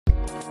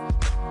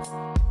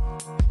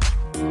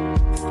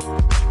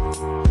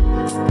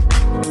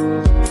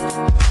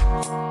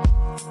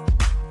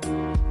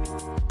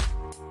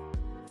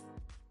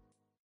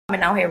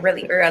Coming on here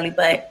really early,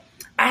 but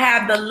I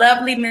have the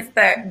lovely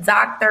Mr.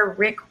 Dr.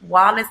 Rick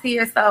Wallace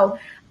here. So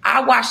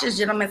I watch this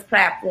gentleman's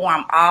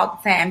platform all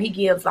the time. He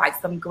gives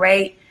like some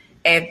great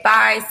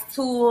advice,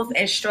 tools,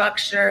 and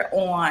structure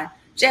on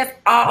just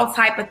all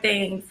type of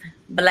things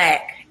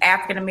Black,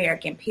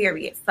 African-American,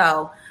 period.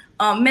 So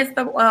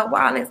Mr.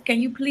 Wallace,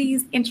 can you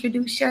please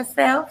introduce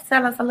yourself?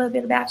 Tell us a little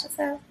bit about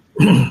yourself.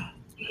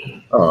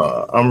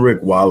 I'm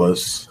Rick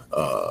Wallace.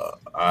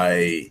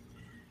 I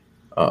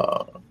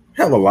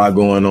have a lot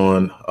going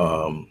on.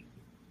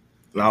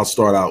 And I'll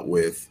start out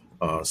with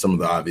some of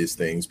the obvious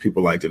things.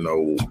 People like to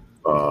know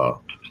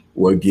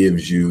what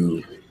gives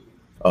you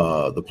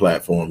the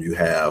platform you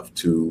have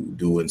to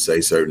do and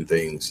say certain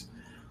things.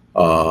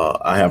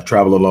 I have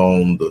traveled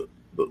along the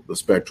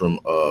spectrum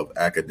of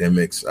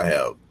academics. I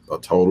have a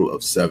total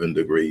of 7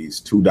 degrees,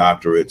 2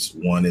 doctorates,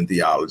 1 in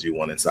theology,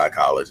 1 in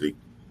psychology.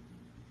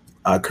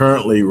 I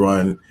currently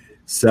run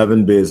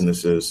 7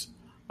 businesses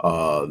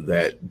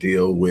that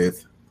deal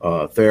with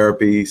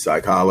therapy,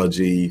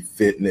 psychology,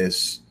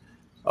 fitness.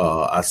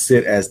 I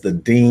sit as the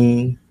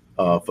dean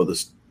I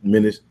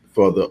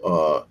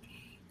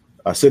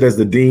sit as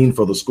the dean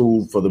for the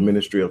School for the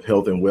Ministry of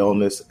Health and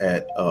Wellness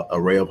at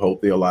Array of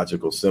Hope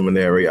Theological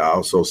Seminary. I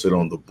also sit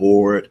on the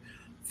board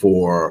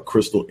for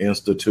Crystal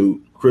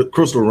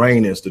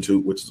Rain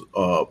Institute, which is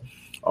a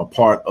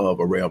part of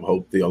Array of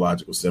Hope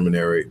Theological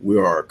Seminary. We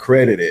are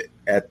accredited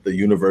at the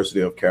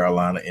University of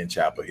Carolina in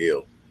Chapel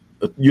Hill,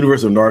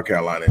 University of North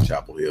Carolina in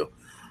Chapel Hill.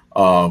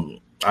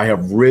 I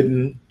have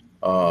written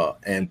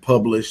and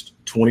published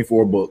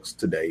 24 books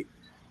to date.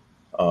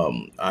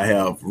 I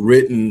have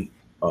written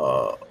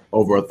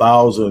over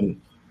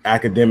 1,000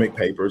 academic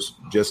papers,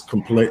 just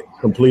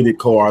completed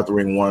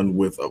co-authoring one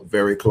with a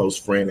very close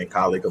friend and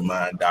colleague of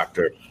mine,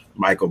 Dr.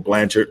 Michael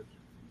Blanchard.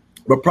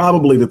 But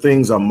probably the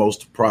things I'm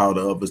most proud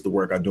of is the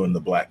work I do in the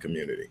Black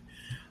community.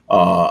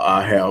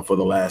 I have, for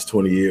the last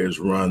 20 years,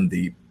 run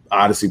the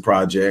Odyssey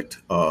Project.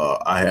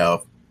 I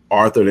have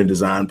authored and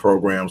designed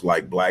programs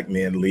like Black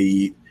Men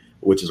Lead,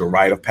 which is a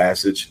rite of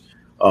passage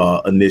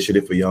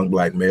initiative for young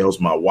Black males.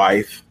 My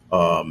wife,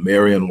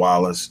 Marion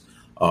Wallace,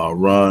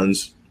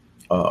 runs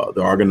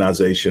the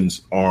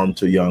organization's Arm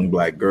to Young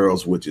Black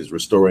Girls, which is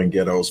Restoring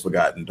Ghetto's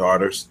Forgotten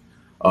Daughters.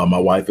 My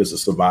wife is a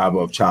survivor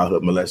of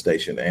childhood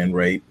molestation and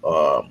rape,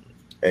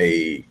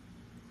 a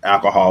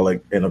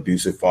alcoholic and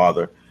abusive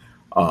father.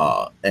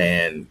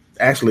 And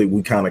actually,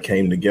 we kind of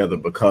came together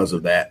because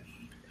of that,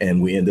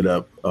 and we ended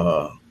up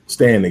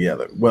staying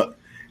together. Well,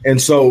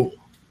 and so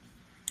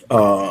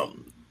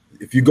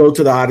if you go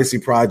to the Odyssey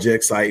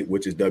Project site,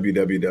 which is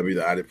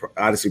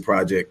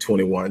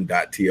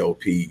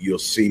www.odysseyproject21.top, you'll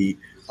see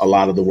a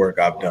lot of the work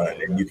I've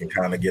done, and you can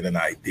kind of get an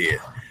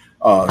idea.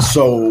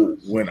 So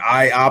when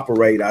I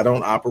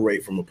don't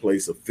operate from a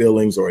place of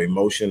feelings or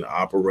emotion.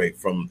 I operate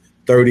from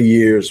 30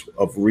 years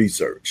of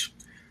research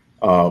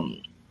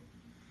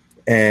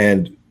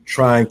and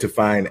trying to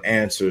find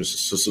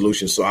answers to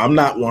solutions. So I'm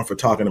not one for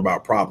talking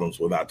about problems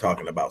without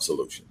talking about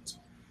solutions.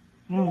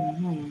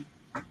 Mm-hmm.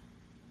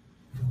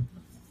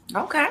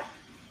 Okay.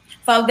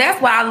 So that's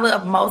what I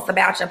love most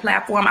about your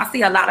platform. I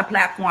see a lot of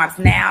platforms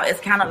now. It's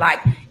kind of like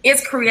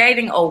it's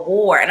creating a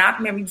war. And I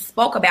remember you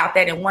spoke about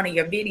that in one of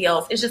your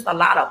videos. It's just a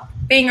lot of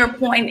finger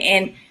pointing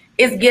and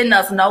it's getting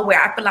us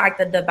nowhere. I feel like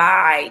the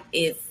divide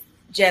is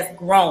just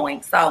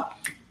growing. So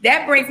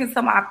that brings me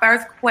to my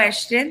first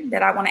question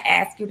that I want to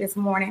ask you this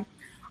morning.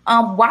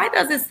 Why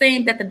does it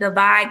seem that the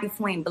divide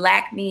between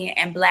Black men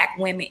and Black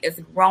women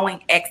is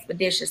growing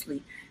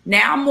expeditiously?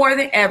 Now more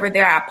than ever,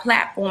 there are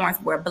platforms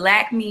where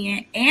Black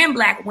men and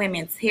Black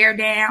women tear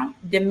down,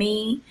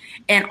 demean,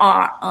 and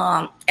are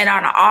on an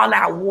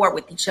all-out war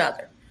with each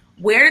other.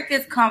 Where did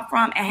this come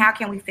from, and how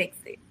can we fix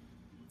it?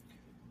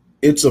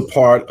 It's a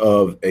part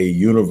of a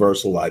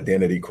universal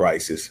identity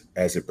crisis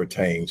as it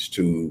pertains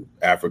to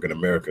African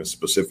Americans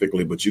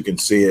specifically, but you can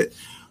see it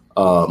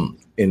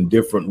in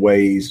different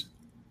ways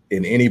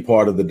in any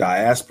part of the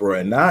diaspora,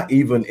 and not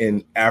even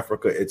in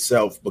Africa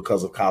itself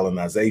because of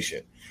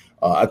colonization.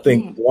 I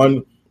think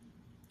one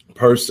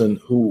person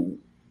who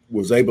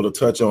was able to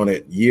touch on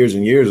it years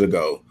and years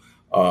ago,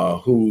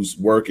 whose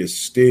work is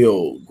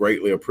still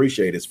greatly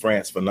appreciated, is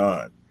Frantz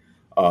Fanon.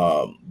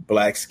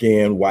 Black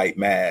Skin, White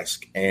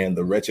Mask, and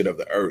The Wretched of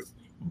the Earth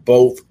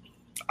both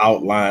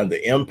outline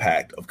the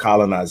impact of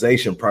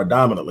colonization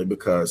predominantly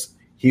because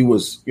he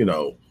was,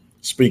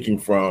 speaking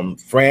from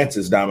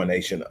France's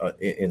domination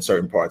in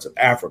certain parts of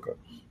Africa.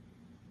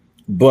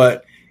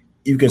 But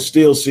you can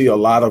still see a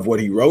lot of what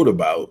he wrote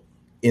about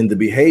in the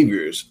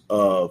behaviors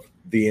of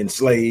the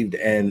enslaved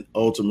and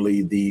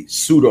ultimately the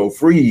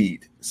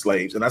pseudo-freed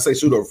slaves. And I say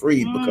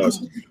pseudo-freed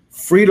because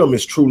freedom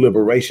is true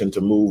liberation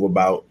to move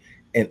about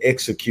and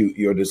execute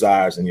your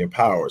desires and your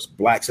powers.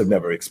 Blacks have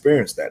never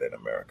experienced that in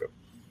America.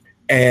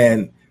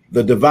 And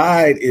the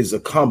divide is a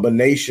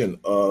combination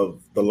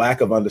of the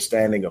lack of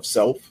understanding of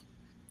self,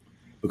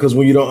 because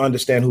when you don't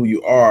understand who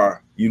you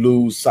are, you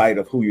lose sight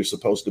of who you're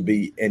supposed to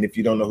be. And if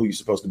you don't know who you're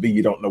supposed to be,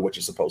 you don't know what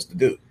you're supposed to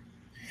do.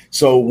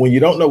 So when you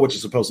don't know what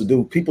you're supposed to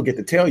do, people get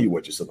to tell you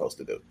what you're supposed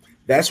to do.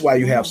 That's why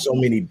you have so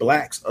many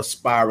Blacks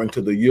aspiring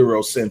to the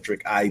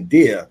Eurocentric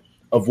idea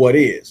of what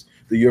is,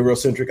 the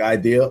Eurocentric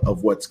idea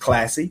of what's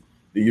classy,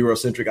 the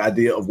Eurocentric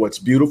idea of what's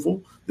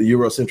beautiful, the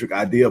Eurocentric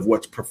idea of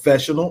what's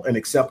professional and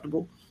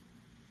acceptable,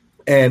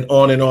 and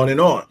on and on and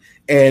on.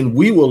 And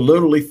we will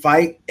literally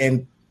fight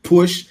and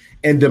push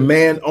and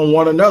demand on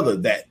one another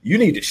that you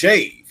need to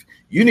shave,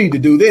 you need to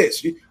do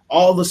this,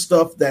 all the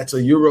stuff that's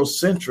a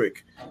Eurocentric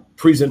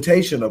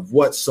presentation of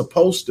what's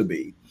supposed to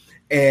be.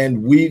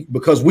 And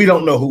because we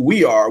don't know who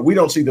we are, we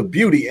don't see the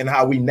beauty in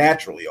how we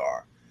naturally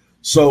are.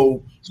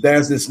 So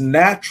there's this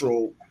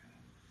natural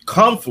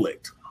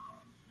conflict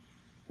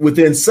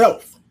within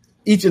self.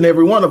 Each and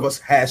every one of us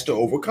has to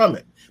overcome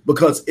it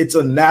because it's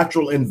a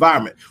natural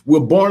environment. We're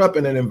born up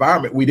in an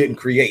environment we didn't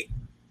create.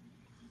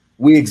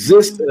 We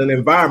exist in an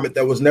environment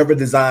that was never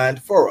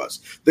designed for us.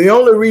 The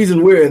only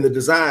reason we're in the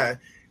design,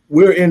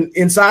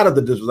 inside of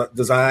the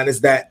design,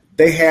 is that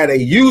they had a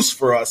use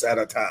for us at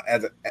a time,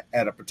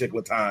 at a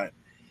particular time,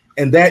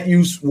 and that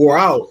use wore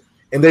out,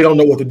 and they don't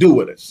know what to do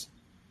with us.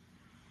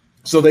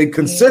 So they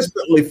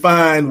consistently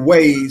find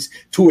ways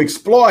to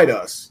exploit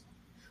us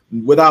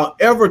without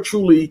ever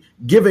truly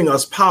giving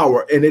us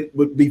power, and it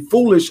would be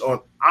foolish on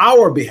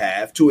our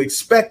behalf to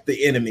expect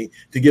the enemy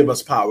to give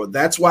us power.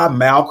 That's why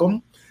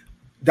Malcolm,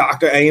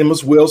 Dr.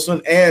 Amos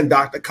Wilson, and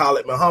Dr.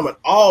 Khalid Muhammad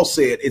all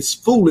said it's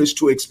foolish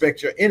to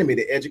expect your enemy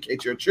to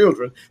educate your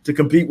children to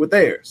compete with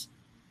theirs.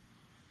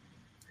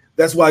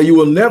 That's why you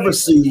will never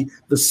see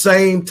the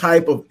same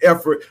type of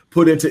effort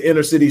put into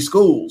inner city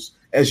schools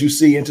as you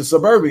see into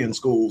suburban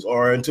schools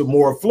or into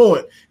more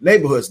affluent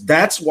neighborhoods.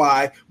 That's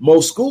why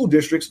most school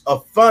districts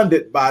are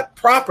funded by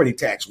property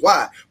tax.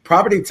 Why?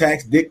 Property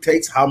tax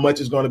dictates how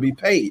much is going to be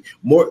paid.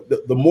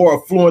 The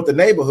more affluent the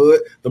neighborhood,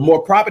 the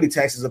more property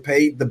taxes are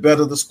paid, the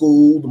better the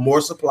school, the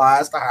more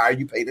supplies, the higher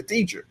you pay the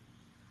teacher.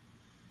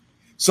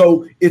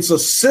 So it's a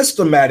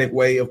systematic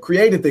way of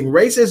creating things.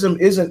 Racism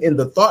isn't in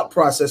the thought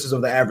processes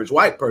of the average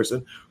white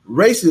person.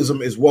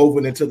 Racism is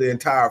woven into the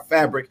entire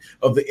fabric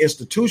of the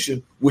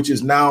institution, which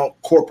is now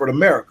corporate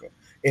America.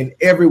 In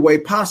every way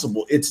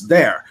possible, it's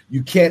there.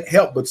 You can't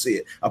help but see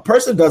it. A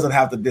person doesn't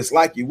have to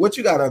dislike you. What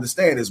you got to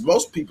understand is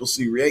most people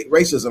see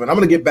racism. And I'm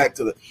going to get back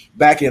to the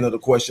back end of the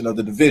question of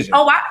the division.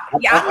 Oh, I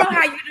know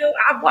how you do.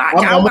 I watch.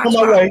 I'm on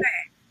my way.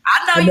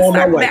 I know you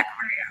circle back.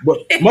 But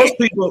most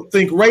people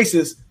think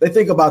racist. They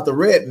think about the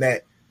redneck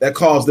that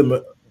calls them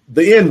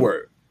the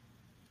N-word.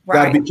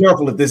 Right. Got to be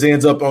careful if this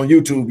ends up on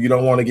YouTube. You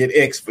don't want to get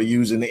X for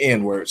using the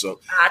N-word. So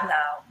I know.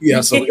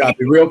 Yeah, so we got to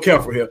be real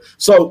careful here.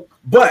 So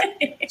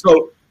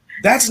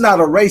that's not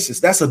a racist.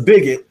 That's a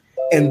bigot,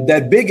 and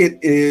that bigot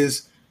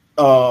is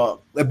a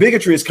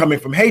bigotry is coming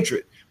from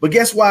hatred. But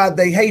guess why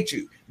they hate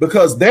you?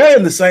 Because they're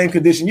in the same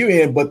condition you're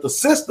in, but the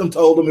system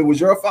told them it was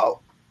your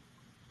fault.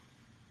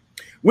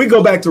 We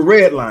go back to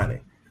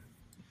redlining.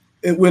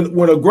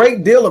 When a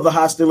great deal of the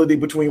hostility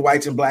between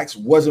whites and blacks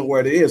wasn't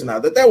where it is now,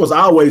 that there was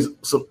always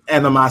some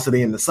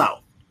animosity in the South.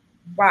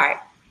 Right.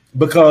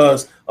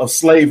 Because of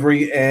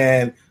slavery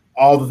and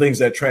all the things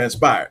that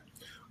transpired.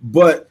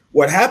 But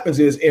what happens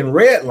is in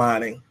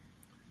redlining,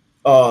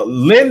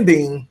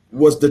 lending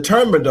was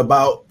determined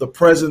about the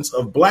presence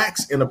of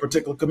blacks in a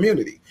particular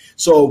community.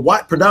 So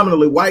a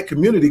predominantly white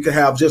community could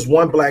have just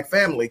one black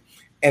family,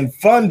 and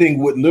funding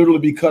would literally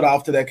be cut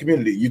off to that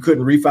community. You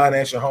couldn't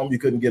refinance your home. You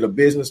couldn't get a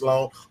business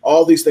loan.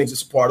 All these things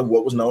is part of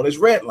what was known as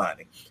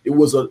redlining. It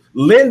was a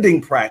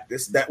lending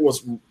practice that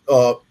was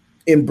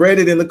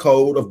embedded in the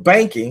code of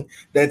banking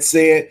that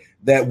said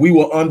that we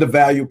will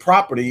undervalue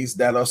properties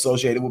that are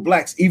associated with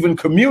blacks, even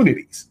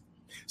communities.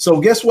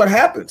 So guess what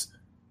happens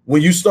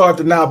when you start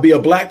to now be a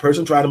black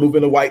person trying to move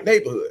in a white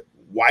neighborhood?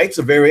 Whites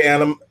are very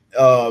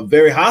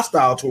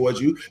hostile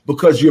towards you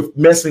because you're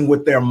messing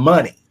with their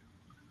money.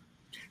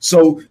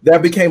 So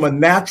that became a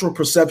natural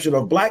perception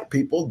of black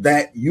people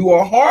that you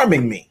are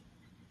harming me.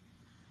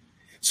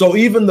 So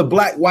even the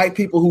white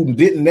people who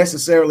didn't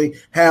necessarily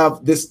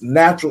have this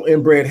natural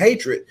inbred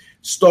hatred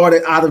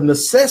started out of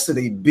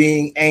necessity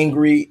being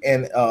angry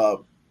and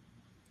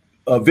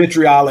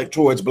vitriolic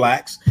towards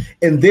blacks.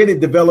 And then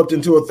it developed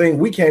into a thing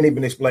we can't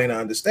even explain or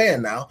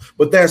understand now.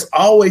 But there's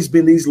always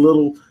been these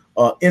little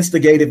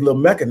instigative little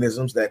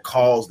mechanisms that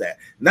cause that.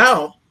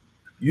 Now,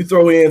 you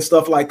throw in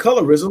stuff like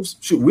colorism,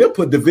 we'll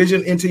put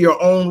division into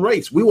your own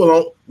race. We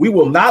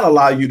will not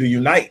allow you to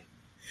unite.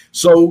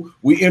 So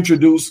we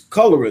introduce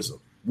colorism.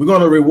 We're going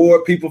to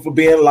reward people for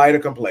being lighter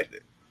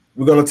complected.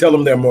 We're going to tell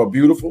them they're more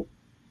beautiful.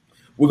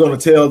 We're going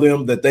to tell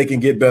them that they can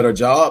get better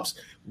jobs.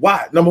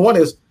 Why? Number one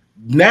is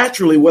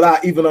naturally,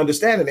 without even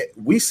understanding it,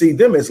 we see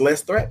them as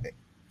less threatening.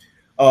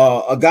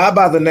 A guy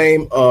by the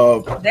name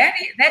of... That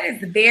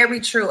is very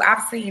true.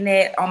 I've seen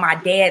that on my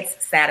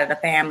dad's side of the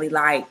family,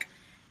 like,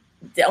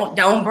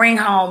 don't bring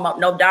home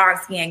no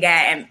dark skinned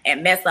guy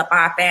and mess up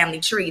our family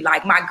tree.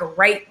 Like my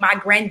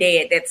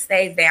granddad that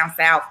stays down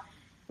south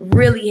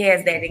really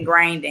has that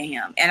ingrained in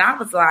him. And I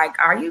was like,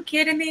 are you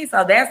kidding me?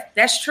 So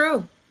that's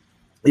true.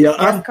 Yeah,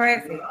 That's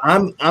crazy.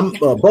 I'm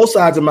both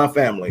sides of my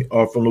family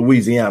are from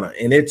Louisiana,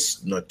 and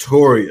it's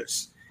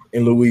notorious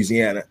in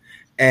Louisiana.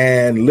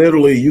 And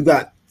literally, you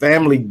got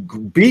family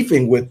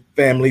beefing with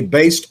family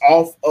based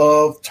off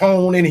of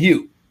tone and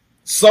hue.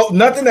 So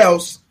nothing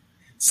else,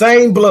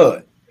 same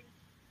blood,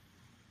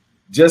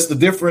 just a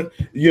different,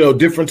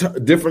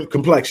 different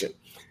complexion.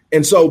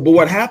 And so, but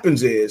what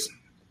happens is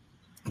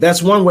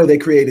that's one way they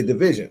created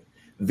division.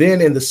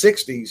 Then in the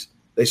 60s,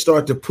 they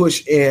start to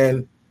push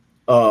in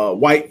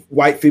white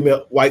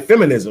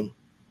feminism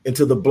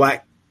into the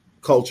Black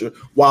culture,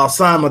 while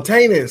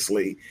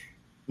simultaneously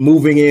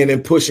moving in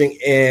and pushing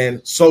in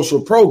social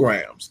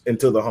programs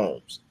into the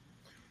homes,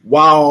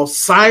 while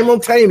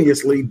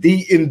simultaneously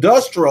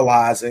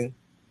deindustrializing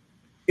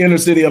inner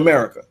city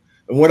America.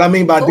 And what I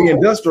mean by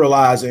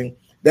deindustrializing,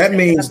 that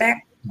means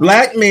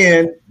Black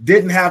men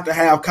didn't have to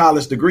have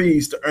college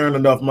degrees to earn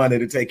enough money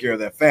to take care of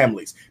their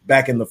families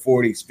back in the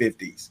 40s,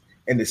 50s,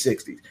 and the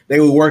 60s. They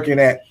were working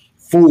at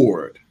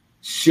Ford,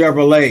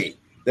 Chevrolet.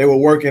 They were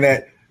working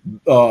at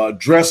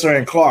Dresser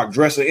and Clark,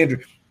 Dresser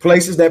Industries,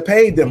 places that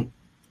paid them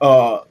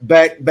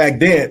back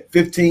then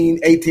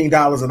 $15,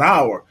 $18 an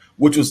hour,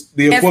 which was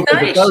the equivalent. And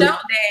studies showed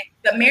that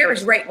the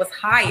marriage rate was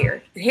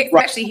higher,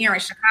 especially here in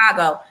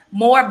Chicago.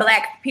 More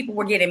Black people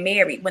were getting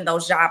married when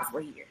those jobs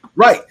were here.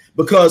 Right,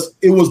 because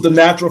it was the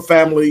natural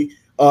family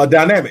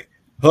dynamic.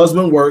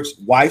 Husband works,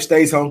 wife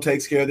stays home,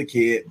 takes care of the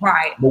kid.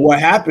 Right. But what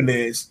happened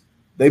is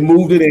they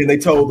moved it in. They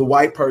told the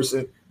white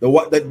person, the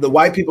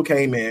white people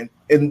came in,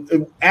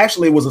 and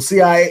actually it was a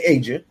CIA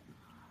agent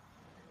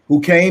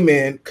who came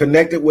in,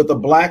 connected with a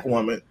Black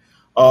woman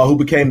who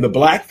became the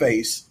Black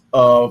face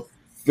of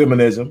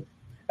feminism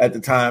at the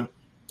time,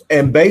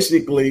 and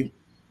basically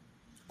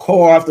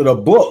co-authored a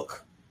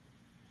book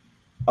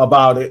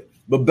about it,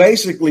 but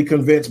basically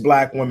convinced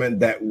Black women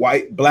that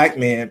Black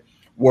men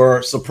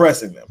were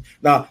suppressing them.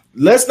 Now,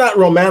 let's not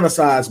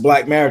romanticize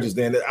Black marriages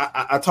then.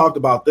 I talked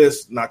about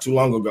this not too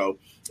long ago,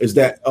 is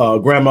that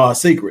Grandma's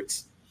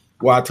Secrets,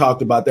 where I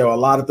talked about there are a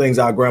lot of things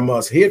our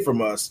grandmas hid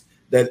from us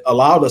that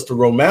allowed us to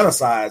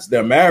romanticize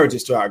their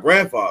marriages to our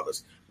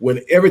grandfathers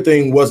when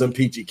everything wasn't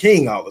peachy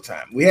keen all the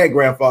time. We had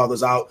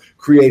grandfathers out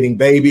creating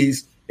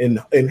babies and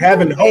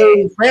having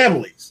whole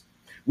families.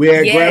 We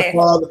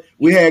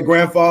had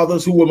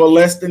grandfathers who were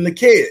molesting the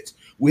kids.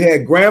 We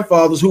had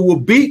grandfathers who were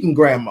beating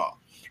grandma.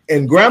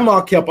 And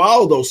grandma kept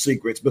all those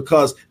secrets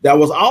because that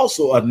was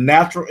also a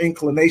natural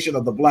inclination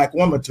of the Black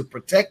woman to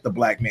protect the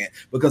Black man,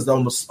 because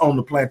on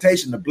the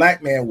plantation, the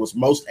Black man was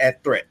most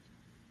at threat.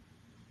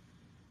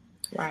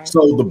 Right.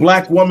 So the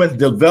Black woman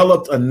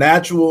developed a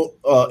natural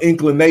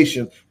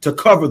inclination to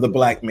cover the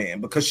Black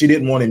man because she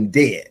didn't want him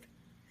dead.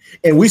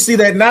 And we see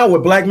that now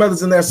with Black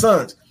mothers and their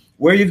sons,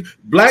 where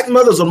Black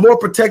mothers are more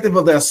protective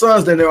of their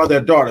sons than they are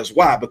their daughters.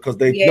 Why? Because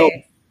they know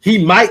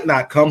he might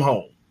not come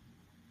home.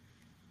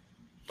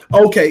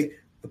 Okay,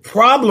 the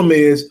problem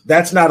is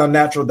that's not a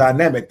natural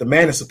dynamic. The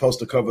man is supposed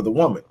to cover the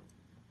woman.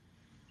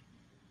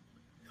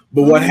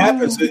 But what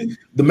happens is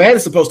the man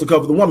is supposed to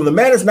cover the woman. The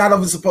man is not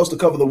only supposed to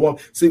cover the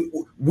woman. See,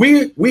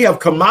 we have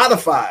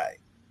commodified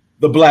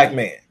the Black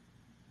man.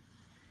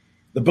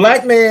 The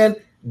Black man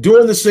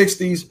during the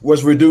 60s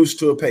was reduced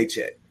to a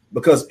paycheck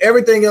because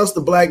everything else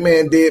the Black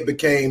man did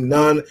became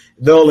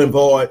null and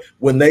void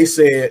when they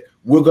said,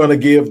 we're going to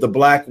give the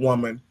Black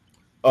woman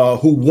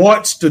who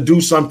wants to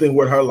do something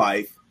with her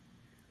life,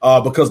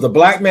 because the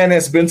Black man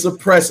has been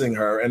suppressing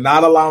her and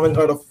not allowing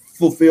her to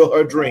fulfill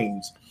her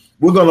dreams.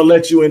 We're going to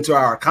let you into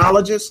our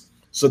colleges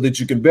so that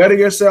you can better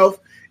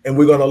yourself. And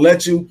we're going to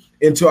let you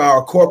into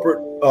our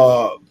corporate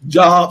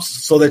jobs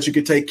so that you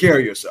can take care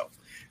of yourself.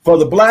 For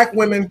the Black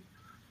women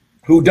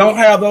who don't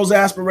have those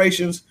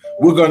aspirations,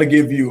 we're going to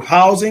give you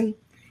housing.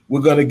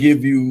 We're going to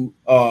give you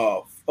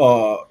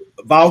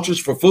vouchers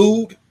for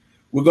food.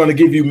 We're going to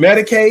give you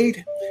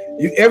Medicaid.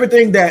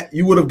 Everything that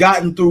you would have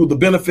gotten through the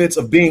benefits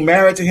of being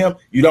married to him,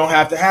 you don't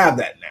have to have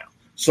that now.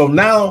 So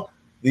now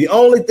the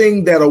only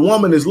thing that a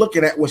woman is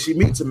looking at when she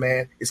meets a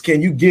man is,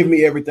 can you give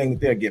me everything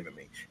that they're giving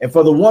me? And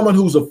for the woman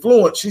who's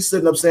affluent, she's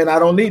sitting up saying, I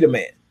don't need a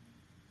man,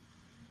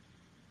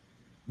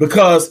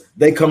 because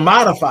they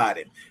commodified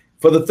him.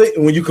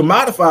 When you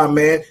commodify a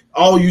man,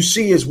 all you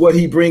see is what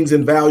he brings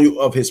in value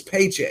of his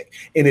paycheck.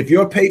 And if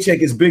your paycheck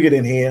is bigger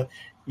than him,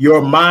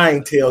 your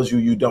mind tells you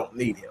you don't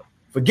need him.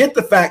 Forget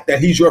the fact that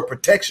he's your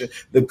protection,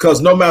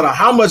 because no matter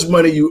how much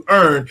money you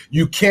earn,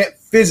 you can't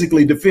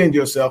physically defend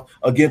yourself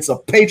against a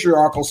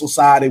patriarchal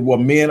society where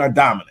men are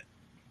dominant.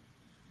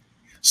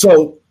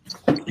 So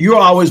you're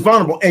always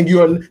vulnerable. And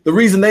the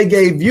reason they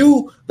gave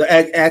you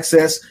the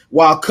access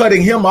while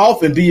cutting him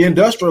off and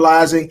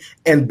deindustrializing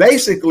and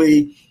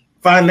basically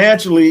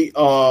financially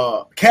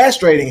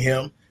castrating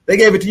him, they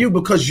gave it to you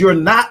because you're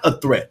not a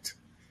threat.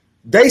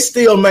 They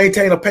still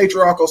maintain a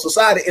patriarchal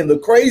society. And the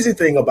crazy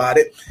thing about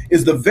it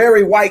is the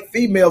very white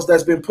females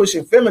that's been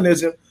pushing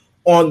feminism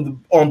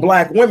on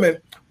Black women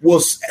will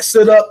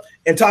sit up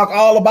and talk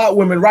all about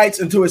women's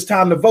rights until it's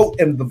time to vote.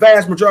 And the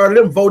vast majority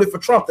of them voted for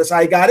Trump. That's how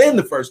he got in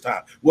the first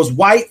time, was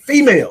white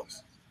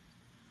females.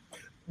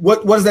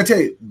 what does that tell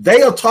you?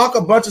 They'll talk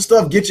a bunch of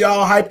stuff, get you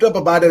all hyped up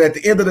about it. At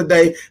the end of the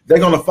day, they're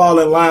going to fall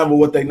in line with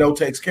what they know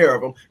takes care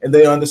of them, and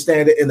they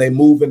understand it, and they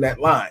move in that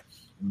line.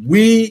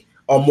 We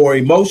are more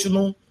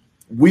emotional.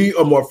 We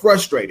are more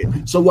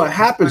frustrated. So what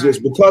happens is,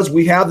 because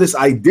we have this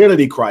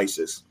identity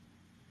crisis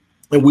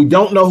and we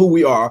don't know who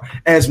we are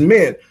as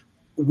men,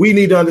 we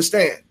need to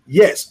understand,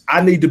 yes,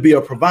 I need to be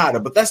a provider,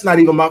 but that's not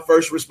even my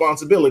first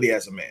responsibility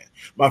as a man.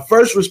 My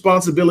first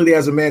responsibility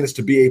as a man is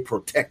to be a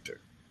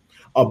protector.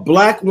 A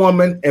Black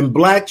woman and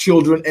Black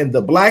children and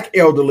the Black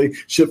elderly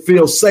should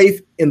feel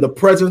safe in the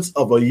presence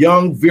of a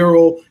young,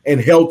 virile, and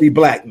healthy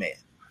Black man.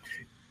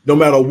 No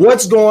matter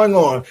what's going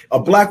on, a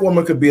Black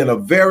woman could be in a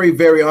very,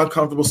 very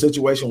uncomfortable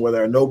situation where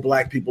there are no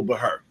Black people but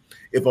her.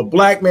 If a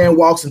Black man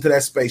walks into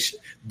that space,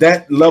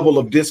 that level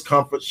of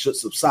discomfort should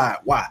subside.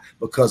 Why?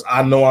 Because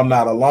I know I'm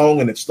not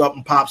alone, and if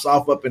something pops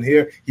off up in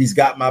here, he's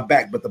got my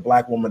back. But the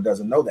Black woman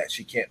doesn't know that.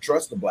 She can't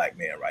trust the Black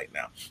man right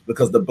now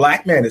because the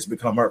Black man has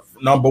become her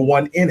number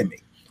one enemy.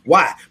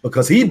 Why?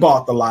 Because he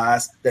bought the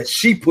lies that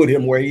she put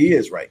him where he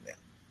is right now.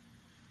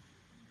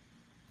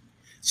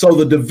 So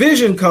the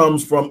division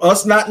comes from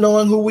us not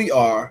knowing who we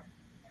are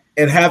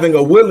and having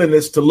a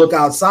willingness to look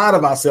outside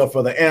of ourselves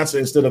for the answer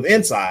instead of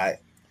inside,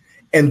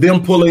 and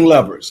them pulling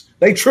levers.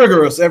 They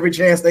trigger us every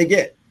chance they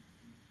get.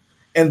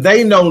 And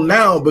they know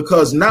now,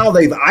 because now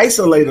they've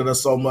isolated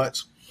us so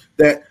much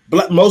that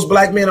most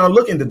Black men aren't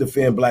looking to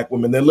defend Black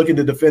women. They're looking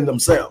to defend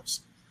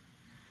themselves.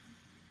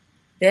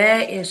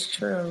 That is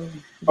true.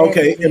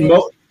 Okay,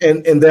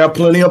 and there are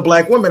plenty of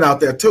Black women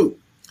out there too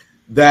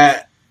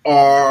that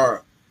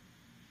are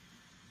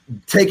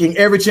taking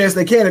every chance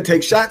they can to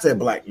take shots at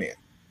Black men.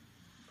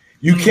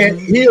 You can't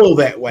heal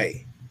that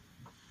way.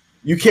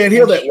 You can't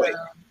heal that way.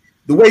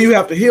 The way you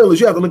have to heal is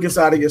you have to look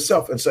inside of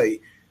yourself and say,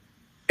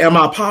 am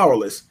I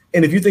powerless?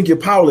 And if you think you're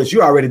powerless,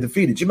 you're already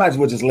defeated. You might as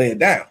well just lay it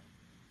down.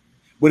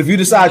 But if you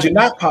decide you're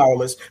not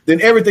powerless,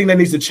 then everything that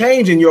needs to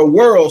change in your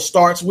world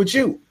starts with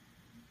you.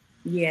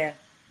 Yeah.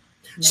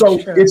 So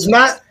it's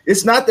not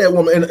that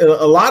woman. And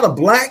a lot of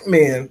Black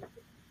men,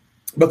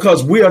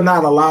 because we are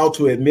not allowed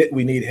to admit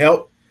we need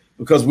help,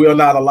 because we are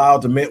not allowed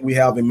to admit we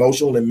have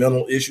emotional and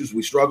mental issues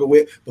we struggle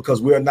with,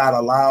 because we are not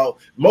allowed.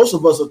 Most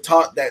of us are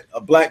taught that a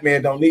Black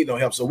man don't need no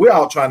help. So we're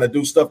all trying to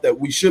do stuff that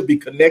we should be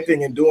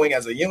connecting and doing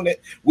as a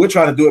unit. We're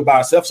trying to do it by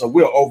ourselves. So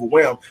we're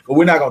overwhelmed, but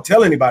we're not going to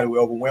tell anybody we're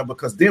overwhelmed,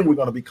 because then we're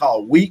going to be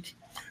called weak.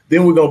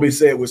 Then we're going to be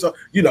said with,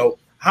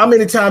 how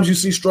many times you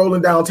see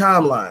strolling down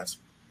timelines?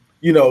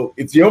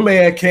 If your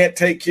man can't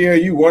take care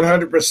of you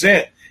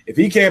 100%, if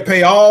he can't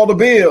pay all the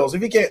bills,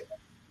 if he can't,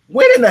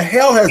 when in the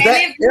hell has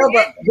that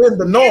ever been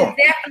the norm?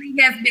 It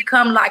definitely has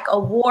become like a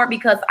war,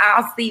 because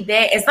I'll see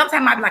that. And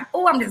sometimes I'll be like,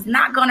 oh, I'm just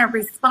not going to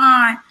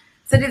respond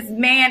to this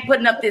man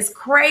putting up this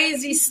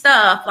crazy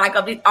stuff, like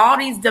of all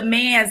these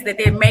demands that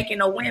they're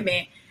making of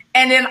women.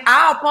 And then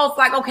I'll post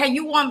like, okay,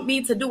 you want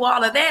me to do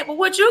all of that, but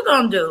what you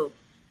going to do?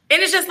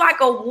 And it's just like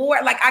a war.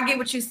 Like, I get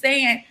what you're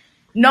saying.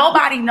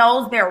 Nobody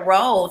knows their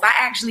roles. I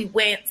actually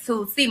went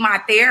to see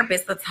my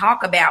therapist to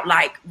talk about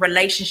like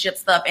relationship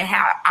stuff and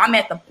how I'm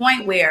at the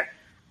point where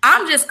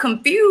I'm just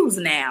confused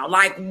now.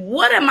 Like,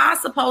 what am I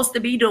supposed to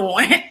be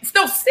doing?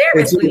 So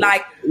seriously,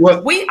 like,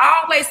 we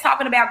always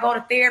talking about go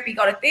to therapy.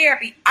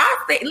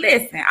 I say,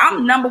 listen,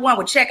 I'm number one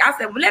with check. I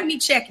said, well, let me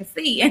check and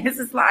see. And this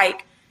is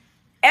like,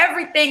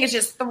 everything is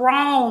just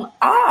thrown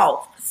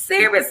off.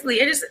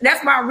 Seriously.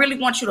 That's why I really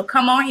want you to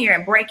come on here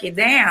and break it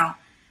down.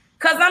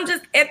 Because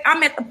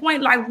I'm at the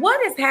point like, what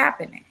is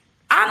happening?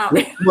 I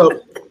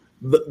don't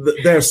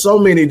there's so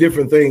many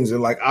different things.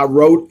 And like I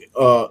wrote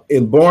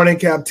in Born in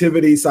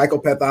Captivity,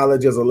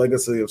 Psychopathology as a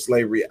Legacy of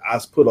Slavery, I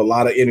put a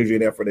lot of energy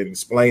and effort in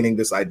explaining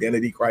this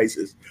identity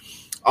crisis.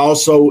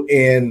 Also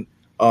in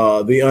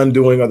The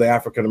Undoing of the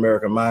African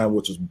American Mind,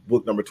 which is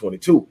book number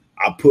 22,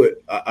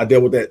 I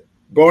dealt with that.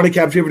 Born in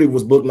Captivity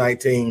was book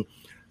 19.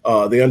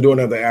 The Undoing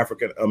of the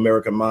African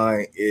American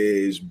Mind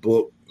is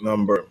book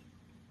number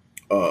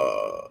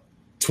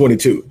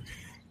 22.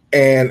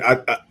 And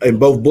in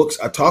both books,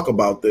 I talk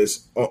about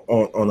this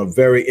on a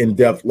very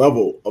in-depth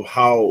level of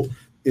how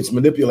it's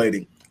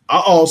manipulating.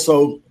 I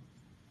also,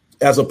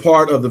 as a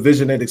part of the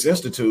Visionetics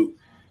Institute,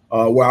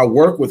 where I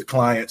work with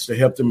clients to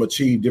help them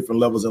achieve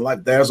different levels in life,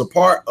 there's a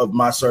part of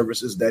my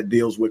services that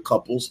deals with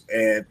couples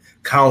and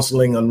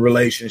counseling and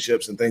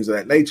relationships and things of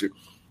that nature.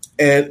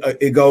 And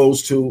it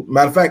goes to,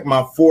 matter of fact,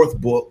 my fourth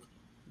book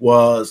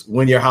was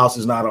When Your House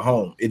Is Not a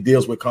Home. It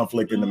deals with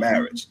conflict in the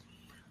marriage.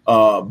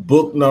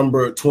 Book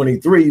number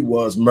 23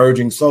 was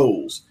Merging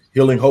Souls,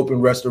 Healing, Hope,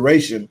 and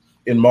Restoration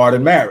in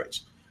Modern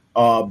Marriage.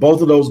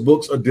 Both of those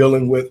books are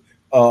dealing with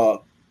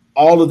all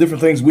the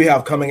different things we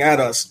have coming at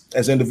us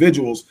as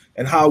individuals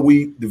and how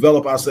we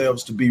develop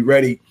ourselves to be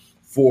ready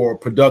for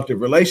productive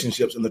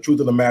relationships. And the truth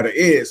of the matter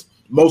is,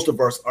 most of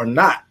us are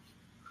not,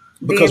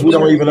 because we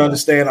don't even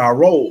understand our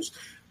roles.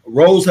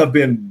 Roles have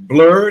been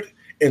blurred.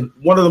 And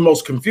one of the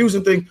most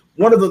confusing things,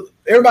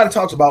 everybody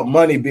talks about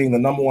money being the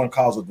number one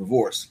cause of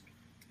divorce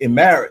in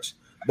marriage,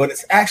 but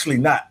it's actually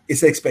not.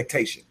 It's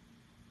expectation.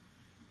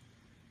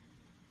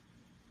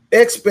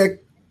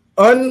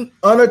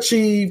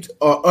 unachieved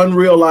or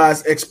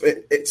unrealized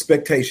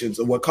expectations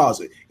of what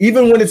causes it,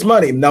 even when it's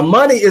money. Now,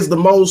 money is the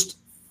most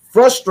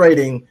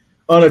frustrating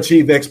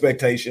unachieved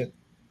expectation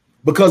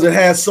because it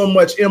has so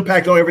much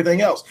impact on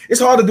everything else.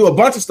 It's hard to do a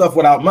bunch of stuff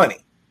without money.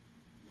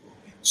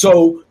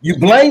 So you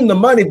blame the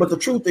money, but the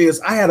truth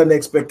is I had an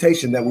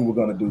expectation that we were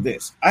going to do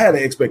this. I had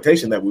an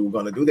expectation that we were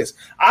going to do this.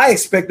 I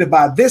expected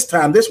by this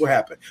time this would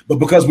happen, but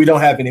because we don't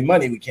have any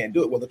money, we can't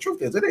do it. Well, the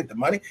truth is it ain't the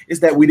money.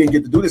 It's that we didn't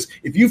get to do this.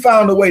 If you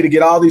found a way to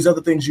get all these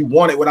other things you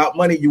wanted without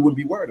money, you wouldn't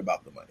be worried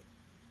about the money.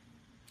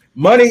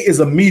 Money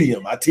is a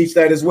medium. I teach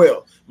that as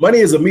well. Money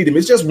is a medium.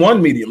 It's just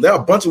one medium. There are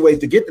a bunch of ways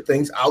to get to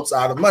things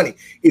outside of money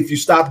if you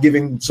stop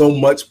giving so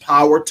much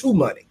power to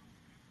money.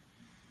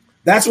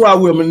 That's why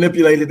we're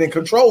manipulated and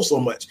controlled so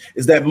much,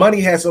 is that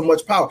money has so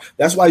much power.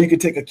 That's why you can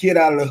take a kid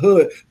out of the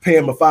hood, pay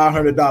him a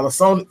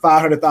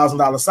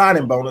 $500,000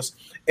 signing bonus,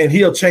 and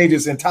he'll change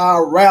his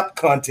entire rap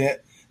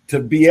content to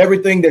be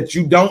everything that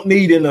you don't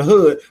need in the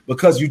hood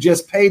because you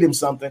just paid him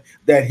something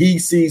that he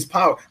sees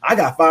power. I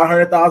got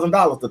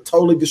 $500,000 to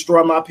totally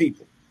destroy my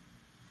people.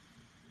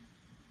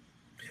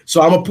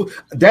 So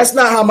that's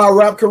not how my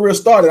rap career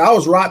started. I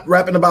was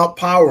rapping about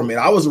empowerment.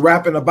 I was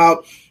rapping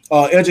about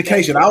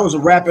education. I was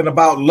rapping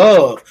about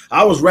love.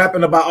 I was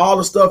rapping about all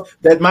the stuff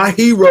that my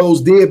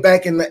heroes did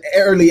back in the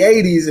early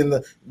 80s and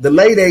the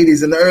late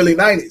 80s and the early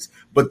 90s.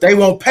 But they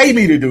won't pay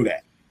me to do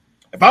that.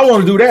 If I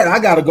want to do that, I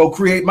got to go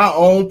create my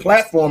own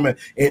platform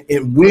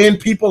and win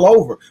people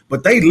over.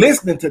 But they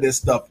listening to this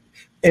stuff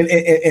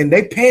and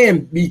they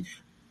paying me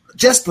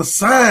just the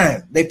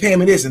sign. They paying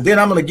me this, and then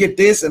I'm going to get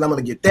this and I'm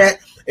going to get that.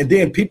 And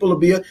then people will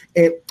be,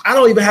 and I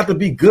don't even have to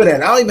be good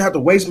at it. I don't even have to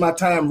waste my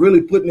time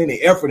really putting any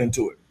effort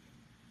into it.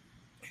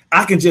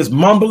 I can just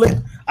mumble it.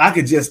 I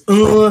can just put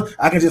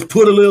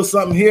a little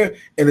something here.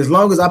 And as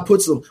long as I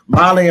put some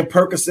Molly and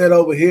Percocet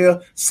over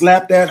here,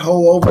 slap that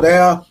hoe over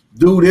there,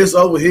 do this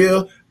over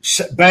here,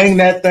 bang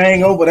that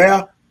thing over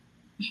there.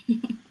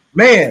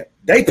 Man,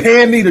 they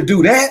paying me to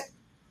do that.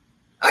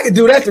 I can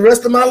do that the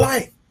rest of my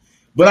life.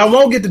 But I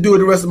won't get to do it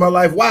the rest of my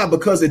life. Why?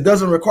 Because it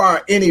doesn't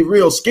require any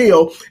real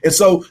skill. And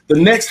so the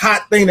next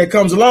hot thing that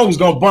comes along is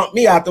going to bump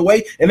me out the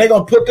way, and they're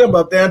going to put them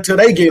up there until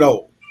they get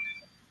old.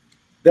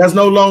 There's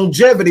no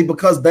longevity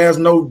because there's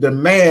no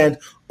demand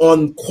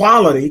on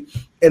quality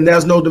and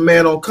there's no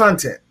demand on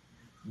content.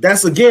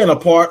 That's, again, a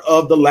part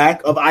of the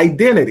lack of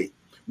identity.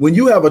 When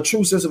you have a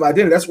true sense of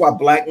identity, that's why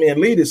Black Men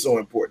Lead is so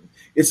important.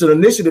 It's an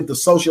initiative to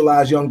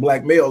socialize young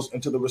Black males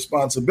into the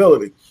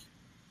responsibility.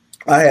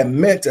 I had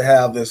meant to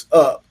have this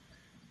up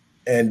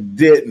and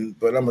didn't,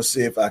 but I'm going to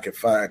see if I can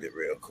find it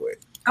real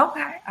quick.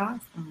 Okay,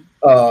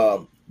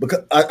 awesome.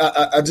 Because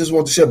I just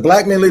want to share,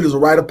 Black Men Lead is a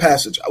rite of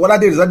passage. What I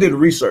did is I did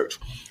research.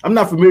 I'm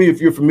not familiar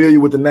if you're familiar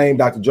with the name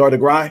Dr. Joy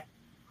DeGruy.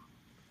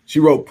 She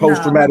wrote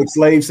Post-Traumatic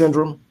Slave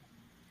Syndrome.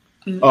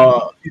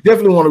 Mm-hmm. You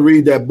definitely want to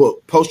read that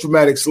book,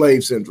 Post-Traumatic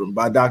Slave Syndrome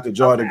by Dr.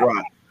 Joy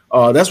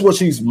DeGruy. That's what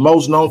she's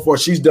most known for.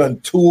 She's done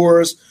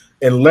tours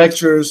and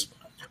lectures.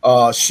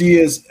 She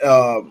is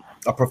a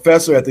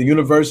professor at the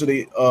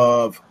University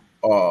of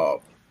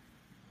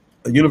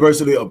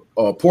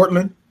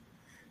Portland.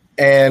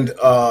 And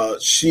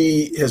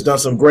she has done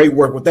some great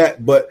work with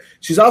that. But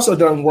she's also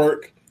done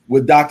work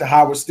with Dr.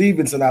 Howard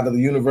Stevenson out of the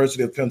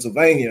University of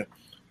Pennsylvania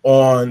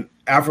on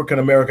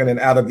African-American and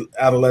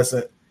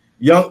adolescent,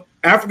 young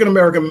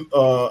African-American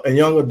and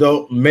young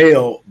adult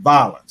male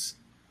violence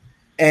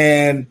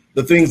and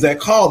the things that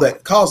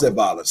cause that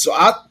violence. So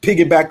I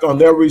piggybacked on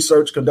their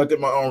research, conducted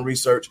my own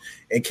research,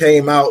 and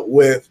came out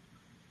with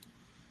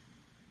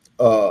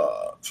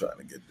trying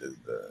to get this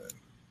done.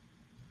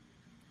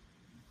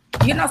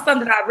 You know,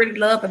 something I really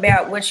love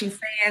about what you're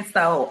saying.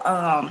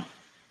 So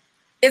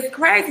it's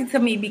crazy to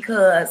me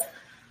because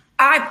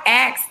I've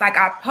asked, like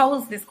I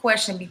posed this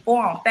question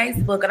before on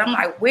Facebook, and I'm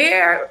like,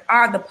 where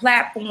are the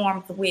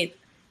platforms with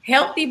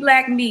healthy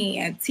Black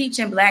men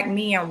teaching Black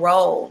men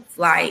roles?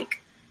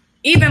 Like,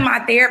 even my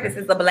therapist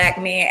is a Black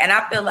man, and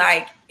I feel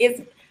like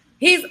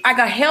he's like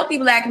a healthy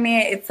Black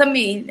man. It's, to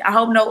me, I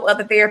hope no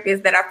other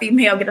therapists that are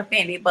female get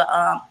offended, but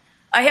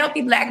a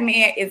healthy Black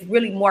man is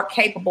really more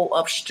capable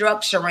of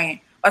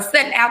structuring or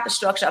setting out the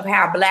structure of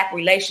how Black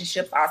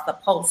relationships are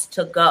supposed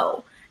to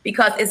go,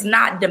 because it's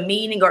not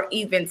demeaning or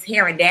even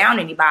tearing down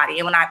anybody.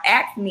 And when I've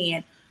asked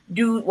men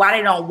why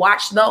they don't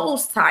watch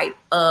those type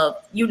of,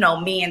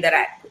 men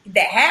that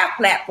have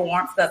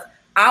platforms, because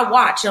I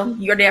watch them,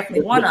 you're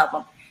definitely one of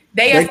them.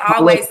 They just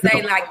always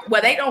say like,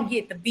 well, they don't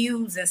get the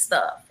views and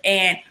stuff.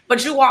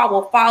 But you all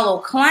will follow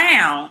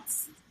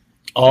clowns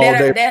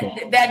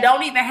that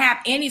don't even have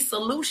any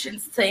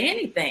solutions to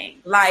anything.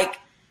 Like,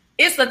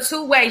 it's a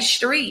two-way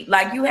street.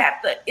 Like, you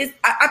have to,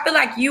 I feel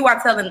like you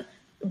are telling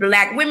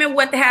Black women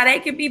how they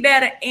can be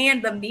better,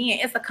 and the men.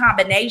 It's a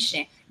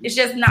combination. It's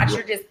just not,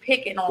 you're just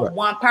picking on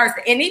one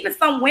person. And even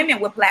some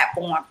women with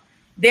platforms,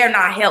 they're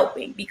not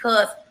helping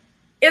because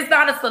it's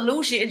not a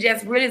solution. It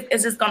just really,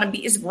 it's just going to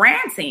be, it's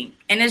ranting,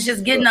 and it's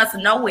just getting us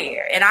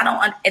nowhere. And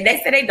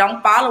they say they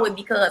don't follow it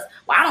because,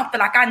 well, I don't feel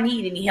like I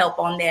need any help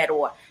on that,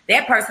 or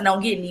that person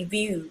don't get any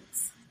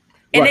views.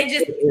 And they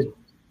just,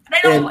 They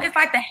don't. It's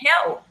like the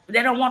help.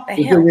 They don't want the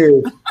help.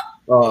 Thing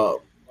is,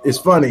 it's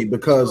funny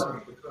because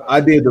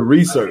I did the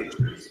research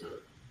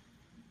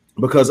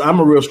because I'm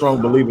a real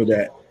strong believer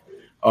that,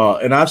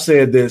 and I've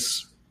said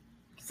this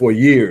for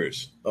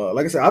years.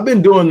 Like I said, I've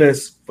been doing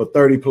this for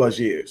 30 plus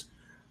years.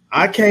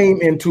 I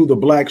came into the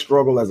Black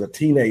struggle as a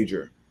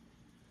teenager.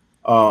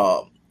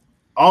 All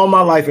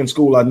my life in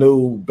school, I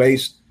knew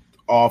based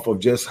off of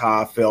just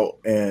how I felt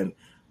and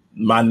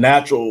my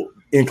natural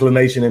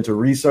inclination into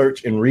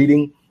research and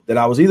reading that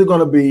I was either going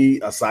to be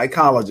a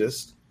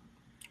psychologist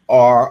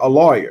or a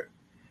lawyer.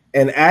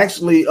 And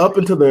actually, up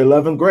until the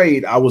 11th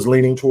grade, I was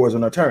leaning towards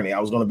an attorney. I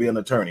was going to be an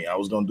attorney. I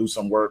was going to do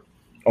some work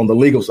on the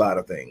legal side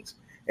of things.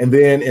 And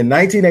then in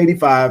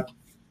 1985,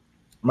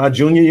 my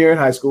junior year in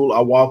high school,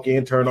 I walk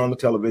in, turn on the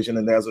television,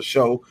 and there's a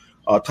show,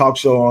 a talk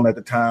show on at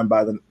the time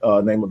by the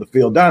name of the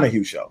Phil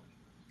Donahue Show.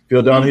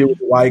 Phil Donahue was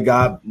a white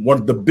guy, one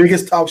of the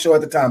biggest talk show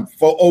at the time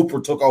before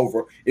Oprah took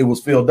over. It was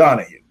Phil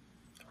Donahue.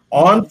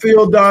 On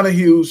Phil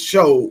Donahue's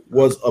show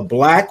was a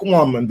Black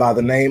woman by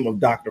the name of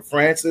Dr.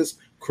 Frances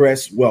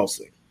Cress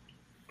Welsing.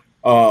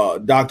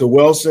 Dr.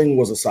 Welsing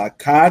was a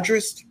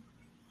psychiatrist,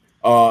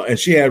 and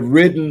she had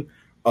written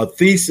a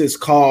thesis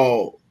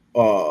called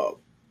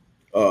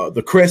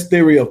The Cress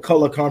Theory of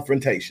Color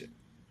Confrontation.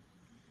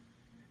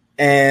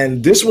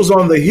 And this was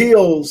on the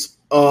heels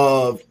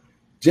of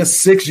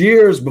just 6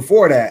 years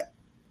before that,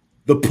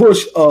 the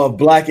push of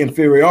Black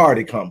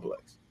inferiority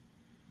complex.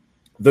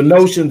 The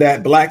notion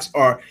that Blacks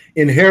are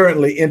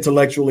inherently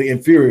intellectually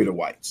inferior to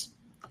whites.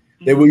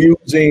 They were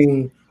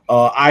using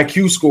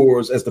IQ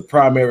scores as the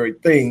primary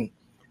thing,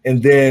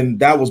 and then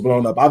that was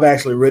blown up. I've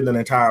actually written an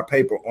entire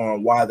paper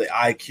on why the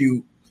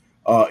IQ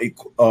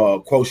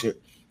quotient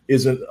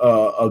isn't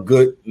a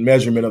good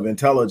measurement of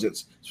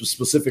intelligence,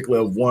 specifically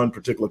of one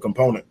particular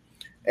component.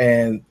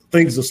 And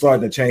things are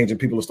starting to change and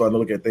people are starting to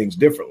look at things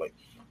differently.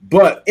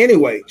 But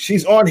anyway,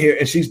 she's on here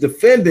and she's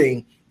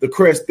defending the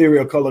Cress theory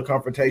of color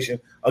confrontation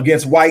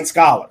against white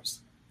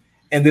scholars.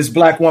 And this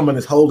Black woman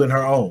is holding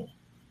her own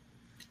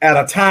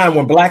at a time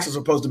when Blacks are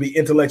supposed to be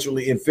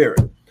intellectually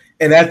inferior.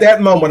 And at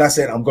that moment, I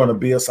said, I'm going to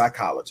be a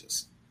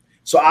psychologist.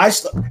 So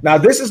now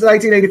this is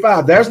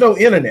 1985. There's no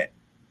internet.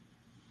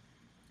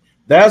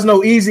 There's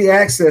no easy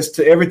access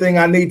to everything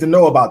I need to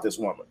know about this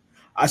woman.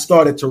 I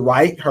started to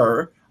write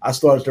her. I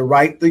started to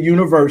write the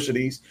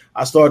universities.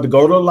 I started to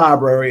go to the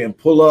library and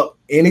pull up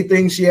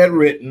anything she had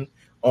written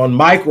on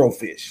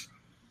microfiche.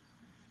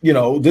 You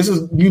know, this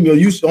is, you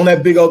on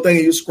that big old thing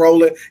and you're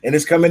scrolling and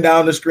it's coming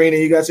down the screen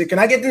and you got to say, can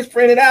I get this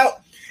printed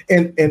out?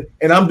 And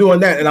I'm doing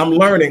that and I'm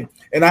learning.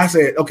 And I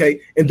said,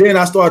 okay. And then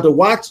I started to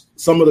watch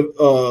some of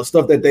the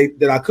stuff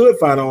that I could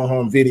find on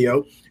home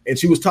video. And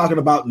she was talking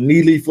about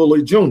Neely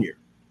Fuller Jr.,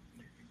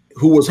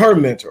 who was her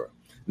mentor.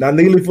 Now,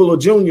 Neely Fuller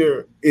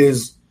Jr.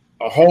 is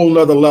a whole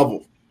nother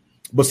level.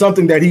 But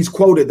something that he's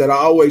quoted that I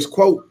always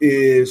quote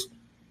is,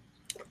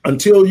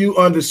 until you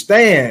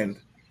understand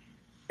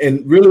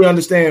and really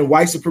understand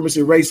white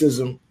supremacy,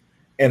 racism,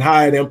 and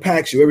how it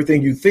impacts you,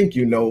 everything you think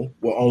you know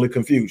will only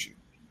confuse you.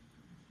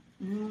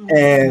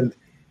 And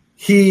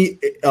he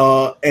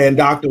and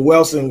Dr.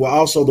 Welsing were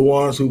also the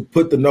ones who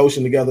put the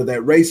notion together that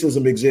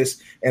racism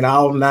exists in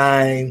all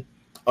 9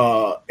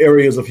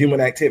 areas of human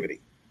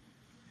activity.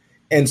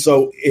 And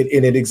so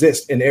it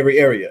exists in every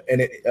area.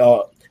 And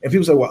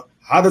people say, well,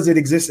 how does it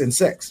exist in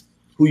sex?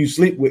 Who you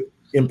sleep with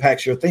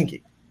impacts your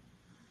thinking.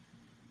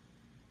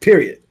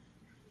 Period.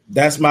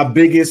 That's my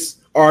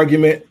biggest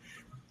argument.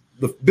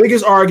 The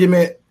biggest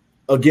argument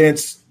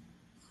against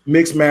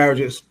mixed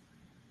marriages,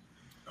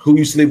 who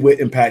you sleep with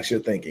impacts your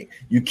thinking.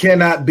 You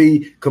cannot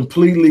be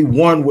completely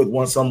one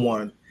with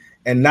someone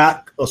and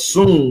not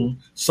assume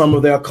some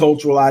of their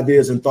cultural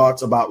ideas and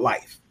thoughts about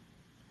life.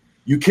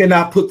 You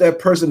cannot put that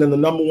person in the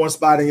number one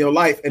spot in your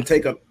life and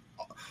take an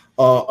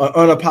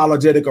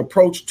unapologetic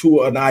approach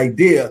to an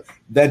idea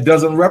that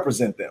doesn't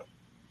represent them.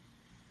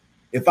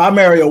 If I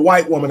marry a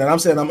white woman and I'm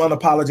saying I'm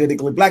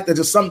unapologetically Black, there's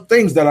just some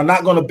things that are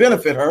not going to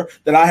benefit her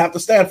that I have to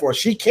stand for.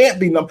 She can't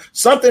be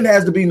something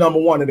has to be number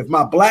one. And if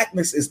my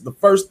Blackness is the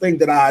first thing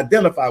that I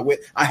identify with,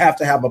 I have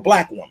to have a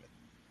Black woman.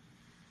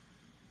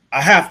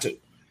 I have to.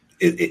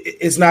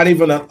 It's not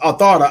even a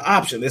thought or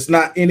option. It's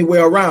not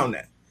anywhere around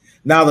that.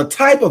 Now, the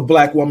type of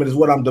Black woman is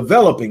what I'm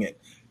developing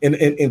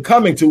in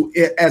coming to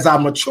it as I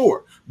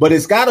mature. But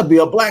it's got to be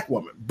a Black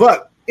woman.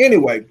 But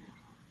anyway,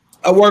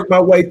 I worked my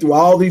way through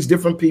all these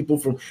different people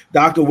from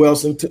Dr.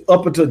 Welsing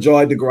up until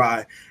Joy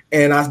DeGruy.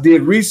 And I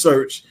did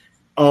research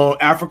on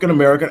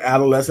African-American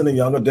adolescent and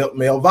young adult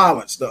male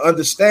violence. The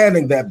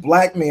understanding that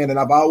Black men, and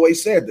I've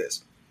always said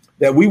this,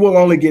 that we will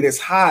only get as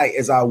high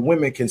as our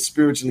women can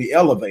spiritually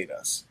elevate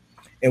us.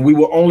 And we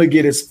will only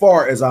get as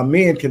far as our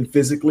men can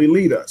physically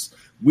lead us.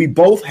 We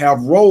both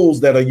have roles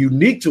that are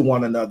unique to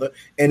one another,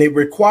 and it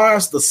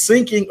requires the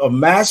syncing of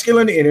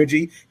masculine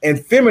energy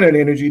and feminine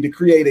energy to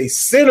create a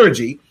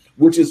synergy,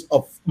 which is a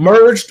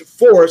merged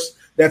force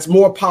that's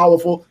more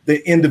powerful than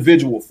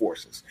individual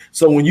forces.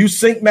 So when you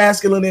sync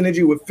masculine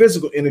energy with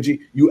physical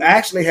energy, you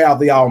actually have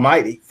the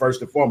Almighty,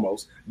 first and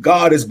foremost.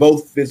 God is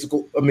both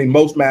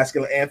most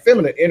masculine and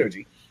feminine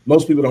energy.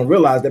 Most people don't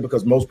realize that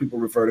because most people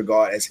refer to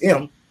God as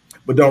him,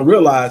 but don't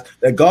realize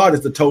that God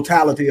is the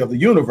totality of the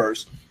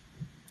universe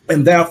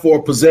and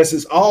therefore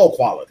possesses all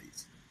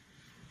qualities.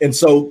 And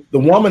so the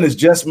woman is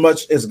just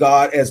much as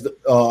God as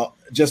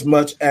just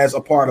much as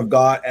a part of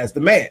God as the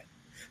man.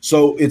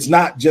 So it's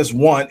not just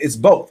one, it's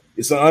both.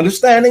 It's an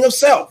understanding of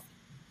self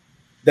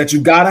that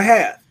you got to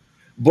have.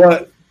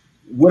 But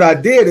what I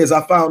did is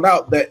I found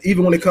out that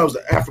even when it comes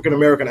to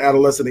African-American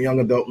adolescent and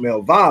young adult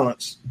male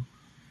violence,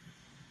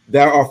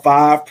 there are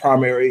 5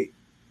 primary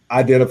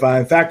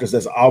identifying factors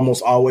that's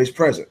almost always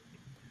present.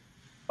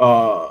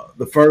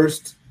 The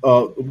first,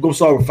 we're going to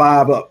start with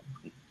 5 up.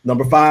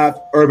 Number 5,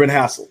 urban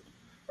hassle.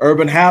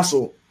 Urban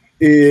hassle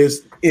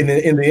is in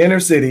the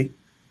inner city.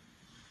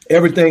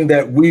 Everything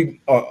that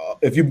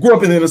if you grew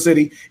up in the inner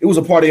city, it was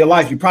a part of your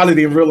life. You probably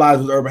didn't realize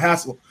it was urban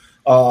hassle.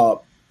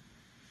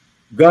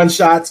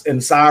 Gunshots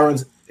and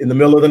sirens in the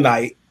middle of the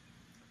night,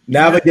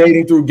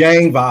 navigating through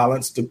gang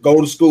violence to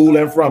go to school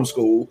and from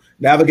school,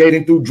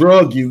 navigating through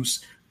drug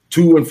use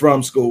to and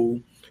from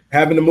school,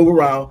 having to move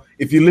around.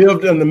 If you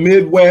lived in the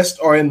Midwest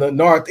or in the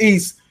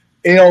Northeast,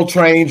 L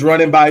trains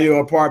running by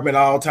your apartment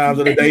all times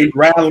of the day,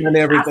 rattling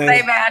everything. I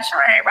say bad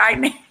train right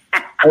now.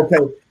 Okay.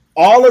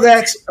 All of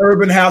that's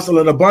urban hassle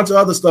and a bunch of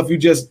other stuff you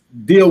just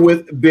deal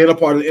with being a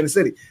part of the inner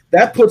city.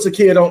 That puts a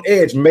kid on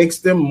edge, makes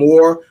them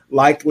more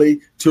likely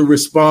to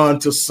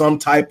respond to some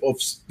type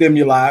of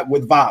stimuli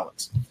with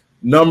violence.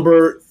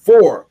 Number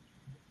 4,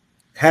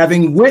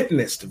 having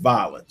witnessed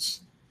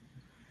violence.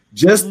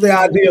 Just the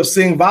idea of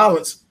seeing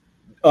violence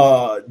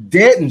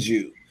deadens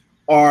you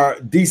or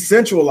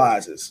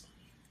decentralizes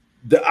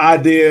the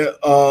idea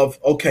of,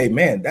 okay,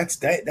 man, that's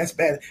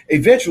bad.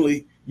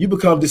 Eventually, you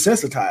become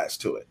desensitized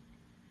to it.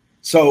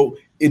 So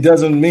it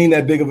doesn't mean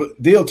that big of a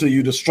deal to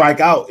you to strike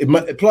out.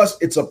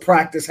 Plus, it's a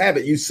practice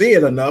habit. You see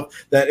it enough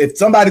that if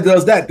somebody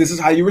does that, this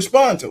is how you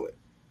respond to it.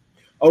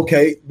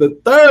 Okay,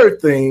 the third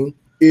thing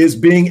is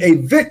being a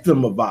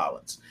victim of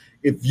violence.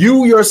 If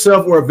you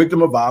yourself were a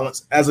victim of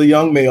violence as a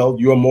young male,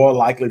 you are more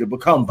likely to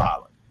become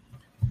violent.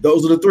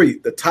 Those are the 3.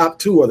 The top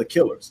 2 are the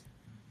killers.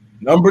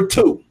 Number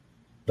 2,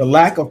 the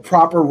lack of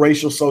proper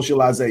racial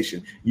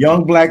socialization.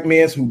 Young black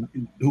men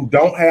who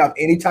don't have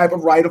any type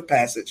of rite of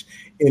passage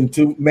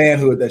into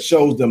manhood that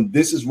shows them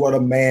this is what a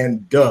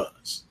man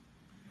does.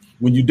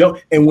 When you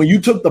don't, and when you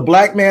took the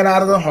black man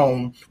out of the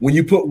home, when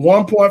you put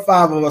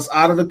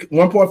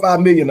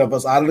 1.5 million of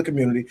us out of the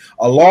community,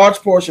 a large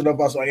portion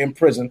of us are in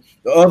prison.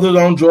 The others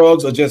on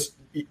drugs are just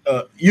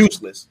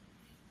useless.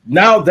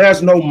 Now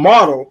there's no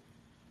model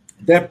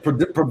that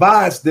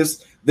provides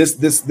this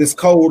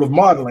code of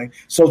modeling.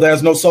 So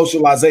there's no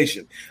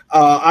socialization.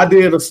 I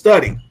did a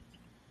study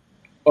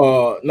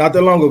not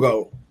that long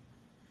ago,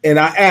 and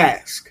I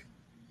asked,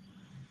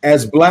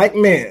 as black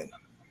men,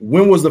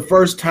 when was the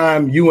first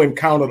time you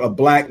encountered a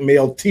black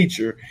male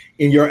teacher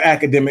in your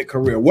academic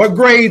career? What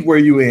grade were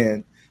you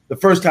in the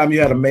first time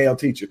you had a male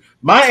teacher?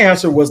 My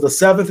answer was the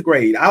 7th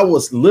grade. I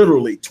was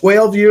literally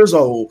 12 years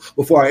old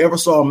before I ever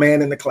saw a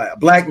man in the class,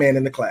 black man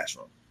in the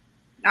classroom.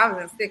 I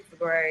was in 6th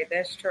grade.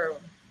 That's true.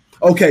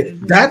 Okay,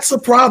 that's a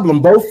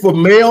problem both for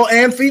male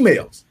and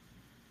females.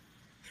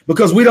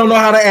 Because we don't know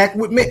how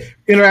to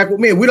interact with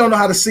men. We don't know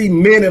how to see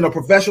men in a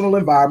professional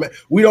environment.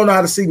 We don't know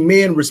how to see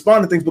men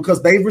respond to things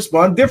because they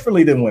respond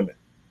differently than women.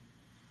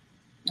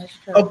 That's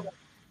true.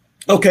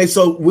 Okay,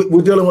 so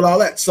we're dealing with all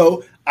that.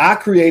 So I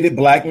created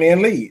Black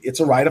Men Lead.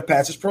 It's a rite of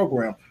passage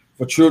program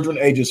for children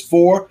ages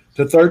 4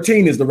 to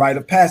 13 is the rite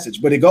of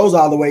passage, but it goes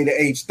all the way to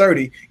age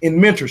 30 in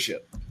mentorship.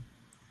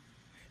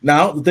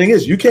 Now, the thing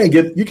is, you can't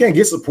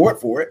get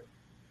support for it.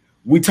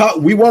 We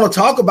want to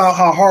talk about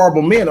how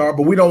horrible men are,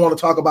 but we don't want to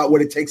talk about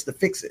what it takes to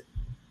fix it.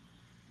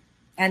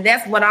 And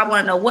that's what I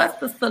want to know. What's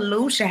the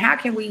solution? How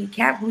can we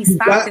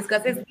stop this?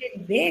 Because it's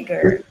getting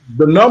bigger.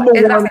 The number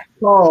one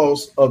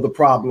cause of the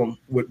problem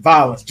with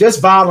violence, just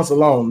violence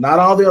alone, not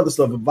all the other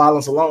stuff, but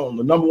violence alone,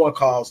 the number one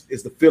cause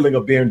is the feeling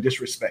of being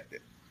disrespected.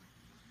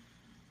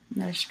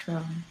 That's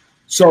true.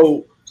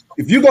 So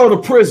if you go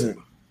to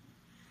prison,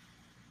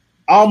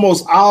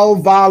 almost all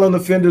violent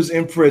offenders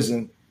in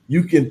prison,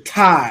 you can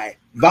tie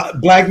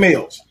black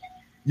males.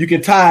 You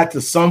can tie it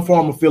to some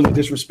form of feeling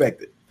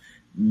disrespected.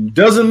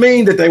 Doesn't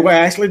mean that they were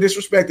actually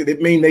disrespected.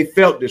 It means they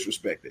felt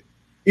disrespected.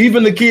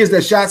 Even the kids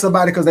that shot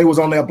somebody because they was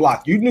on their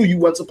block. You knew you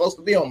weren't supposed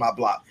to be on my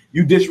block.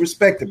 You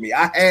disrespected me.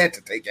 I had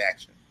to take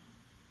action.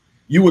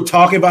 You were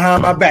talking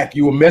behind my back.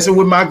 You were messing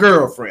with my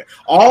girlfriend.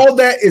 All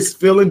that is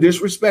feeling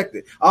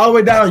disrespected. All the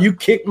way down, you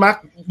kicked my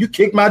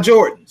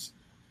Jordans.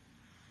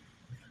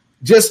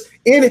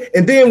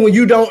 And then when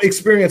you don't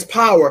experience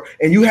power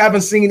and you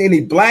haven't seen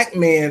any black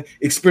men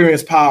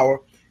experience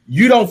power,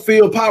 you don't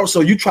feel power.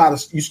 So you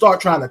start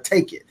trying to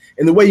take it.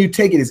 And the way you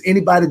take it is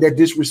anybody that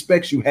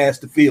disrespects you has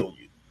to feel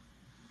you.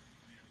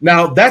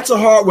 Now, that's a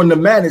hard one to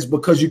manage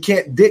because you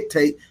can't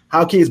dictate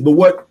how kids. But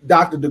what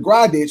Dr.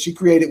 DeGraw did, she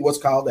created what's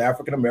called the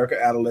African American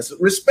Adolescent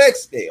Respect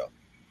Scale.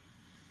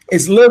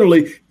 It's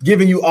literally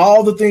giving you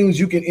all the things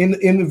you can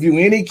interview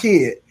any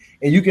kid,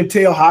 and you can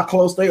tell how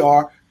close they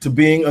are to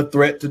being a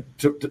threat to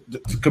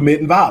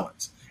committing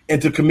violence.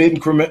 into committing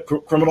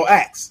criminal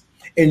acts.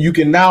 And you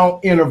can now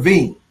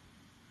intervene.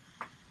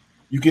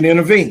 You can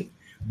intervene.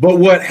 But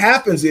what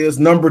happens is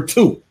number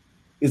 2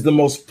 is the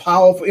most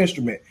powerful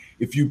instrument.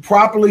 If you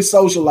properly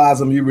socialize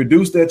them, you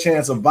reduce their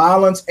chance of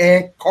violence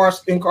and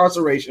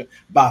incarceration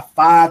by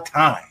 5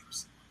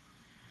 times.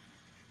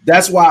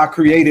 That's why I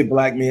created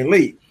Black Men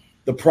Lead.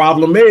 The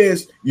problem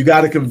is you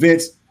got to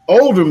convince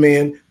older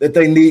men that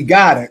they need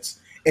guidance,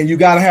 and you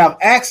got to have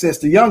access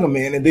to younger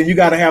men, and then you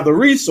got to have the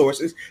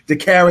resources to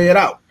carry it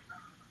out.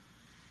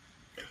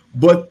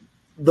 But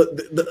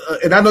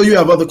and I know you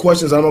have other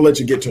questions. I'm gonna let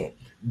you get to them.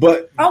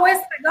 But go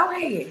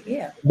ahead.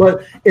 Yeah.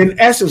 But in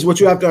essence, what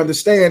you have to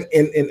understand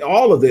in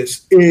all of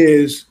this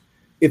is,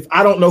 if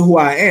I don't know who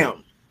I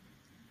am,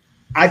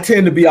 I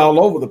tend to be all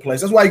over the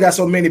place. That's why you got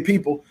so many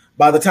people.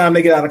 By the time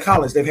they get out of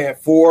college, they've had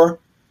four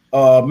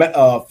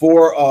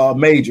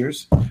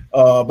majors.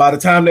 By the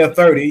time they're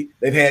 30,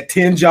 they've had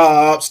 10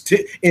 jobs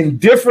in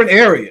different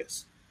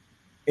areas,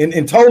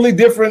 in totally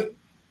different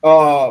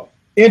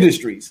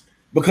industries,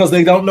 because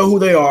they don't know who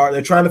they are.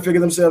 They're trying to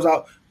figure themselves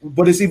out.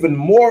 But it's even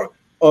more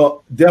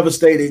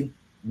devastating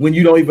when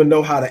you don't even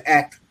know how to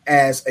act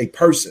as a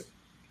person.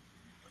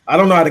 I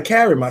don't know how to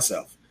carry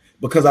myself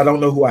because I don't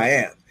know who I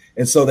am.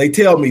 And so they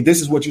tell me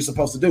this is what you're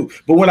supposed to do.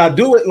 But when I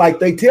do it like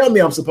they tell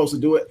me I'm supposed to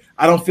do it,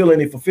 I don't feel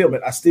any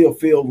fulfillment. I still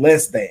feel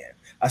less than.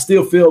 I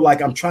still feel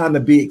like I'm trying to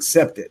be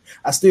accepted.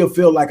 I still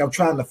feel like I'm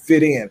trying to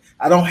fit in.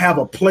 I don't have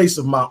a place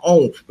of my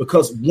own,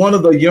 because one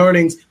of the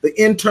yearnings, the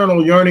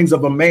internal yearnings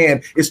of a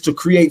man, is to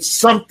create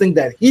something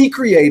that he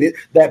created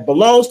that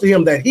belongs to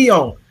him, that he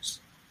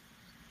owns,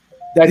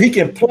 that he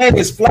can plant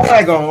his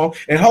flag on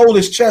and hold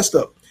his chest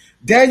up.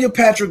 Daniel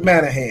Patrick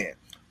Moynihan,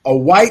 a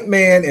white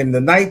man in the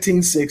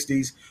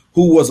 1960s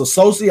who was a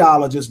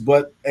sociologist,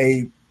 but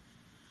a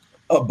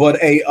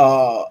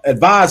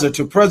advisor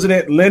to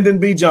President Lyndon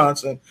B.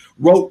 Johnson,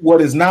 wrote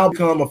what is now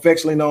become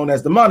affectionately known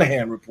as the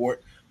Moynihan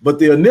Report. But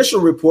the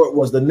initial report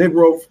was the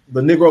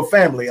Negro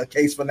Family, a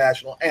case for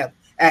national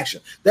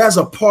action. There's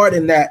a part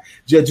in that,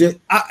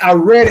 I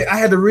read it. I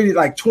had to read it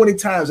like 20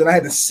 times, and I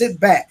had to sit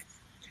back,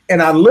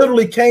 and I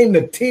literally came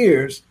to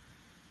tears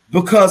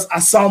because I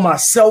saw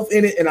myself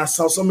in it, and I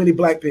saw so many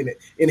black people in it.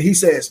 And he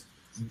says,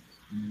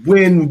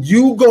 when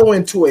you go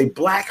into a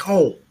black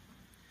home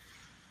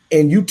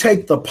and you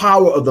take the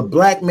power of the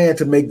black man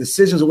to make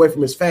decisions away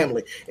from his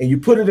family, and you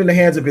put it in the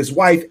hands of his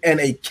wife and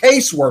a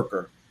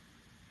caseworker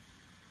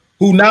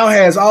who now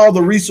has all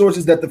the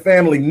resources that the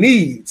family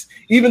needs,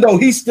 even though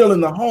he's still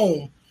in the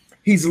home,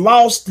 he's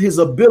lost his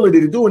ability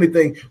to do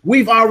anything.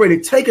 We've already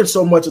taken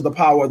so much of the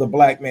power of the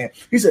black man.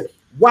 He said,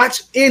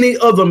 watch any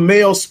other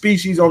male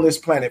species on this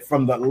planet,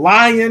 from the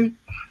lion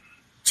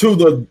to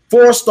the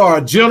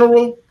 4-star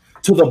general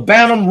to the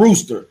Bantam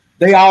rooster.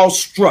 They all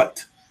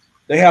strut.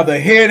 They have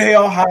their head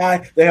held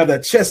high. They have their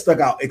chest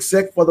stuck out,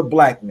 except for the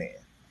black man,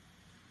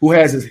 who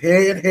has his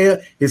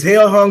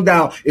head hung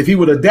down. If he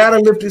would have dared to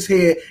lift his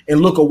head and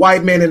look a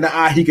white man in the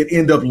eye, he could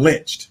end up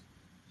lynched.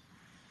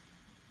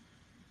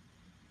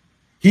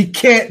 He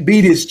can't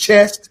beat his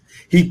chest.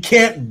 He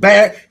can't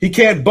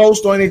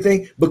boast or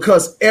anything,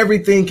 because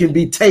everything can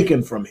be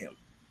taken from him.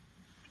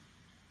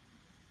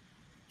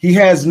 He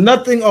has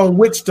nothing on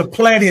which to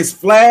plant his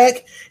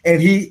flag,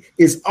 and he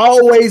is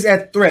always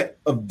at threat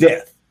of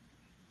death.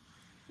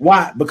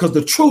 Why? Because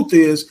the truth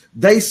is,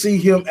 they see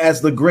him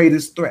as the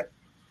greatest threat.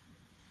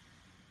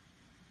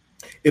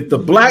 If the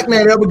black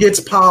man ever gets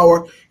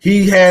power,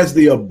 he has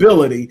the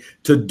ability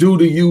to do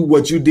to you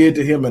what you did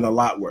to him, and a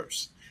lot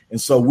worse. And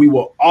so we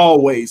will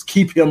always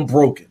keep him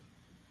broken.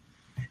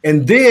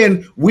 And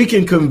then we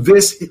can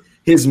convince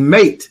his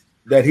mate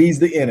that he's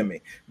the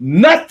enemy.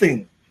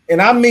 Nothing,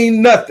 and I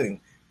mean nothing,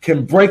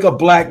 can break a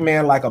black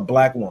man like a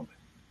black woman.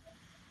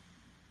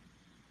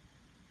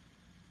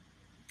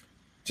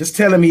 Just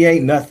tell him he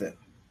ain't nothing.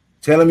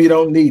 Tell him you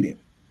don't need him.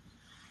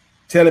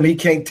 Tell him he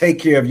can't take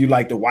care of you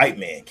like the white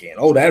man can.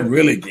 Oh, that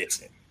really gets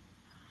him.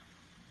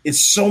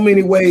 It's so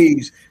many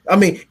ways. I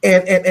mean,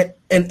 and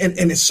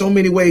it's so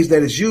many ways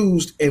that it's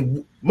used,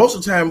 and most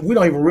of the time we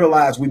don't even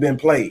realize we've been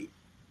played.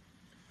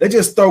 They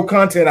just throw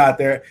content out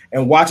there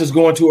and watch us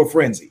go into a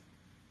frenzy.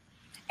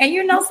 And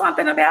you know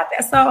something about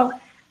that? So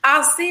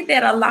I'll see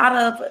that a lot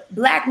of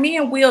black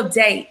men will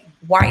date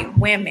white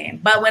women.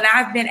 But when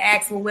I've been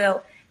asked,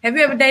 well, have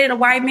you ever dated a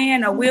white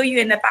man, or will you?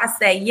 And if I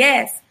say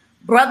yes,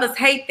 brothers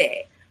hate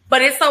that.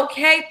 But it's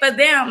okay for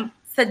them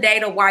to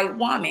date a white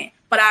woman.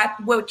 But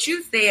what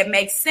you said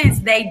makes sense.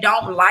 They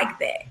don't like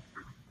that.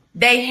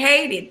 They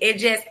hate it. It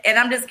just, and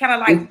I'm just kind of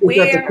like,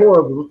 it's at the core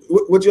of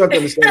what you have to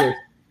understand.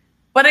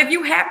 But if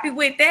you happy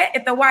with that,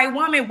 if the white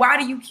woman, why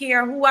do you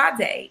care who I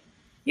date?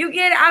 You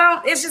get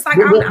it? It's just like,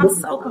 I'm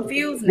so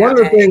confused now. One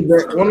of the things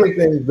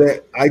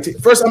that I take,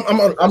 first, I'm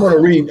going to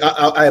read,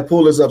 I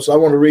pull this up, so I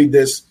want to read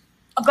this.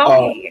 Go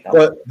ahead.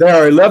 But there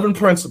are 11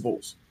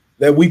 principles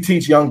that we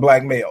teach young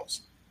black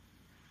males.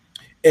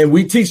 And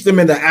we teach them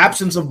in the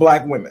absence of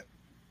black women.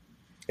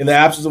 In the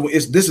absence of,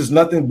 this is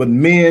nothing but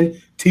men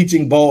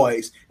teaching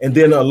boys, and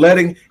then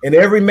and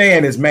every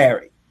man is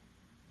married.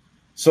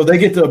 So they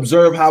get to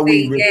observe how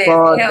we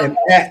respond and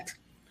act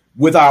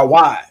with our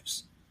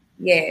wives.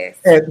 Yes.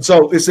 And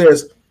so it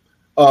says,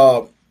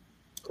 a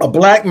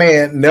black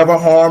man never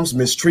harms,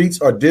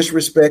 mistreats, or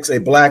disrespects a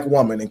black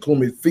woman,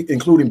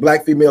 including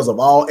black females of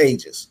all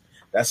ages.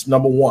 That's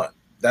number one.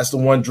 That's the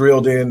one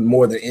drilled in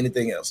more than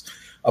anything else.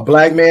 A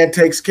black man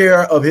takes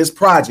care of his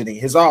progeny,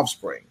 his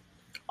offspring,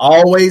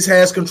 always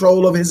has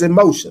control of his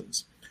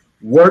emotions,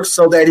 works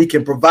so that he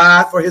can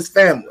provide for his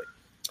family,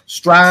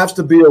 strives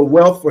to build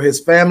wealth for his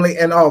family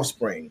and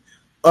offspring,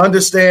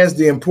 understands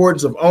the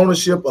importance of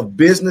ownership of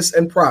business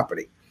and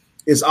property,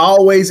 is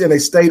always in a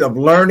state of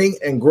learning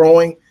and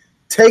growing,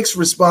 takes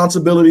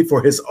responsibility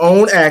for his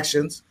own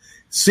actions,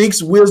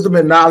 seeks wisdom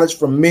and knowledge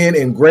from men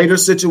in greater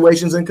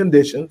situations and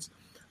conditions,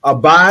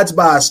 abides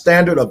by a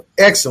standard of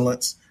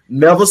excellence,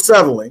 never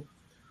settling,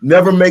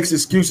 never makes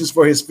excuses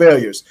for his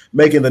failures,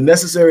 making the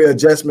necessary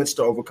adjustments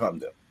to overcome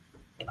them.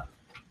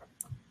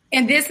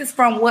 And this is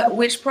from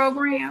which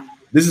program?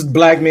 This is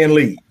Black Men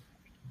Lead.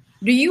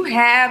 Do you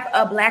have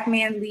a Black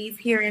Man Lead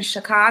here in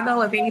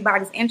Chicago if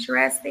anybody's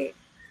interested?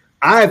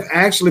 I've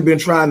actually been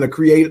trying to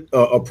create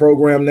a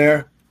program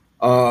there.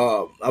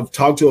 I've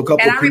talked to a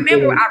couple of people. And I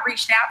remember I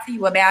reached out to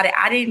you about it.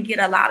 I didn't get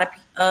a lot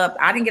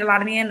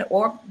of men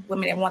or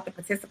women that want to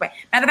participate.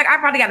 Matter of fact, I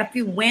probably got a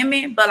few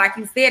women, but like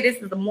you said, this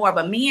is more of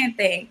a men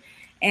thing.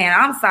 And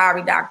I'm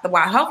sorry, Dr.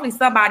 White. Hopefully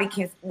somebody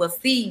will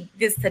see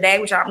this today,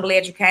 which I'm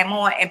glad you came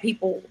on, and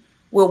people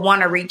will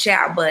want to reach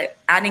out. But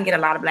I didn't get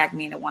a lot of black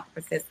men that want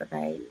to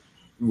participate.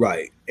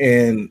 Right.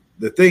 And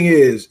the thing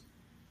is,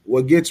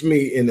 what gets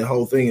me in the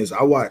whole thing is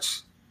I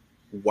watch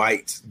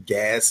whites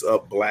gas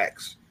up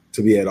blacks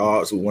to be at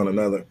odds with one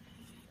another.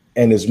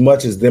 And as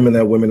much as them and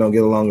their women don't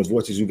get along, as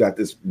much as you got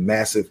this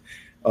massive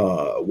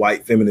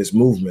white feminist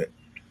movement,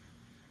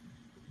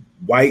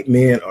 white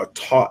men are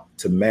taught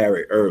to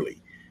marry early.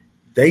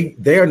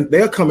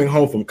 They're coming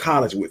home from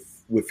college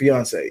with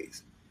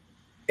fiancés,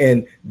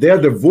 and their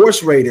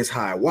divorce rate is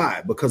high.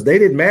 Why? Because they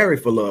didn't marry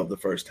for love the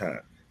first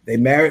time. They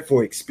married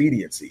for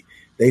expediency.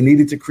 They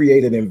needed to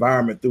create an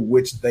environment through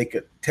which they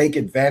could take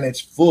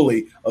advantage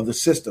fully of the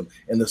system,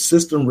 and the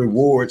system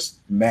rewards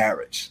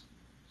marriage.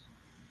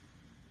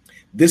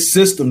 This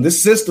system,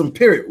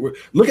 period.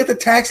 Look at the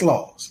tax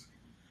laws.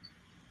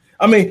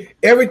 I mean,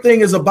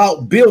 everything is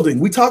about building.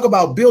 We talk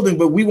about building,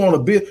 but we want to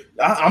build.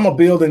 I'm a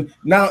building.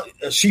 Now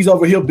she's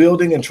over here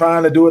building and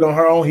trying to do it on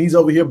her own. He's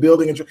over here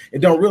building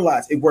and don't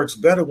realize it works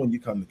better when you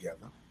come together.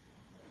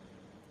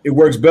 It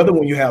works better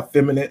when you have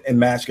feminine and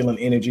masculine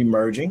energy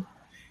merging.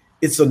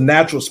 It's a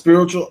natural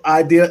spiritual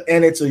idea,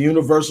 and it's a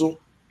universal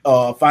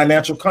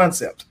financial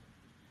concept.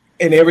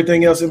 And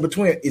everything else in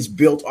between is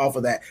built off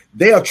of that.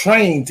 They are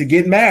trained to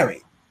get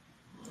married.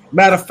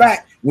 Matter of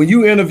fact, when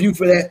you interview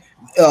for that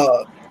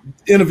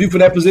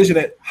position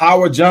at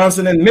Howard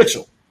Johnson and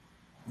Mitchell,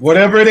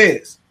 whatever it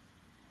is,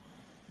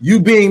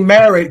 you being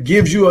married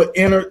gives you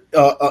an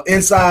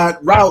inside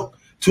route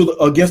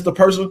against the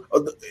person.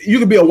 You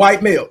could be a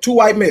white male, two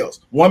white males,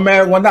 one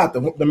married, one not.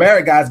 The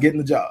married guy's getting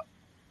the job.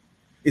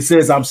 It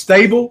says I'm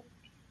stable.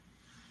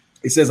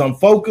 It says I'm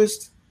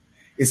focused.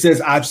 It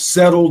says I've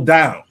settled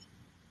down.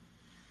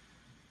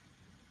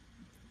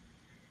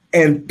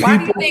 And why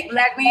do you think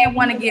black men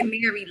want to get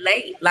married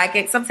late?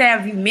 Like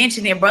sometimes you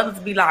mention it, brothers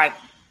be like,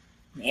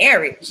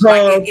 marriage, it's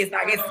like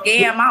it's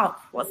scam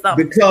off or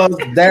something. Because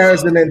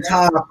there's an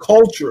entire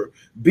culture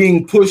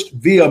being pushed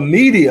via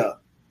media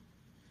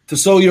to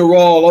sow your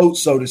royal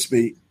oats, so to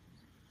speak,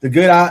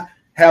 to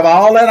have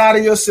all that out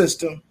of your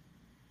system.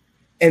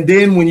 And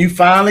then when you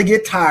finally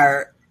get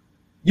tired,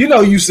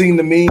 you've seen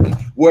the meme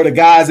where the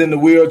guy's in the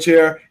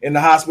wheelchair in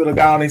the hospital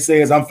gown and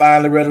says, I'm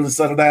finally ready to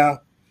settle down.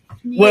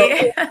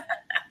 Yeah.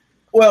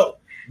 Well,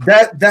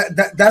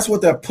 that's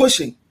what they're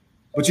pushing.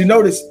 But you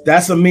notice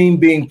that's a meme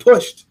being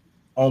pushed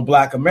on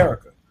Black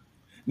America.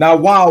 Now,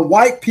 while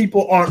white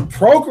people aren't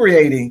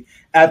procreating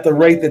at the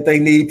rate that they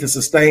need to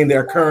sustain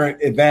their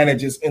current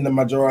advantages in the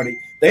majority,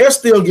 they're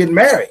still getting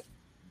married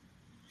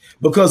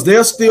because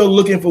they're still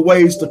looking for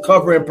ways to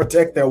cover and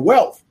protect their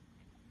wealth.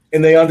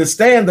 And they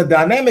understand the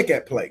dynamic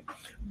at play.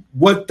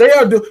 What they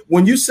are doing,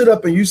 when you sit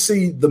up and you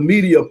see the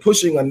media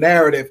pushing a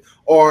narrative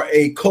or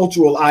a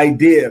cultural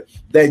idea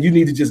that you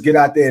need to just get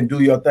out there and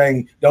do your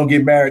thing, don't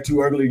get married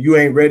too early, you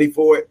ain't ready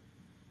for it.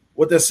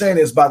 What they're saying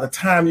is by the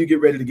time you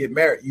get ready to get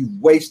married, you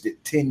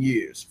wasted 10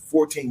 years,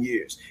 14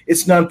 years.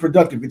 It's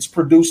non-productive. It's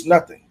produced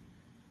nothing.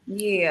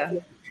 Yeah.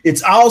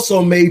 It's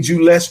also made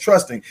you less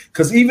trusting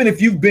because even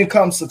if you've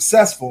become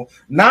successful,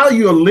 now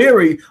you're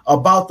leery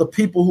about the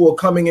people who are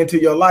coming into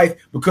your life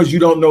because you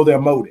don't know their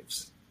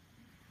motives.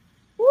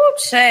 Whoop,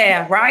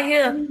 Chad, right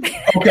here.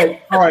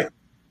 Okay, all right.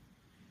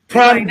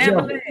 Prime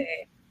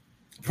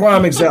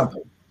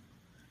example.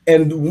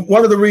 And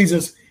one of the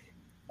reasons,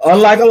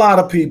 unlike a lot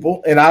of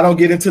people, and I don't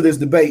get into this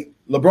debate,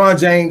 LeBron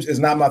James is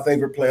not my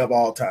favorite player of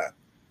all time.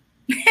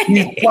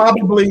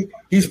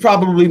 He's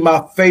probably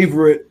my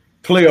favorite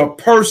player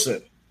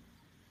person,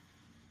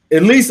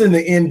 at least in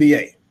the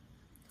NBA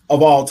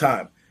of all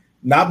time.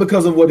 Not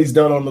because of what he's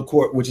done on the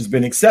court, which has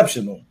been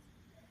exceptional,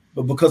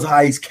 but because of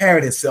how he's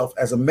carried himself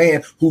as a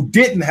man who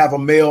didn't have a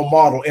male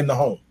model in the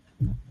home.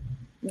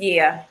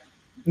 Yeah.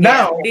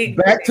 Now,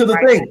 back to the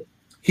thing.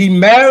 He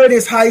married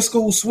his high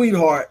school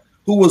sweetheart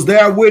who was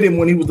there with him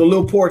when he was a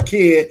little poor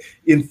kid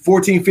in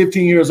 14,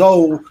 15 years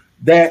old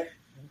that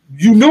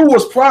you knew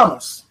was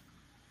promised.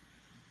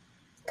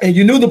 And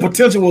you knew the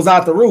potential was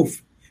out the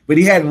roof, but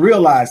he hadn't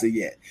realized it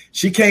yet.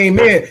 She came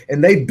in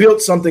and they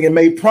built something and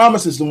made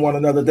promises to one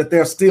another that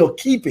they're still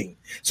keeping.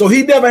 So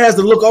he never has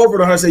to look over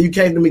to her and say, you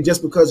came to me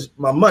just because of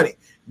my money.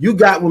 You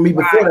got with me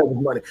before there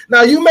was money.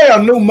 Now, you may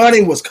have knew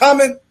money was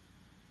coming,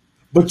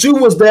 but you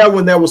was there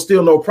when there was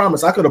still no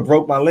promise. I could have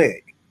broke my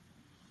leg.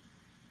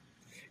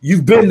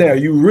 You've been there.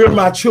 You rear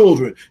my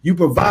children. You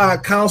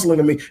provide counseling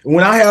to me. And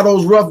when I have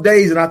those rough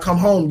days and I come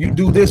home, you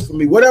do this for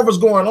me. Whatever's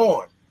going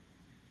on,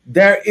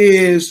 there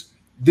is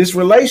this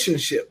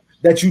relationship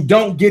that you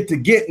don't get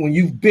when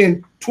you've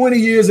been 20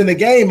 years in the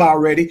game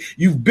already.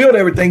 You've built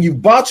everything. You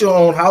bought your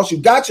own house. You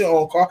got your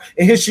own car.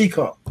 And here she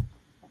comes.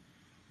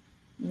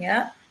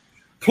 Yeah.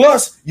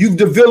 Plus, you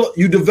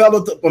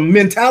developed a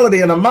mentality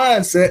and a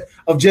mindset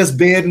of just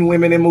bedding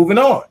women and moving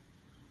on.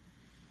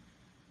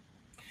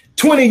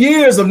 20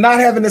 years of not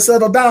having to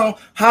settle down.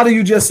 How do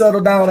you just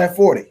settle down at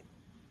 40?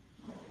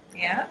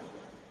 Yeah.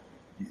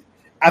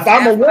 If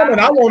I'm a woman,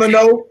 I want to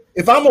know.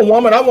 If I'm a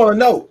woman, I want to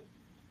know.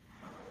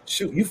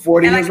 Shoot, you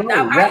 40 years old.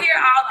 I hear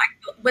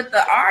all with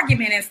the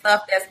argument and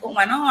stuff that's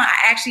going on.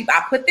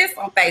 I put this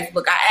on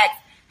Facebook. I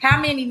asked how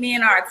many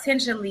men are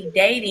intentionally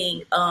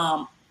dating,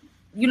 for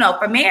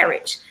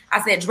marriage.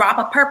 I said, drop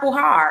a purple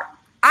heart.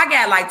 I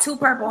got like 2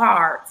 purple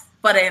hearts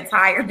for the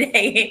entire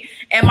day.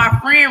 And my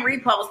friend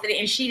reposted it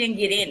and she didn't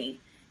get any.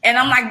 And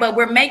I'm like, but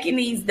we're making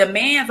these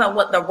demands on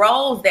what the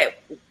roles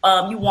that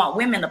you want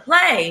women to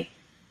play.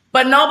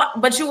 But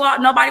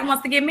nobody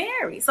wants to get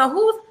married. So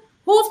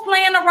who's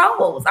playing the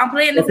roles? I'm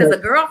playing this as a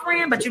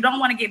girlfriend, but you don't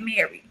want to get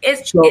married.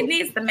 It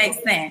needs to make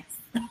sense.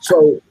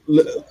 So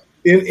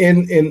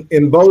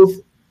in both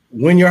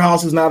When Your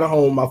House Is Not a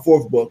Home, my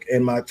 4th book,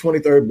 and my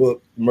 23rd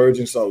book,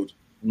 Merging Souls.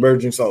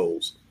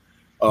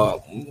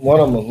 One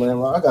of them,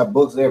 man, I got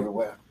books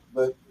everywhere.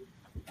 But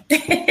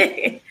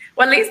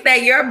well, at least they're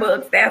your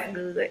books. That's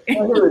good.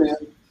 Oh, here it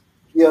is.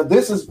 Yeah,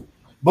 this is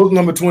book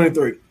number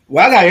 23.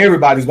 Well, I got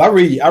everybody's, but I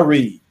read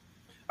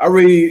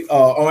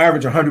on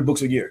average 100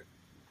 books a year.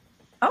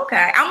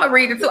 Okay, I'm a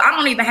reader too. I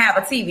don't even have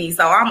a TV,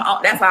 so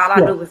that's all I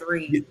do is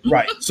read.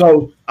 Right.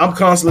 So I'm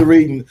constantly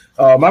reading.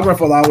 My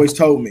grandfather always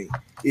told me,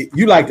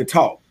 you like to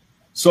talk.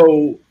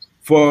 So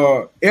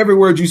for every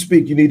word you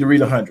speak, you need to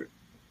read 100.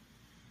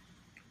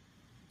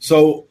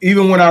 So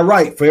even when I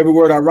write, for every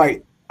word I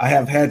write, I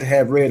have had to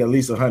have read at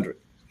least 100.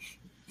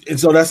 And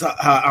so that's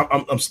how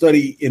I'm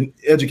studying and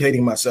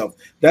educating myself.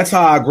 That's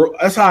how I grow.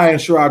 That's how I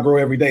ensure I grow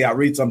every day. I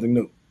read something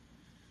new.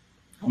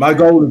 Okay. My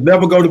goal is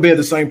never go to bed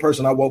the same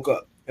person I woke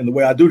up. And the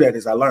way I do that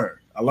is I learn.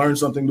 I learn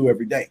something new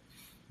every day.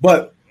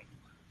 But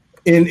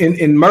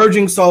in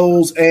Merging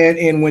Souls and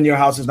in When Your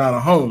House Is Not a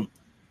Home,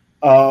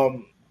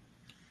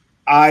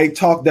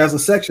 there's a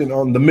section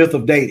on the myth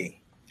of dating.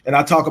 And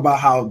I talk about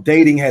how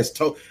dating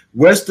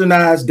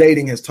westernized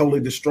dating has totally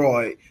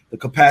destroyed the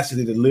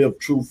capacity to live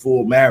true,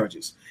 full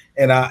marriages.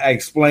 And I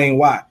explain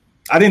why.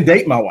 I didn't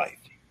date my wife.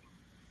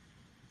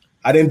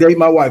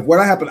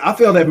 What happened? I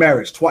failed at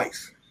marriage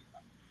twice.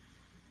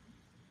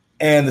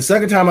 And the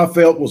second time I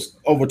failed was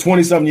over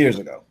 20-something years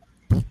ago.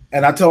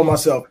 And I told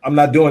myself, I'm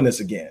not doing this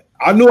again.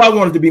 I knew I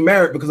wanted to be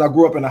married because I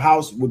grew up in a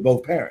house with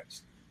both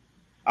parents.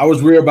 I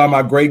was reared by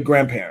my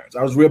great-grandparents.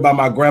 I was reared by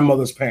my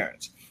grandmother's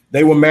parents.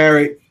 They were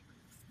married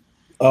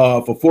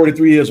for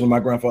 43 years when my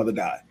grandfather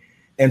died.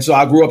 And so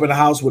I grew up in a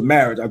house with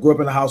marriage. I grew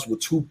up in a house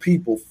with 2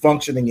 people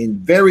functioning in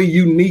very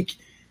unique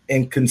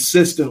and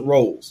consistent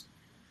roles.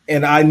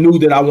 And I knew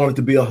that I wanted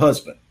to be a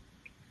husband.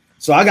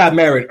 So I got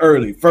married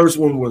early. First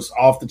one was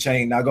off the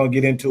chain. Not going to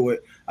get into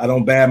it. I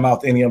don't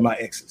badmouth any of my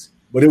exes.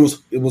 But it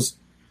was,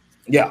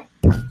 yeah.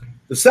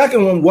 The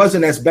second one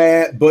wasn't as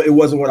bad, but it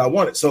wasn't what I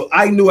wanted. So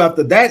I knew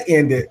after that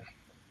ended,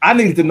 I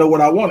needed to know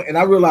what I wanted. And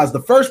I realized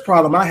the first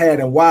problem I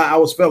had and why I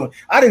was failing,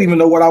 I didn't even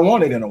know what I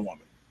wanted in a woman.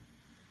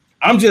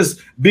 I'm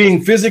just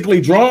being physically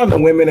drawn to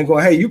women and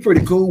going, hey, you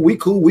pretty cool. We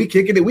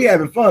kicking it. We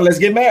having fun. Let's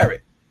get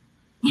married.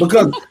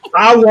 Because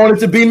I wanted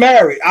to be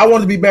married. I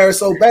wanted to be married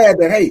so bad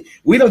that, hey,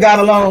 we done got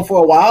along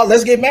for a while.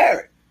 Let's get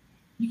married.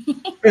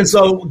 And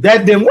so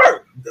that didn't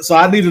work. So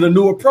I needed a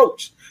new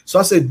approach. So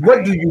I said,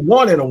 what do you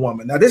want in a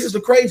woman? Now, this is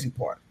the crazy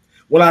part.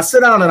 When I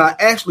sit down and I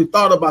actually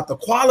thought about the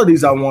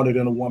qualities I wanted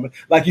in a woman,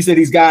 like you said,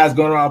 these guys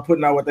going around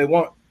putting out what they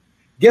want.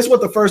 Guess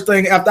what the first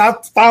thing, after I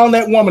found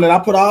that woman and I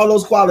put all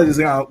those qualities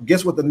in,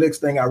 guess what the next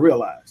thing I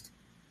realized?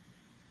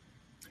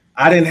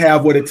 I didn't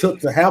have what it took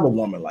to have a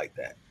woman like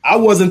that. I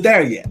wasn't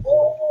there yet.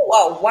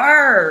 Oh,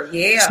 word,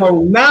 yeah.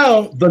 So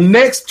now the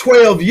next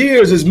 12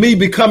 years is me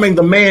becoming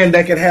the man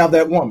that can have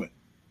that woman.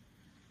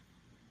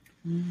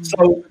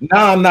 So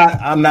now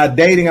I'm not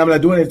dating, I'm not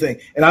doing anything.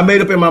 And I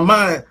made up in my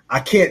mind, I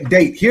can't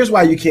date. Here's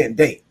why you can't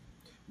date.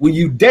 When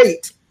you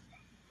date,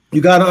 you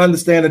got to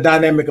understand the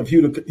dynamic of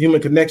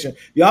human connection.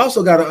 You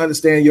also got to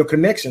understand your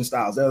connection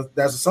styles.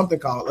 There's something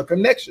called a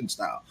connection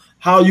style.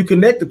 How you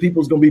connect to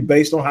people is going to be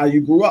based on how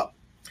you grew up.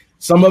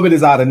 Some of it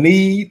is out of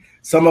need.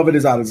 Some of it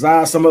is out of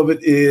desire. Some of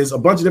it is a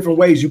bunch of different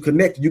ways you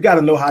connect. You got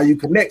to know how you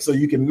connect so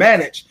you can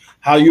manage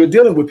how you're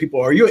dealing with people,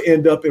 or you'll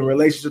end up in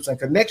relationships and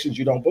connections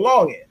you don't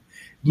belong in.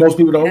 Most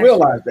people don't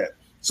realize that.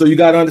 So you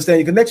got to understand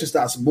your connection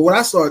styles. But when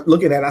I started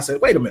looking at it, I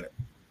said, wait a minute.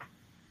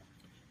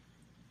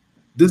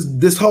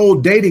 This whole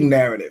dating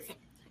narrative,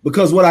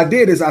 because what I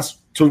did is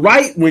to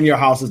write When Your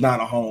House Is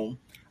Not a Home,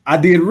 I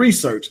did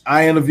research.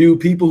 I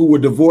interviewed people who were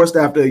divorced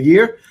after a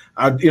year.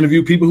 I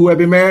interviewed people who had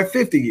been married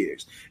 50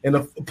 years. And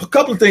a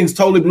couple of things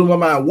totally blew my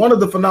mind. One of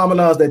the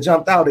phenomena that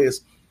jumped out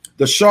is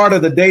the shorter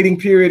the dating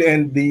period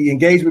and the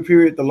engagement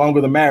period, the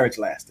longer the marriage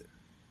lasted.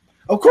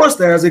 Of course,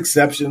 there's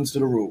exceptions to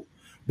the rule.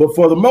 But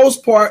for the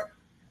most part,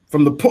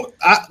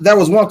 there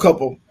was one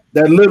couple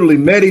that literally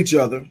met each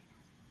other.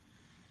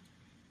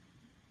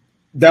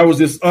 There was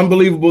this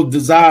unbelievable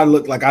desire,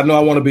 look like, I know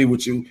I want to be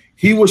with you.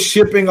 He was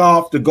shipping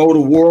off to go to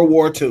World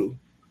War II.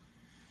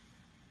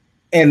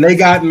 And they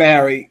got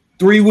married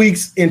 3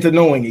 weeks into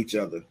knowing each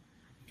other.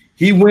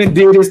 He went,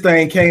 did his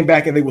thing, came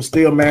back, and they were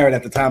still married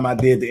at the time I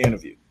did the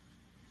interview.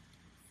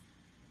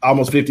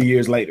 Almost 50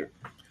 years later.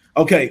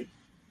 Okay.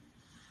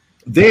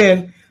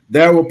 Then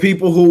there were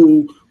people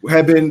who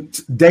had been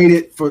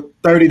dated for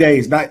 30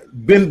 days, not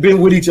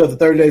been with each other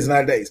 30 days and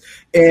 90 days.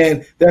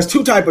 And there's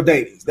two types of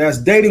dating. There's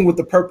dating with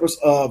the purpose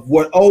of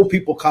what old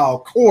people call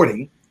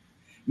courting,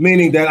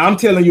 meaning that I'm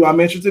telling you I'm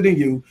interested in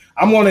you.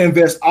 I'm going to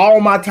invest all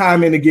my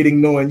time into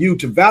knowing you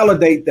to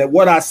validate that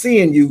what I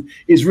see in you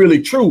is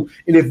really true.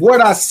 And if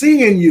what I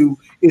see in you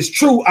is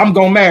true, I'm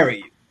going to marry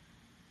you.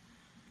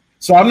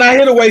 So I'm not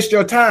here to waste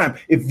your time.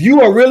 If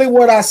you are really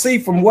what I see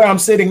from where I'm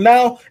sitting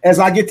now, as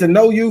I get to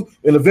know you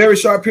in a very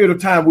short period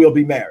of time, we'll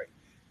be married.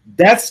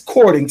 That's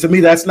courting. To me,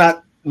 that's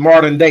not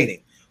modern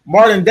dating.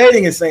 Modern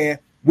dating is saying,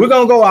 we're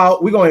going to go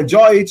out, we're going to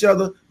enjoy each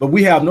other, but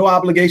we have no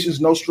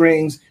obligations, no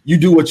strings. You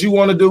do what you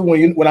want to do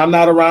when I'm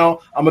not around.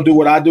 I'm going to do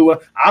what I do.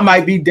 I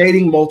might be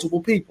dating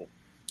multiple people.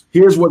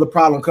 Here's where the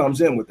problem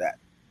comes in with that.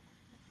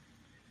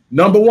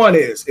 Number one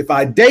is, if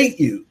I date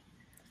you,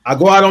 I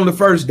go out on the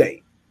first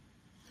date.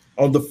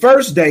 On the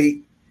first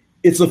date,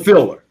 it's a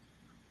filler.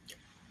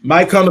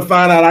 Might come to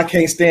find out I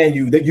can't stand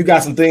you, that you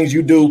got some things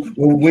you do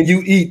when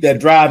you eat that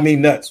drive me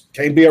nuts.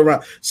 Can't be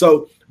around.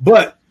 So,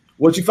 but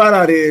what you find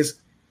out is,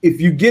 if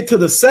you get to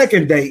the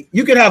second date,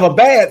 you can have a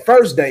bad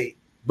first date,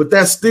 but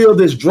that's still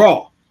this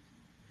draw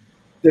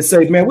that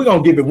says, man, we're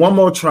going to give it one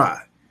more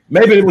try.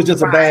 Maybe it was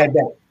just a bad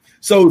day.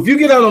 So if you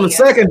get out on the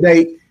second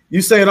date,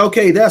 you're saying,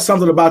 okay, there's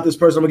something about this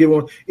person. I'm going to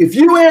give one. If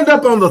you end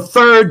up on the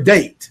third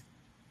date,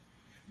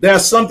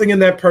 there's something in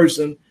that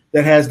person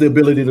that has the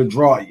ability to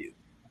draw you.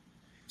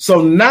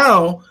 So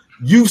now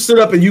you sit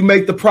up and you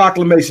make the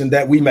proclamation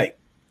that we make.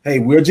 Hey,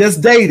 we're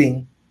just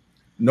dating,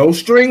 no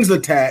strings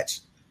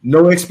attached,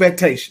 no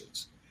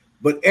expectations.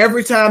 But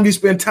every time you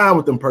spend time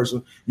with them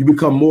person, you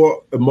become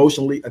more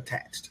emotionally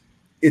attached.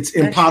 It's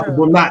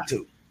impossible not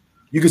to.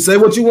 You can say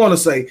what you want to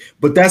say,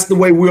 but that's the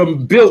way we're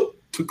built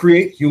to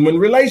create human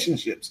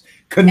relationships.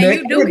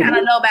 Connect. And you do kind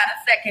of know about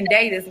a second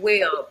date as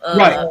well,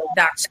 right.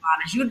 Dr.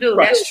 Wallace. You do.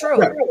 Right. That's true.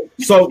 Right.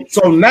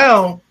 So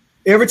now,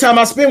 every time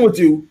I spend with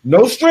you,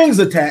 no strings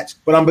attached,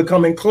 but I'm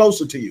becoming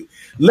closer to you.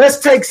 Let's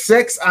take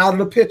sex out of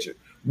the picture.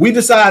 We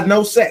decide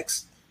no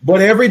sex, but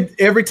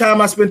every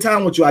time I spend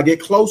time with you, I get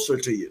closer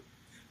to you.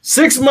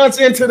 6 months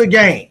into the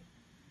game,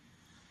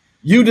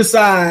 you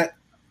decide,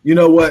 you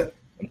know what?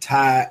 I'm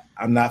tired.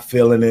 I'm not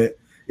feeling it.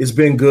 It's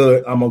been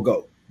good. I'm going to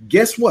go.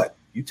 Guess what?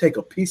 You take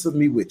a piece of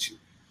me with you.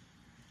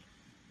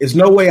 There's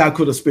no way I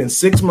could have spent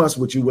 6 months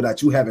with you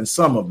without you having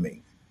some of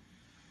me.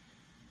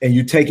 And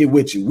you take it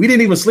with you. We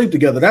didn't even sleep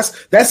together.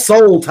 That's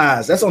soul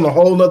ties. That's on a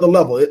whole nother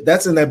level.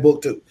 That's in that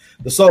book too.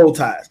 The soul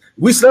ties.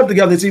 We slept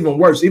together. It's even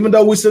worse. Even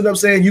though we sit up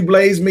saying you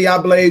blaze me, I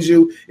blaze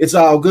you. It's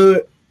all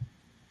good.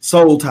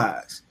 Soul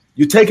ties.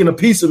 You're taking a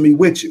piece of me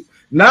with you.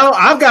 Now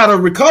I've got to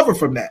recover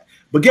from that.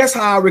 But guess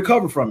how I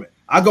recover from it?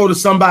 I go to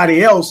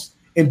somebody else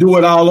and do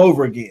it all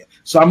over again.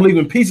 So I'm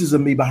leaving pieces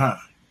of me behind.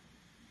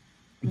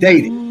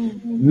 Dating.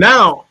 Mm-hmm.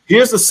 Now,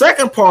 here's the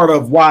second part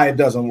of why it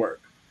doesn't work.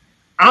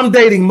 I'm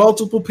dating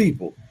multiple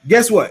people.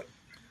 Guess what?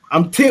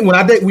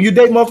 When you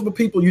date multiple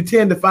people, you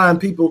tend to find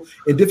people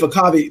in different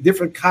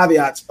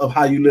caveats of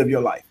how you live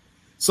your life.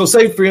 So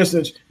say, for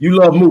instance, you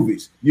love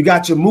movies. You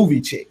got your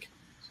movie chick.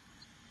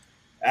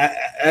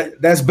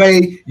 That's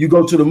bae you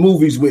go to the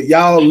movies with.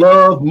 Y'all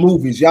love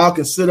movies. Y'all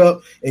can sit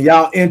up and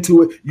y'all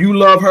into it. You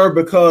love her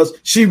because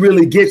she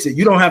really gets it.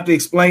 You don't have to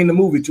explain the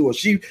movie to her.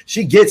 She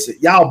gets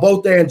it. Y'all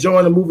both there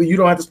enjoying the movie. You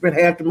don't have to spend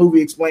half the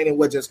movie explaining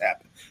what just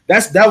happened.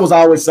 That was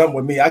always something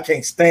with me. I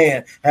can't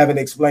stand having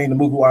to explain the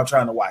movie while I'm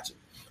trying to watch it.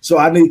 So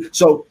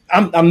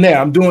I'm there.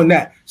 I'm doing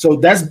that. So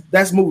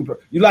that's movie.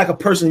 You like a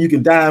person you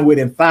can dine with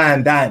in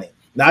fine dining.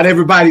 Not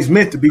everybody's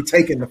meant to be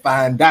taken to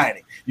fine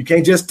dining. You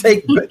can't just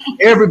take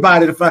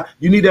everybody to fine.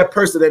 You need that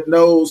person that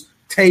knows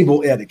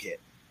table etiquette.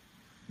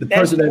 The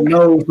person that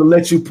knows to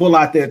let you pull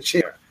out their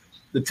chair.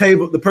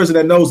 The person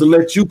that knows to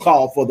let you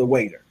call for the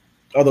waiter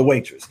or the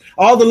waitress.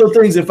 All the little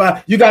things.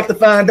 You got the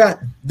fine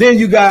dining. Then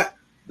you got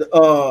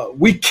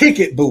we kick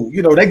it boo.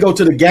 You know, they go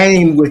to the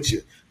game with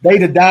you. They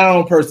the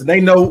down person.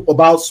 They know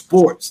about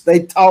sports.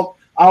 They talk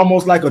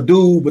almost like a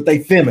dude, but they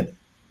feminine.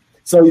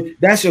 So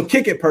that's your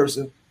kick it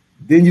person.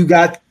 Then you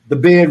got the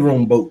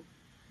bedroom boat.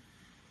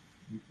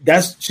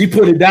 She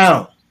put it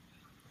down.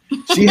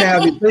 She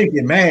have you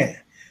thinking, man.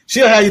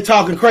 She'll have you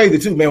talking crazy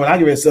too, man. When I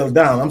get ready to settle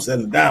down, I'm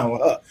settling down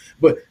with her.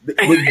 But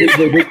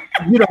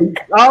you know,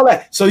 all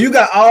that. So you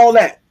got all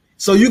that.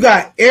 So you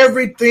got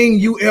everything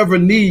you ever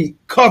need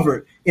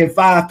covered in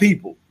 5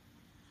 people.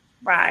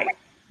 Right.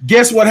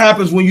 Guess what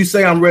happens when you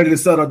say I'm ready to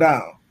settle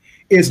down?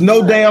 It's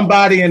no damn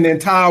body in the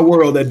entire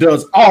world that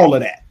does all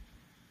of that.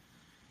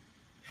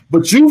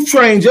 But you've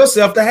trained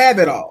yourself to have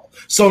it all.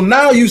 So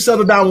now you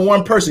settle down with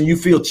one person, you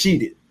feel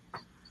cheated.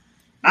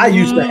 I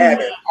used to have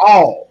it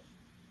all.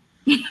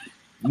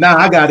 Now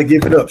I got to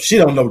give it up. She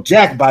don't know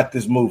jack about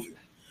this movie.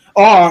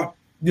 Or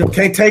you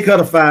can't take her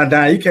to fine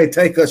dining. You can't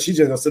take her. She's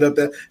just gonna sit up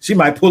there. She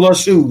might pull her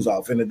shoes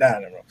off in the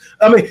dining room.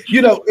 I mean,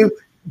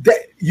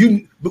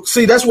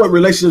 see, that's what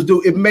relationships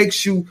do. It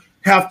makes you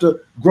have to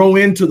grow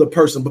into the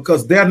person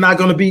because they're not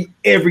going to be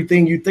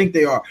everything you think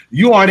they are.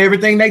 You aren't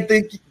everything they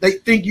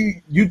think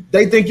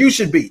you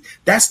should be.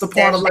 That's the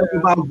part of life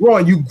about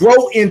growing. You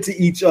grow into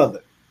each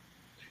other.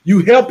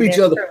 You help each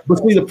other. But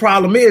see, the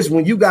problem is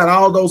when you got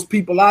all those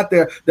people out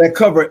there that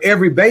cover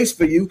every base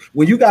for you,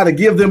 when you got to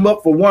give them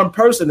up for one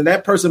person and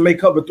that person may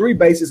cover 3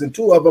 bases and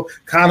 2 of them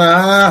kind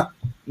of,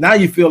 now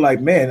you feel like,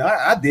 man,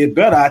 I did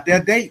better out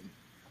there dating.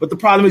 But the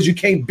problem is you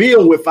can't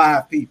build with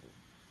 5 people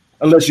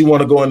unless you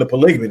want to go into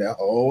polygamy. That's a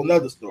whole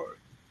nother story.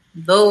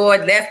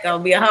 Lord, that's going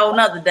to be a whole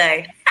nother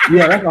day.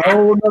 Yeah,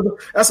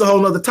 that's a whole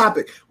nother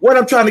topic. What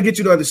I'm trying to get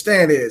you to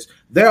understand is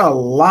there are a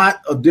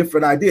lot of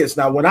different ideas.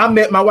 Now, when I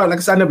met my wife, like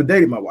I said, I never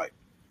dated my wife.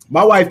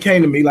 My wife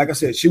came to me, like I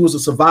said, she was a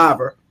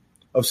survivor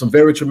of some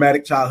very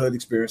traumatic childhood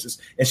experiences,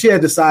 and she had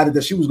decided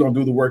that she was going to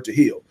do the work to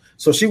heal.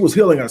 So she was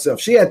healing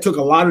herself. She had took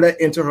a lot of that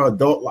into her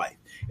adult life,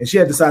 and she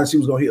had decided she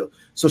was going to heal.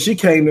 So she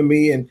came to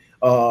me, and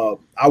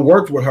I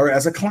worked with her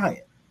as a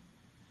client.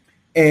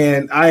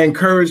 And I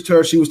encouraged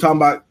her. She was talking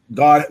about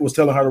God was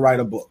telling her to write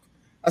a book.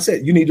 I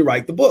said, you need to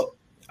write the book.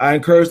 I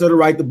encouraged her to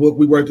write the book.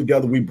 We worked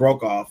together. We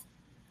broke off.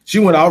 She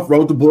went off,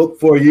 wrote the book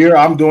for a year.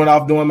 I'm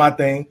doing my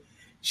thing.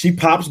 She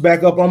pops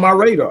back up on my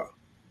radar.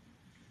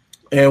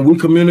 And we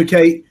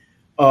communicate.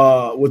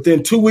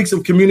 Within 2 weeks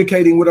of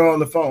communicating with her on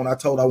the phone, I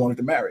told her I wanted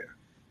to marry her.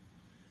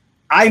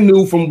 I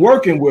knew from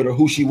working with her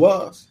who she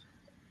was.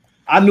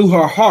 I knew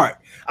her heart.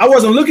 I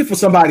wasn't looking for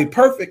somebody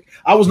perfect.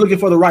 I was looking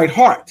for the right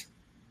heart.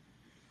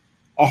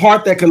 A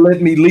heart that could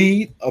let me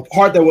lead, a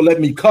heart that would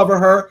let me cover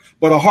her,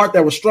 but a heart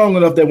that was strong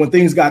enough that when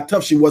things got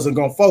tough, she wasn't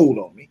going to fold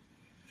on me.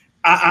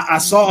 I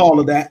saw all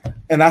of that,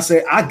 and I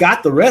said, I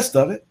got the rest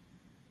of it.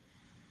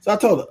 So I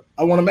told her,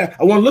 I want to marry.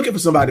 I wasn't looking for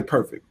somebody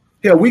perfect.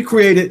 Hell, we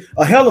created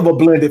a hell of a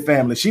blended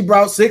family. She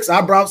brought 6,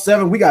 I brought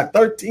 7. We got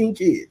 13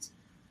 kids.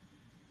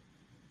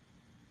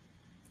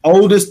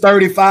 Oldest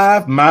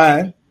 35,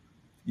 mine.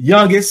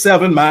 Youngest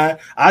 7, mine.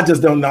 I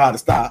just don't know how to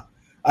stop.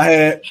 I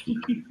had,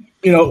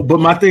 but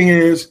my thing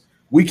is,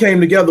 we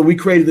came together, we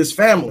created this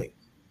family,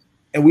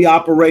 and we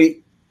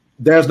operate.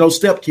 There's no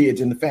stepkids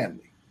in the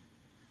family.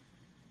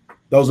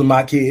 Those are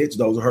my kids.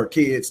 Those are her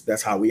kids.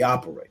 That's how we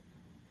operate.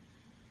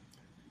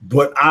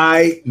 But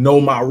I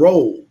know my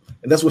role,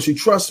 and that's what she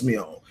trusts me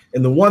on.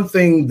 And the one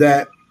thing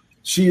that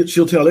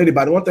she'll tell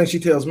anybody, one thing she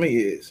tells me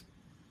is,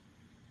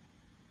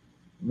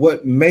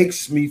 what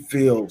makes me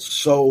feel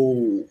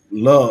so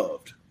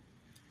loved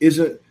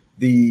isn't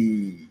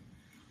the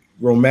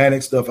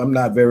romantic stuff. I'm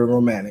not very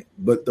romantic,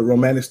 but the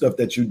romantic stuff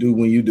that you do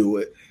when you do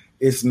it,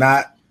 it's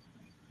not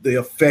the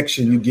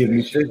affection you give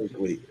me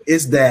physically.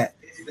 It's that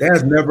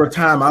there's never a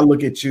time I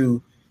look at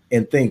you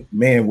and think,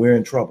 man, we're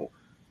in trouble.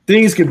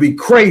 Things can be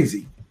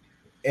crazy,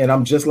 and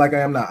I'm just like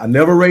I am now. I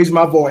never raised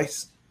my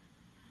voice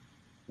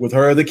with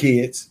her or the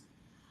kids.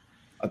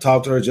 I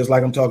talk to her just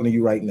like I'm talking to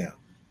you right now.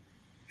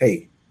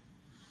 Hey,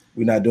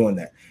 we're not doing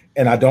that.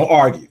 And I don't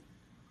argue.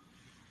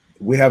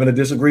 We're having a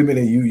disagreement,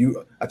 and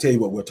I tell you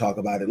what, we'll talk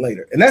about it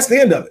later. And that's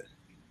the end of it.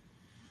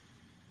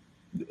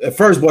 At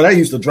first, boy, that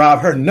used to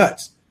drive her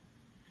nuts.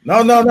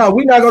 No,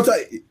 we're not going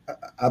to.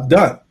 I'm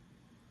done.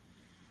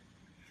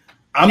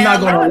 I'm now,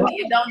 not going to.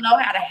 You don't know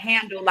how to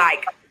handle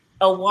like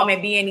a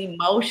woman being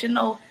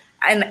emotional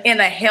in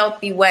a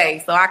healthy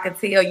way. So I could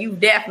tell you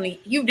definitely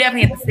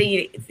have to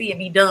see it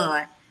be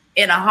done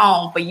in a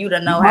home for you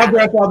to know. My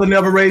grandfather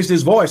never raised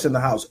his voice in the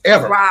house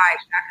ever. Right,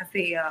 I can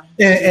see him.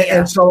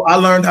 And so I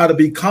learned how to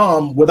be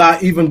calm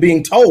without even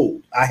being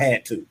told I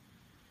had to.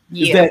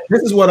 Yeah.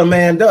 This is what a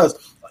man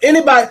does.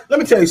 Anybody, let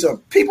me tell you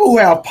something. People who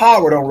have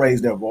power don't raise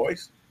their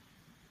voice.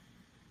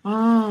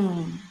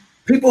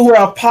 People who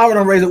have power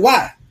don't raise it.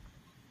 Why?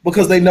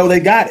 Because they know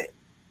they got it.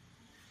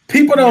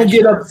 People don't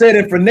get upset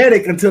and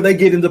frenetic until they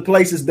get into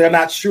places they're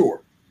not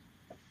sure.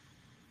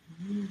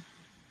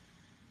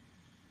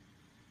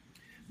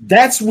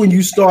 That's when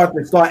you start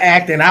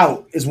acting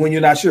out, is when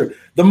you're not sure.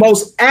 The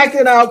most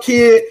acting out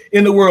kid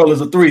in the world is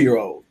a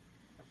 3-year-old.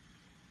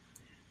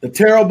 You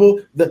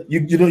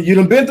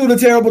done been through the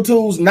terrible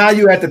twos. Now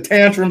you're at the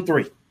tantrum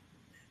 3.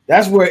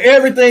 That's where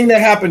everything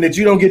that happened that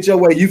you don't get your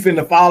way, you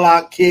finna fall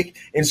out, kick,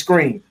 and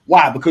scream.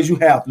 Why? Because you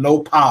have no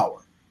power.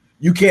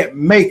 You can't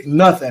make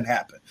nothing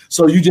happen.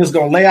 So you just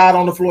gonna lay out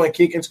on the floor and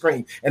kick and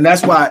scream. And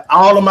that's why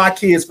all of my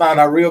kids found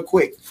out real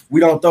quick, we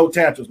don't throw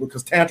tantrums,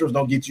 because tantrums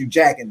don't get you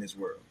jack in this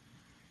world.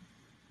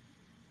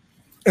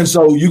 And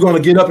so you're going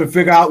to get up and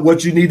figure out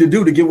what you need to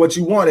do to get what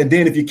you want. And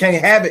then if you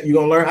can't have it, you're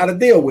going to learn how to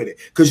deal with it,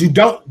 because you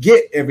don't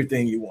get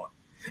everything you want.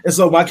 And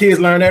so my kids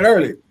learn that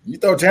early. You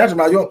throw a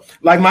tantrum out,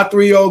 like my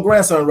 3-year-old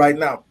grandson right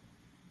now.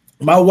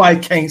 My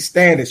wife can't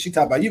stand it. She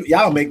talk about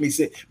y'all make me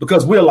sick,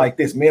 because we're like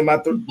this. Me and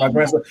my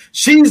grandson.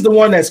 She's the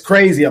one that's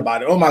crazy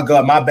about it. Oh my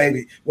God, my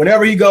baby.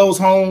 Whenever he goes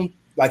home,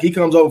 like he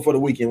comes over for the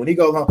weekend. When he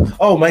goes home,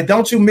 oh man,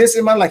 don't you miss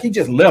him? Like he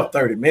just left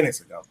 30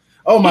 minutes ago.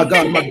 Oh my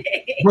God.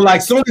 But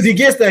like soon as he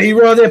gets there, he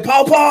runs in,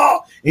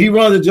 Paw. He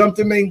runs and jumps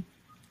to me.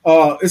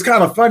 It's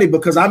kind of funny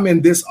because I'm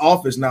in this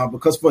office now,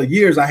 because for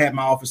years I had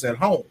my office at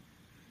home.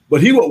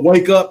 But he would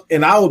wake up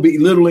and I would be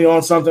literally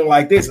on something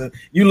like this. And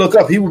you look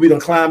up, he would be done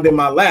climbed in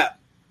my lap,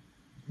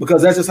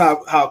 because that's just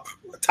how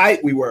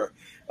tight we were.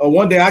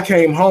 One day I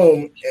came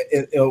home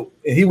and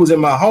he was in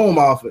my home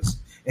office,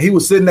 and he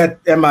was sitting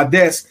at my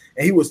desk,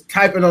 and he was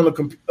typing on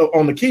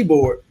the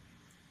keyboard.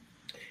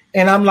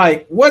 And I'm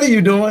like, what are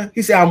you doing?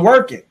 He said, I'm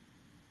working.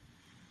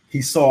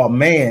 He saw a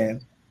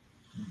man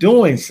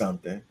doing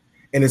something,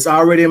 and it's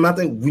already in my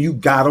thing. You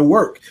gotta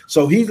work.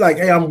 So he's like,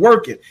 hey, I'm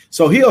working.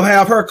 So he'll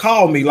have her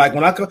call me like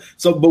when I come.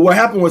 So, but what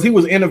happened was he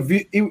was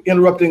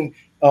interrupting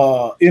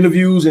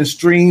interviews and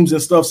streams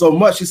and stuff so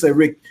much. He said,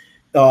 Rick,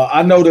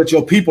 I know that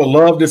your people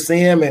love to see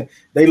him, and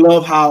they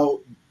love how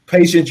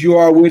patient you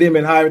are with him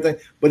and how everything,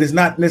 but it's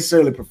not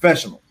necessarily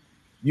professional.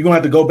 You're going to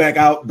have to go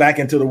back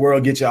into the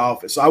world, get your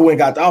office. So I went and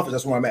got the office.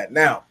 That's where I'm at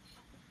now.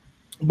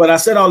 But I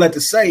said all that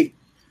to say,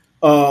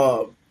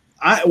 while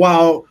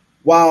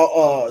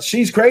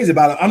she's crazy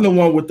about it, I'm the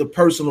one with the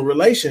personal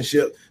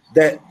relationship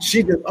that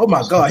she just, oh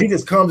my God, he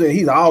just comes in,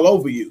 he's all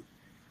over you.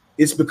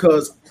 It's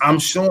because I'm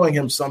showing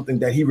him something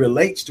that he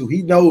relates to.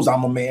 He knows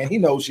I'm a man. He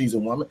knows she's a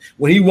woman.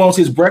 When he wants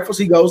his breakfast,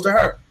 he goes to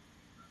her.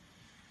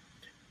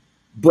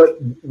 But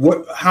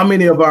how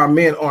many of our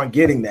men aren't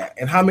getting that?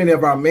 And how many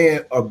of our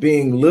men are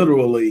being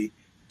literally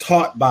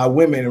taught by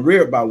women and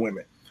reared by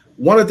women?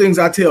 One of the things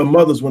I tell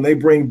mothers when they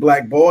bring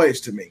black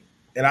boys to me,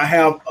 and I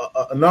have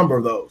a number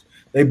of those,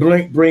 they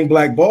bring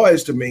black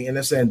boys to me and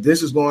they're saying,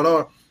 this is going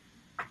on.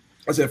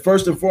 I said,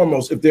 first and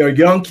foremost, if they're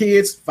young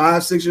kids,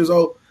 5, 6 years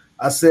old,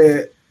 I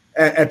said,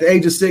 at the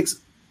age of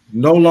 6,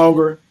 no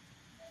longer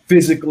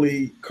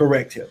physically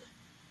correct him.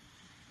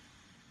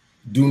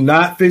 Do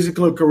not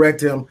physically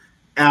correct him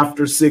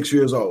after 6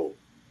 years old.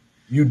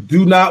 You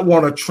do not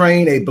want to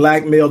train a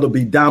black male to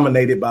be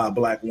dominated by a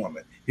black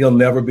woman. He'll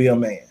never be a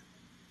man.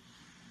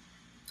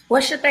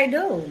 What should they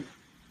do?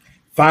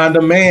 Find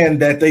a man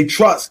that they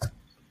trust.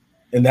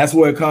 And that's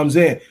where it comes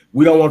in.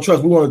 We don't want to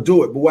trust. We want to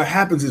do it. But what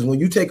happens is when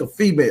you take a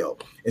female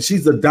and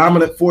she's the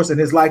dominant force in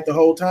his life the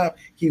whole time,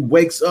 he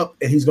wakes up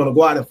and he's going to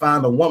go out and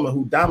find a woman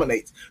who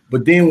dominates.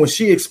 But then when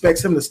she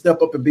expects him to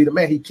step up and be the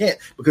man, he can't,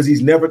 because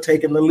he's never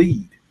taken the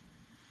lead.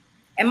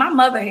 And my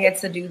mother had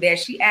to do that.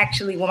 She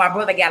actually, when my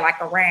brother got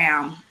like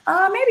around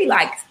maybe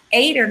like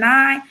 8 or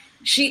 9,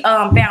 she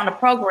found a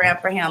program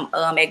for him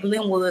at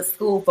Glenwood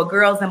School for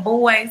girls and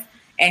boys.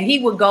 And he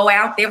would go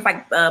out there,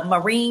 like a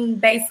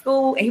Marine-based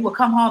school, and he would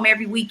come home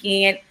every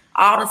weekend,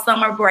 all the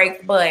summer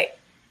breaks. But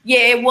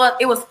yeah,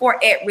 it was for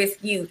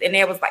at-risk youth, and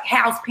there was like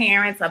house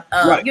parents,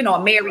 right.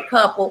 A married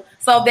couple.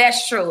 So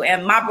that's true.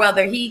 And my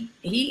brother, he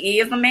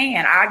is a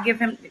man. I give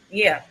him,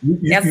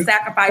 that's a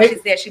sacrifice. She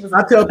said she was.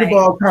 I tell people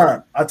all the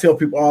time. I tell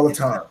people all the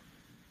time,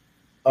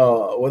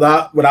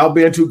 without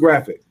being too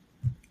graphic,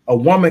 a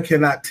woman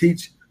cannot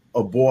teach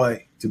a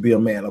boy to be a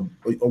man.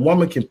 A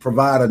woman can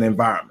provide an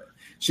environment.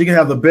 She can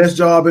have the best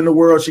job in the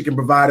world. She can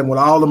provide him with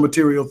all the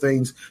material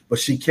things, but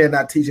she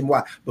cannot teach him.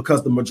 Why?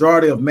 Because the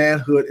majority of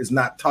manhood is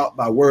not taught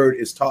by word.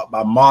 It's taught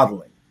by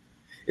modeling.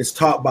 It's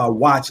taught by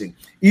watching.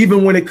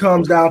 Even when it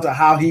comes down to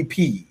how he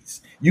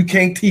pees, you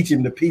can't teach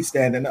him to pee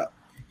standing up.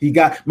 He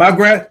got my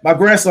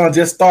grandson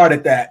just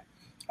started that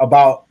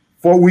about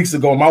 4 weeks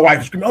ago. My wife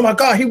was screaming, "Oh my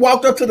God, he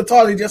walked up to the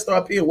toilet. He just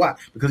started peeing." Why?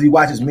 Because he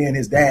watches me and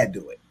his dad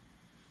do it.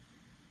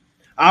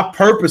 I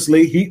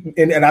purposely,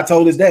 and I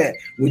told his dad,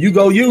 when you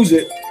go use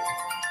it,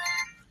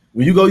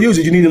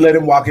 you need to let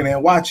him walk in there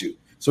and watch you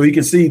so he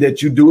can see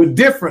that you do it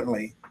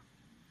differently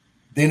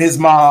than his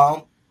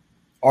mom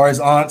or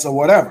his aunts or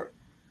whatever.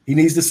 He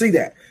needs to see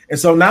that. And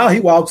so now he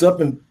walks up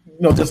and,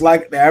 just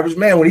like the average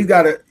man, when he's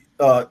got a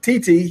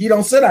TT, he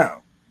don't sit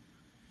down.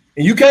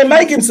 And you can't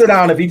make him sit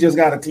down if he just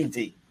got a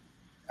TT.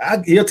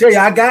 He'll tell you,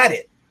 I got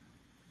it.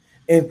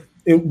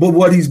 But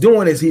what he's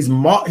doing is he has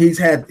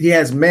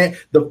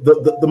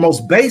the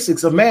most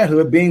basics of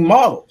manhood being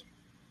modeled.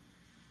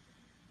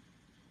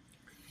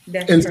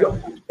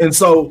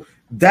 So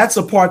that's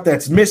a part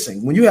that's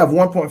missing. When you have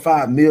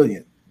 1.5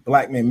 million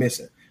black men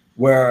missing,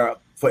 where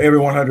for every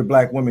 100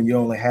 black women, you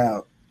only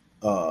have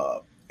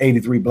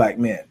 83 black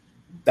men.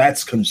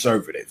 That's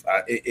conservative.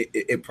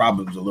 It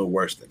probably was a little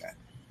worse than that.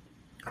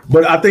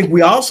 But I think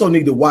we also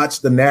need to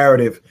watch the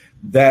narrative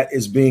that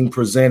is being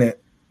presented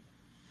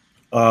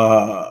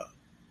by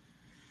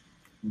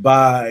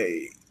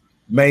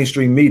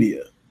mainstream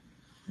media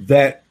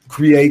that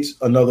creates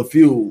another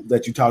fuel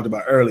that you talked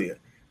about earlier,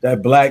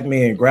 that black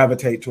men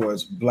gravitate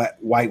towards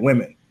white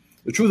women.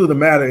 The truth of the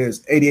matter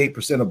is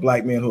 88% of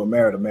black men who are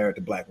married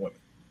to black women.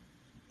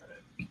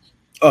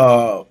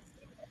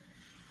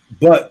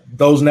 But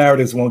those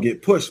narratives won't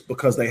get pushed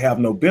because they have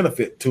no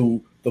benefit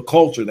to the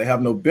culture. They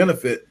have no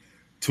benefit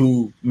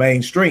to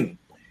mainstream.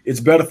 It's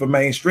better for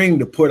mainstream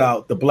to put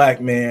out the black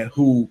man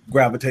who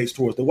gravitates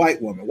towards the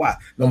white woman. Why?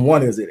 Number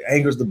one is it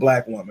angers the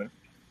black woman.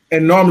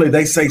 And normally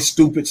they say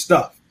stupid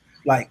stuff.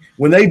 Like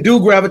when they do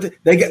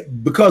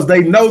gravitate, because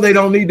they know they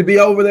don't need to be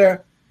over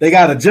there, they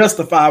got to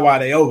justify why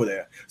they over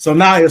there. So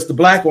now it's the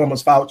black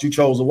woman's fault you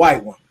chose a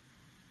white woman.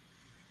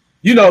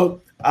 You know,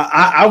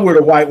 I with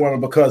a white woman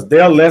because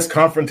they're less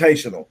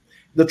confrontational.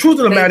 The truth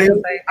of the matter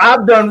is,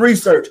 I've done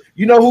research.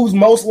 You know who's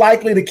most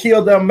likely to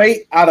kill their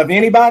mate out of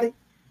anybody?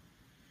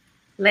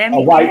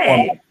 A white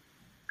woman.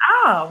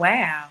 Oh,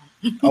 wow.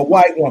 A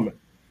white woman.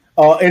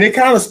 And it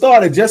kind of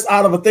started just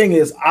out of a thing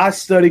is I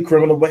study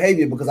criminal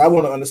behavior because I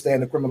want to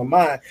understand the criminal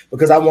mind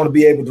because I want to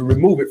be able to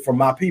remove it from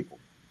my people.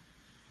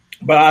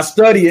 But I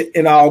study it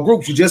in our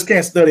groups. You just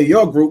can't study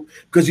your group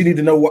because you need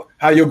to know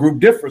how your group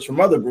differs from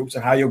other groups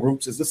and how your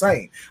groups is the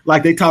same.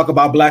 Like they talk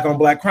about black on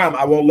black crime.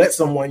 I won't let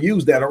someone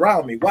use that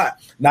around me. Why?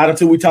 Not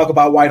until we talk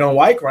about white on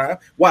white crime.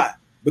 Why?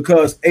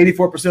 Because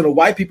 84% of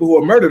white people who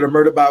are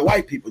murdered by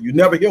white people. You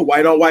never hear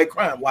white on white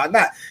crime. Why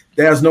not?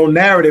 There's no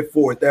narrative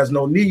for it. There's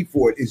no need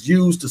for it. It's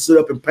used to sit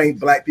up and paint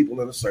black people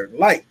in a certain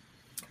light.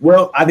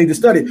 Well, I need to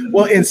study.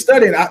 Well, in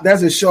studying,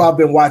 there's a show I've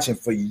been watching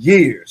for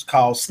years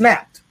called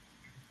Snapped.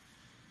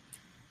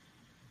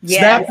 Yeah.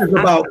 Snapped is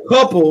about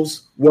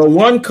couples where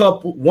one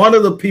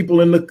of the people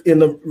in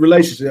the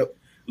relationship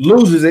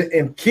loses it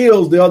and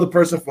kills the other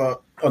person for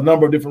a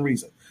number of different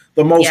reasons.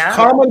 The most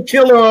common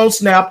killer on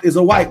Snapped is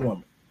a white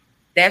woman.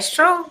 That's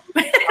true.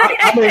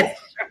 I mean,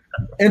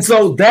 and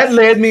so that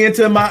led me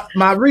into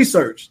my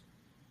research.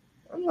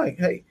 I'm like,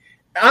 hey,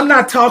 I'm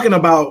not talking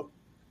about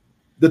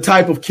the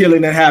type of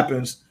killing that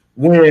happens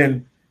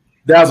when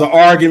there's an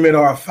argument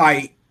or a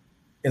fight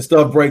and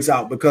stuff breaks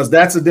out, because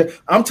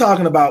I'm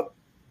talking about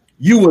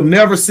you will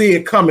never see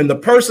it coming. The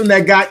person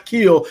that got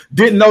killed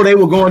didn't know they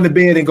were going to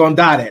bed and going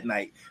to die that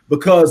night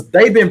because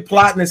they've been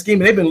plotting and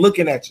scheming. They've been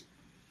looking at you.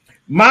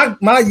 My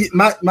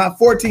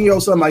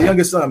 14-year-old son, my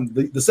youngest son,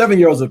 the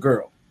 7-year-old's a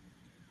girl,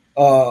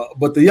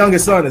 but the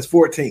youngest son is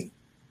 14.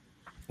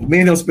 Me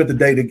and him spent the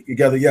day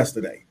together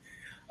yesterday,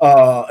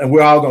 and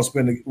we're all going to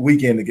spend the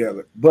weekend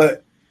together.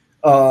 But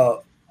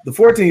the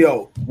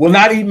 14-year-old will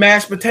not eat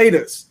mashed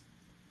potatoes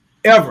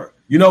ever.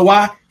 You know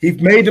why? He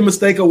made the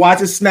mistake of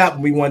watching Snap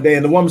with me one day,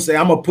 and the woman said,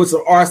 I'm going to put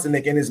some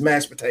arsenic in his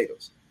mashed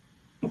potatoes.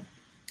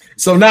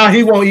 So now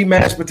he won't eat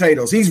mashed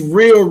potatoes. He's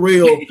real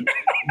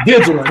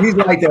vigilant. He's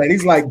like that.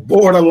 He's like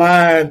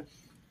borderline.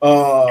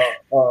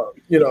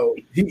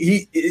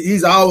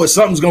 He's always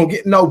something's gonna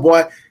get. No,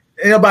 boy,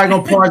 ain't nobody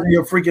gonna poison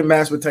your freaking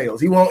mashed potatoes.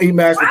 He won't eat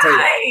mashed potatoes.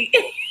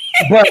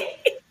 But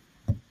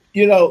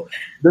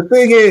the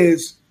thing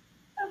is,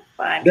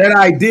 that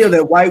idea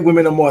that white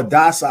women are more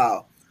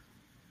docile.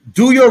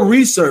 Do your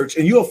research,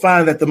 and you'll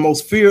find that the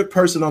most feared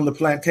person on the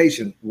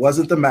plantation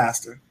wasn't the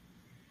master.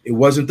 It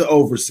wasn't the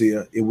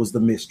overseer. It was the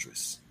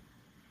mistress.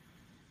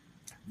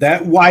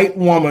 That white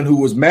woman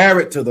who was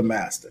married to the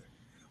master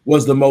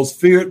was the most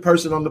feared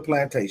person on the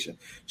plantation.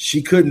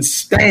 She couldn't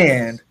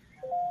stand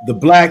the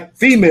black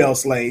female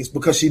slaves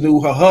because she knew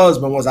her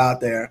husband was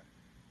out there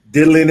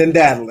diddling and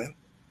daddling.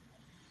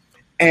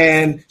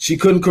 And she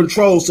couldn't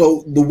control.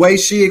 So the way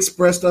she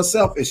expressed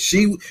herself is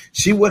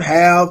she would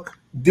have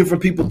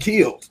different people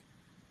killed,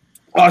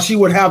 or she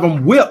would have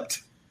them whipped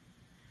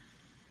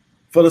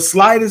for the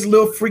slightest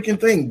little freaking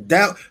thing.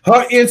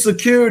 Her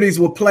insecurities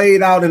were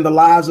played out in the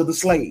lives of the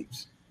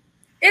slaves.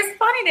 It's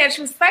funny that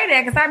you say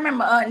that because I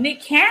remember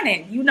Nick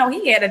Cannon,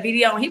 he had a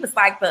video and he was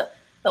like the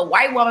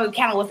white woman who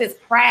kind of was his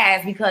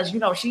prize because,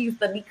 she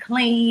used to be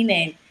clean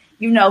and,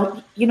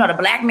 the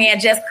black man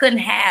just couldn't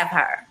have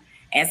her.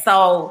 And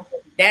so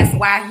that's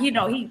why, do you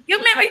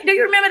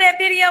remember that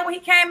video when he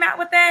came out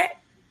with that?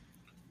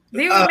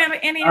 Do you remember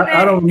any of that?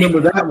 I don't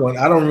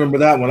remember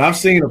that one. I've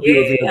seen a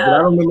few of it, but I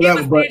don't remember that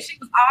one. But she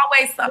was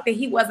always something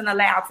he wasn't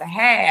allowed to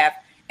have.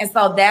 And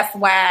so that's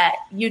why,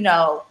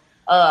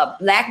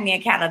 black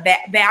men kind of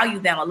value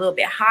them a little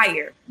bit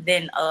higher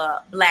than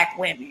black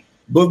women.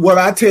 But what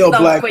I tell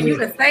black men, for you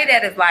to say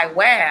that is like,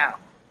 wow.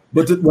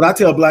 But what I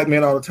tell black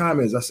men all the time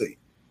is, I say,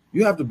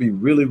 you have to be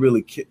really,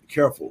 really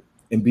careful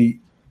and be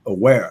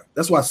aware.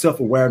 That's why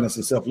self-awareness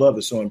and self-love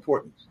is so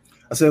important.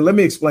 I said, let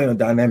me explain a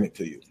dynamic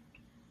to you.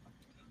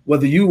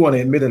 Whether you want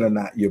to admit it or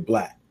not, you're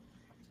black,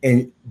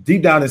 and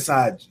deep down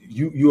inside,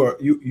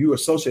 you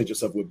associate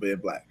yourself with being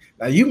black.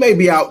 Now, you may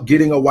be out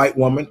getting a white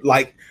woman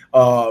like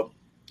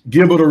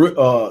Gilbert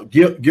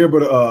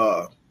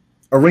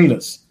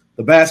Arenas,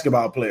 the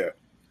basketball player,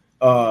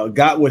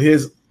 got with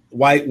his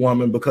white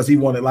woman because he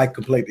wanted like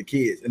to play the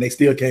kids, and they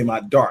still came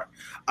out dark.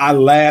 I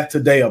laugh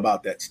today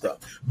about that stuff.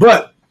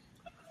 But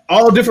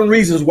all different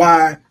reasons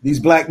why these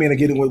black men are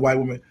getting with white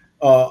women.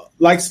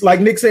 Like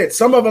Nick said,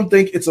 some of them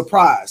think it's a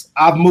prize.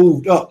 I've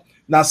moved up.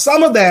 Now,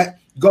 some of that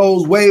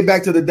goes way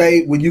back to the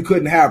day when you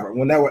couldn't have her,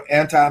 when there were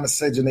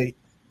anti-miscegenate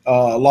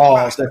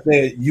laws that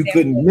said you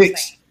couldn't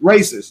mix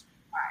races.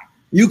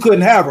 You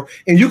couldn't have her,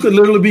 and you could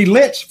literally be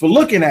lynched for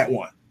looking at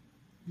one.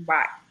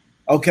 Right.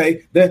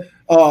 Okay. That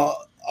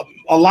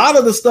a lot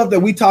of the stuff that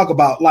we talk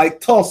about,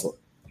 like Tulsa,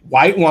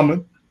 white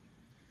woman,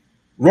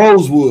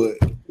 Rosewood,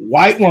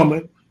 white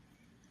woman,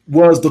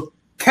 was the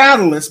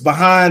catalyst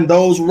behind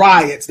those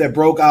riots that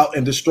broke out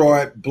and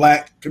destroyed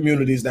black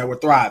communities that were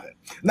thriving.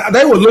 Now,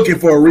 they were looking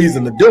for a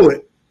reason to do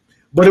it,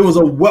 but it was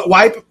a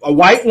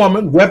white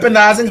woman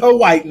weaponizing her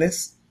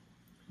whiteness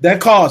that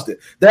caused it.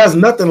 There's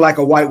nothing like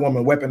a white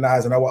woman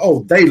weaponizing her.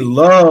 Oh, they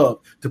love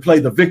to play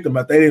the victim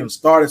if they didn't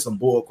start some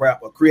bull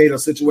crap or create a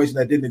situation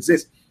that didn't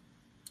exist.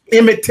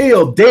 Emmett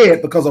Till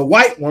dead because a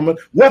white woman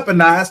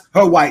weaponized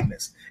her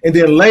whiteness. And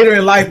then later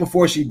in life,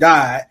 before she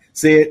died,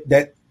 said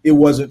that it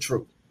wasn't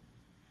true.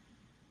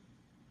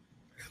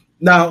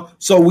 Now,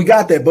 so we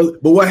got that.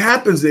 But what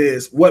happens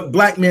is, what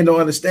black men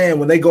don't understand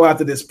when they go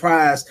after this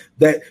prize,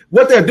 that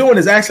what they're doing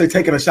is actually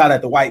taking a shot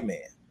at the white man.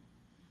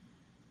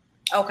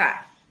 Okay.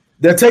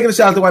 They're taking a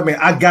shot at the white man.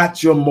 I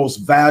got your most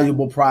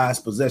valuable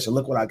prized possession.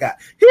 Look what I got.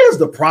 Here's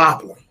the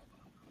problem.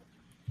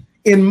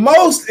 In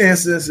most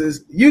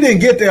instances, you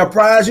didn't get their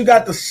prize. You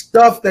got the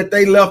stuff that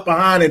they left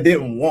behind and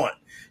didn't want.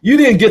 You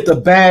didn't get the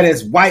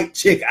baddest white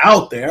chick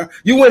out there.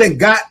 You went and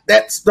got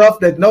that stuff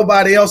that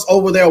nobody else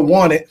over there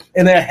wanted,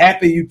 and they're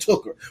happy you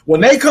took her. When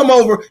they come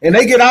over and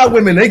they get our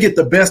women, they get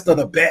the best of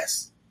the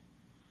best.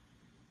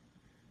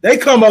 They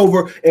come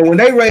over, and when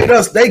they rate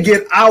us, they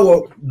get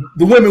the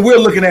women we're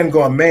looking at and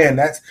going, man,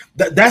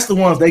 that's the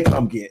ones they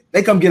come get.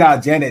 They come get our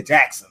Janet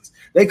Jacksons.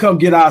 They come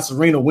get our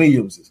Serena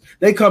Williamses.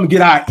 They come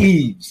get our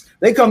Eves.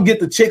 They come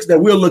get the chicks that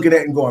we're looking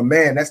at and going,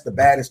 man, that's the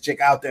baddest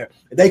chick out there.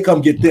 They come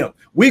get them.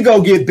 We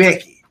go get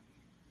Becky,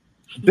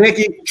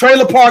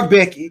 Trailer Park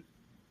Becky,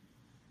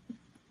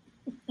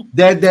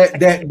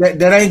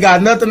 that ain't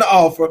got nothing to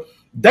offer.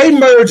 They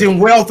merge in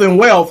wealth and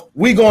wealth.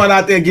 We going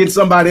out there and getting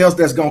somebody else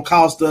that's going to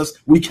cost us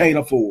we can't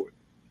afford.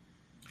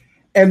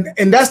 And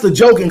that's the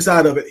joking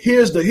side of it.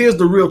 Here's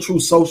the real true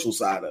social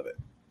side of it.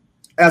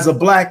 As a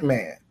black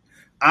man,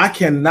 I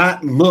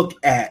cannot look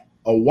at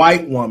a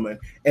white woman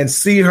and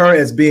see her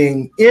as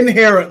being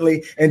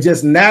inherently and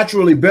just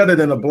naturally better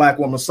than a black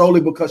woman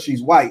solely because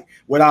she's white,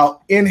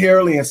 without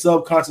inherently and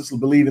subconsciously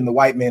believing the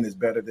white man is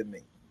better than me.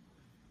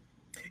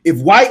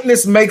 If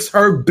whiteness makes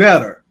her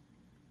better,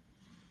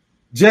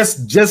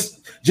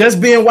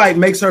 just being white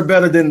makes her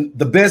better than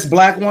the best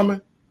black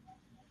woman,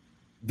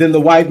 then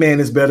the white man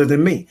is better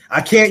than me. I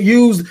can't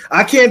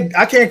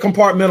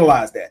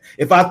compartmentalize that.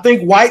 If I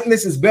think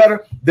whiteness is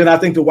better, then I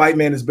think the white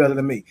man is better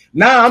than me.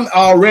 Now I'm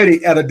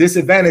already at a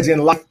disadvantage in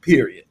life,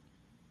 period.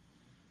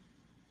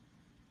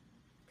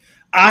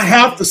 I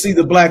have to see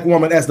the black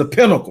woman as the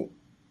pinnacle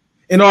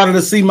in order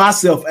to see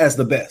myself as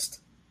the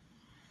best.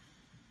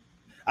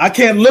 I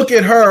can't look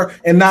at her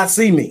and not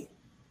see me.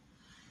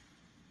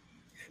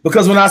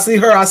 Because when I see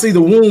her, I see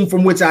the womb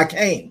from which I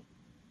came.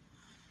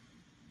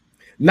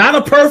 Not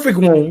a perfect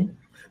womb,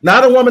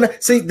 not a woman.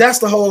 See, that's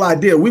the whole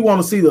idea. We want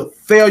to see the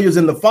failures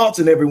and the faults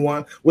in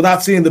everyone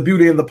without seeing the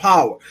beauty and the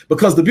power.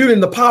 Because the beauty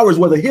and the power is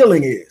where the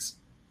healing is.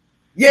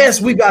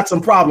 Yes, we got some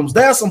problems.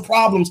 There's some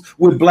problems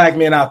with black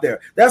men out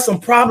there. There's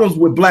some problems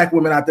with black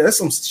women out there. There's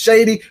some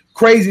shady,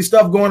 crazy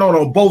stuff going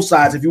on both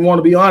sides, if you want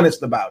to be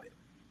honest about it.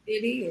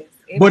 It is.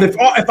 But if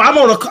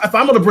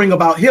I'm gonna bring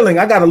about healing,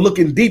 I got to look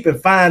in deep and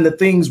find the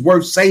things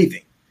worth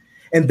saving,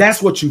 and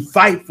that's what you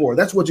fight for.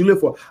 That's what you live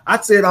for. I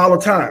say it all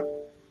the time,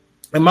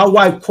 and my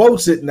wife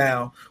quotes it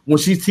now when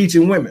she's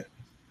teaching women.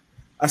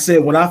 I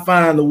said, when I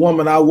find the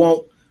woman I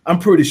want, I'm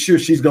pretty sure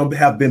she's gonna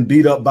have been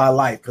beat up by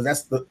life, because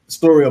that's the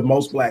story of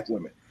most black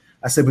women.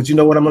 I said, but you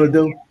know what I'm gonna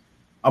do?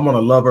 I'm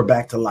gonna love her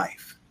back to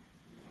life.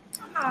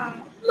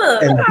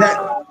 And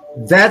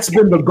that's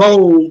been the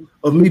goal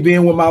of me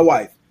being with my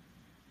wife.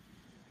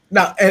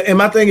 Now, and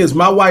my thing is,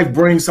 my wife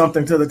brings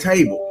something to the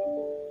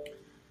table.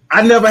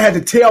 I never had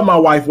to tell my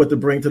wife what to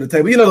bring to the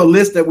table. You know, the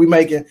list that we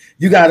making,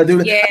 you got to do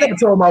that. Yeah. I never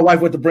told my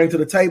wife what to bring to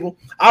the table.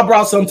 I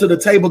brought something to the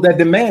table that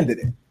demanded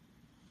it.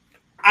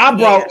 I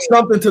brought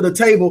something to the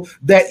table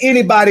that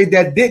anybody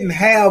that didn't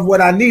have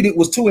what I needed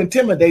was too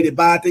intimidated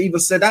by it to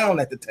even sit down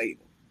at the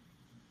table.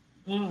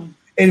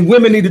 And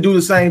women need to do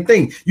the same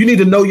thing. You need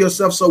to know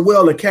yourself so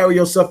well and carry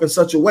yourself in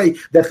such a way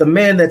that the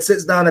man that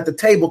sits down at the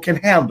table can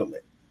handle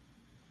it.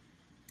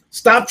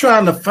 Stop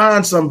trying to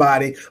find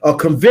somebody or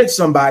convince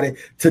somebody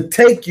to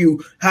take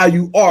you how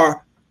you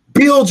are.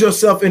 Build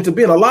yourself into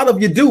being. A lot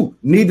of you do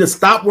need to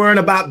stop worrying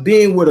about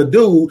being with a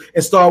dude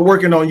and start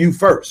working on you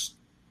first.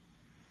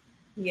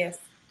 Yes.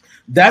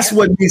 That's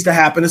what needs to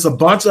happen. It's a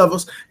bunch of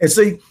us. And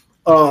see,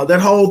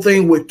 that whole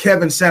thing with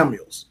Kevin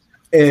Samuels.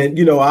 And,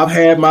 you know, I've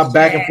had my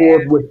back and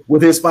forth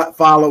with his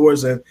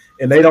followers, and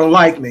they don't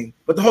like me.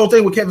 But the whole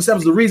thing with Kevin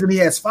Samuels, the reason he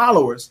has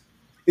followers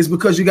is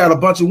because you got a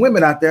bunch of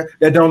women out there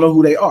that don't know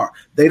who they are.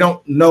 They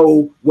don't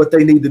know what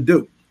they need to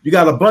do. You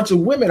got a bunch of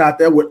women out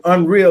there with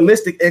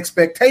unrealistic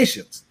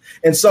expectations.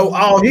 And so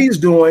all he's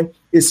doing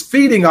is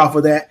feeding off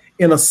of that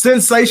in a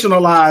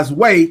sensationalized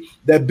way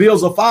that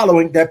builds a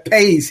following that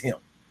pays him.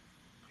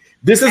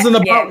 This isn't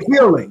about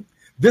healing.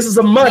 This is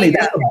a money.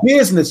 That's a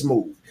business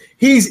move.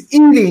 He's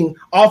eating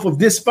off of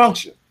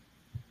dysfunction.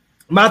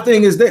 My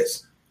thing is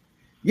this.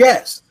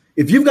 Yes,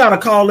 if you've got to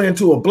call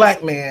into a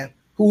black man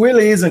who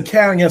really isn't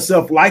carrying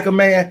himself like a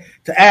man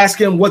to ask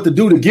him what to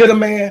do to get a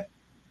man,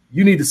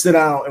 you need to sit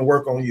down and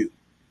work on you.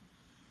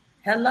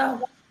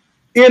 Hello.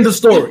 End of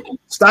story.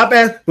 Stop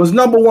asking. Because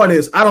number one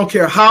is, I don't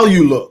care how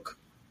you look.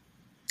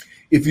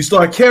 If you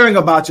start caring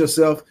about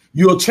yourself,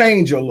 you'll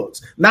change your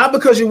looks. Not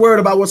because you're worried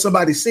about what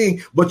somebody's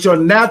seeing, but your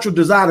natural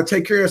desire to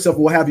take care of yourself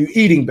will have you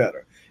eating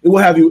better. It will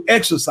have you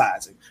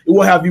exercising. It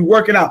will have you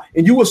working out.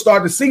 And you will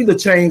start to see the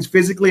change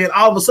physically and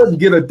all of a sudden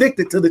get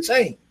addicted to the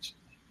change.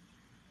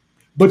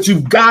 But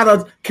you've got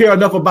to care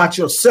enough about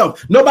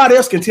yourself. Nobody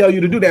else can tell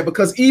you to do that,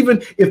 because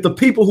even if the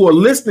people who are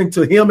listening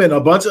to him and a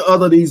bunch of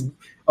other these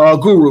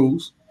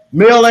gurus,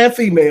 male and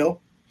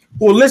female,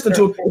 who are listening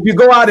to him, if you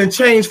go out and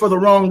change for the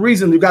wrong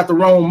reason, you got the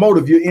wrong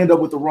motive, you end up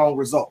with the wrong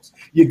results.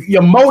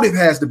 Your motive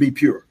has to be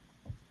pure.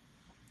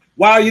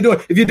 Why are you doing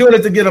it? If you're doing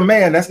it to get a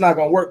man, that's not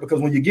going to work, because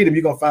when you get him,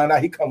 you're going to find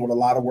out he comes with a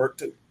lot of work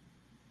too.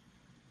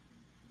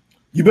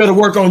 You better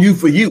work on you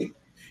for you.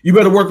 You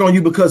better work on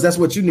you because that's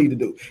what you need to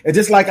do. And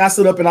just like I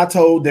stood up and I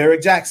told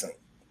Derek Jackson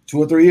 2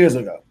 or 3 years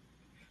ago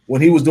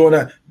when he was doing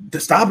that,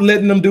 stop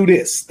letting them do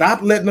this.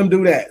 Stop letting them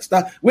do that.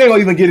 Stop. We ain't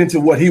going to even get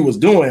into what he was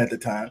doing at the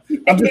time.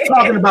 I'm just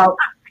talking about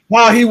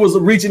how he was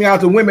reaching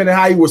out to women and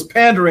how he was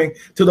pandering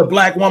to the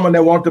black woman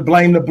that wanted to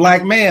blame the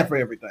black man for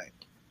everything.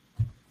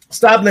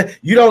 Stop.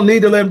 You don't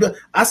need to let him do.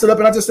 I stood up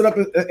and I just stood up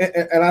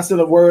and I said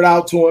a word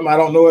out to him. I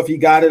don't know if he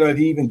got it or if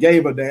he even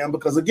gave a damn,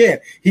 because again,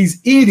 he's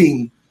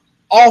eating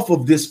off of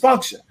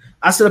dysfunction.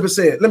 I stood up and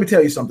said, let me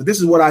tell you something. This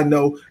is what I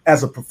know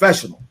as a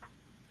professional.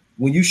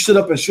 When you sit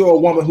up and show a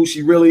woman who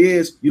she really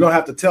is, you don't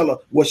have to tell her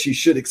what she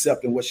should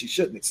accept and what she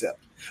shouldn't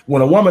accept.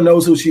 When a woman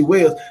knows who she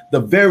is, the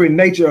very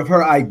nature of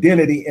her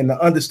identity and the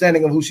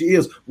understanding of who she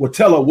is will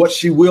tell her what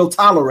she will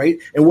tolerate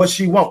and what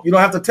she won't. You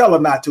don't have to tell her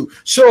not to.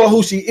 Show her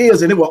who she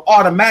is and it will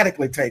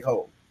automatically take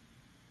hold.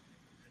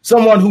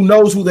 Someone who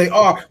knows who they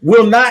are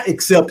will not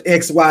accept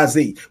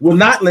XYZ, will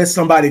not let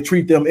somebody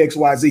treat them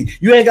XYZ.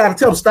 You ain't got to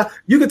tell them stop.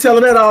 You can tell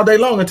them that all day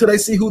long until they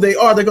see who they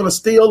are. They're going to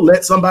still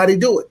let somebody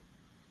do it,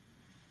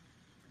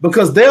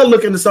 because they're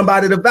looking to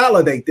somebody to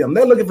validate them.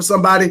 They're looking for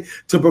somebody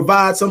to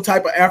provide some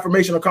type of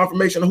affirmation or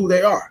confirmation of who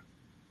they are.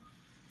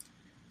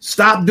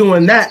 Stop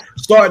doing that.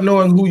 Start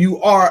knowing who you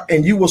are,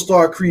 and you will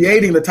start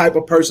creating the type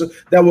of person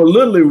that will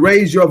literally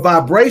raise your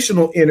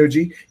vibrational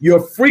energy, your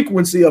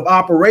frequency of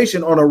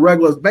operation on a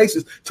regular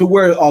basis, to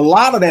where a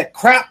lot of that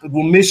crap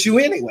will miss you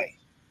anyway.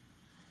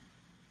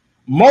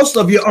 Most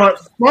of you aren't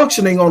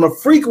functioning on a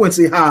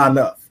frequency high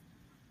enough.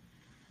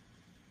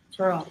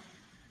 True.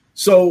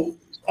 So,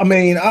 I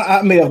mean,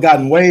 I may have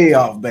gotten way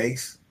off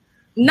base.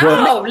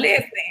 No,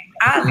 listen,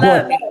 I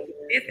love it.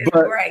 This is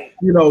great.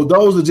 You know,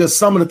 those are just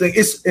some of the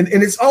things. And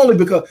it's only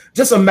because,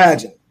 just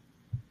imagine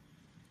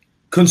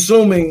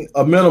consuming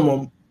a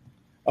minimum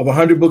of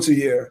 100 books a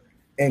year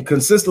and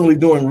consistently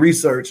doing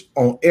research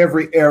on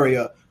every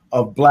area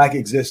of Black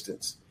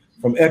existence,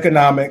 from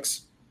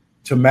economics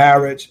to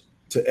marriage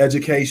to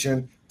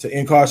education to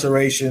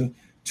incarceration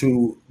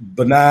to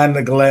benign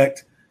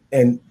neglect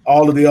and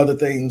all of the other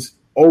things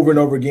over and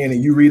over again.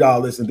 And you read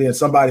all this, and then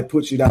somebody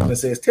puts you down and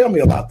says, tell me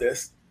about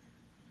this.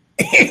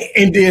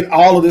 And then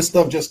all of this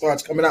stuff just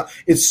starts coming out.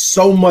 It's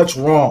so much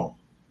wrong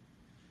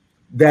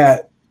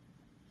that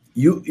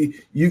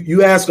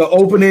you ask an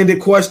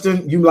open-ended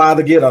question, you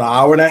either get an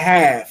hour and a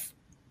half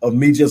of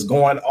me just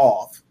going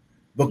off,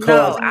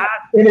 because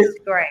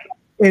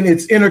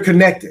it's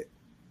interconnected.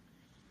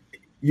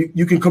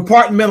 You can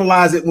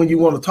compartmentalize it when you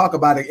want to talk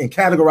about it and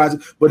categorize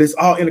it, but it's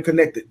all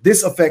interconnected.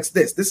 This affects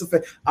this. This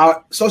affects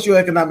our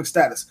socioeconomic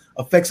status,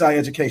 affects our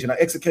education. Our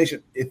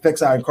education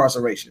affects our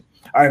incarceration.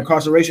 Our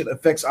incarceration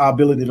affects our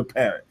ability to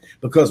parent,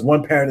 because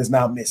one parent is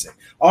now missing.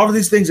 All of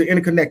these things are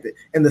interconnected,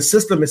 and the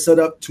system is set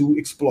up to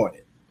exploit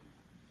it.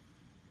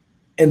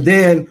 And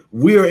then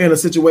we're in a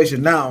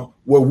situation now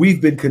where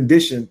we've been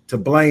conditioned to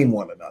blame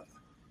one another.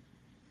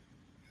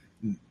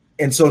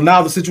 And so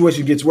now the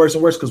situation gets worse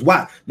and worse, because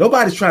why?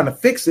 Nobody's trying to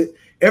fix it.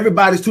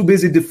 Everybody's too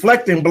busy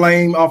deflecting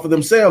blame off of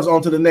themselves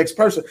onto the next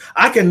person.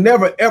 I can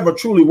never, ever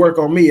truly work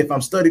on me if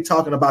I'm study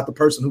talking about the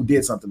person who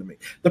did something to me.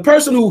 The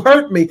person who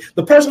hurt me,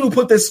 the person who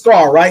put this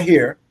scar right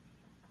here,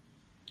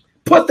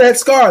 put that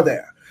scar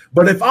there.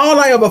 But if all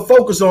I ever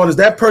focus on is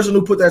that person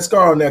who put that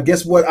scar on there,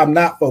 guess what I'm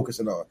not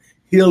focusing on?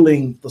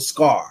 Healing the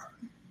scar.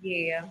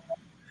 Yeah.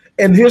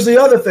 And here's the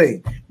other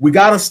thing. We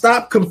got to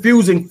stop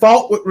confusing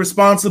fault with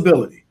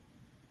responsibility.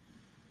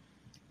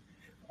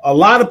 A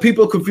lot of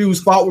people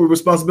confuse fault with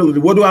responsibility.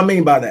 What do I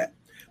mean by that?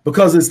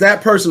 because it's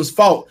that person's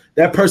fault.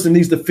 That person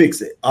needs to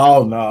fix it.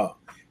 Oh no.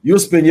 You'll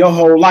spend your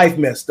whole life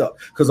messed up,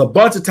 because a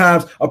bunch of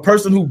times a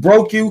person who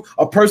broke you,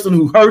 a person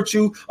who hurt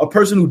you, a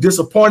person who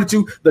disappointed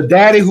you, the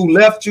daddy who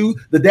left you,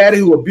 the daddy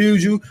who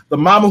abused you, the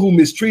mama who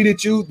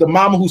mistreated you, the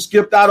mama who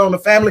skipped out on the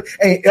family,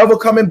 ain't ever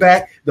coming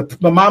back.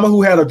 The mama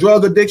who had a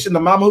drug addiction,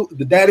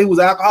 the daddy who was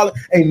alcoholic,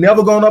 ain't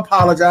never going to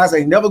apologize,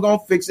 ain't never going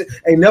to fix it,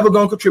 ain't never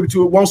going to contribute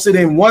to it, won't sit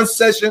in one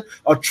session,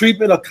 a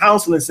treatment, a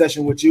counseling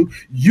session with you.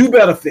 You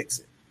better fix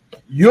it.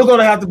 You're going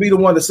to have to be the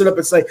one to sit up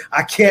and say,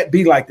 I can't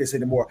be like this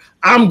anymore.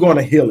 I'm going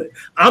to heal it.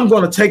 I'm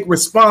going to take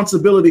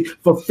responsibility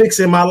for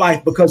fixing my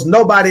life, because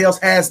nobody else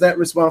has that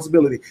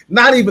responsibility.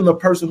 Not even the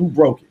person who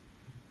broke it.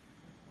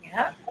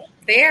 Yeah,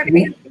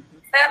 therapy,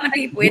 telling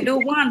people it do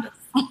wonders.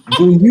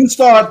 When you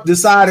start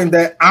deciding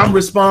that I'm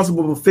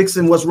responsible for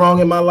fixing what's wrong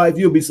in my life,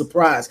 you'll be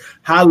surprised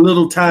how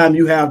little time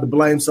you have to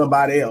blame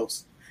somebody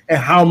else and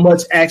how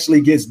much actually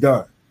gets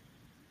done.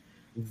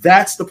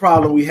 That's the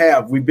problem we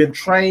have. We've been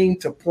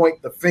trained to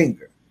point the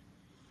finger.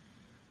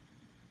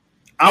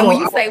 And when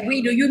you say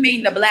we, do you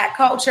mean the Black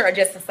culture or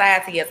just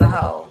society as a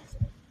whole?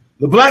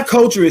 The Black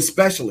culture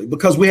especially,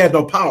 because we had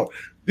no power.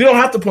 You don't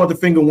have to point the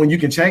finger when you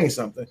can change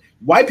something.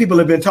 White people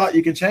have been taught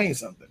you can change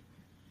something.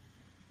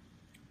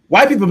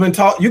 White people have been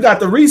taught you got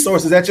the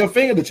resources at your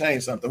finger to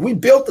change something. We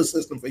built the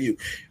system for you.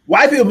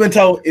 White people have been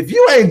told if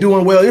you ain't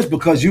doing well, it's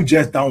because you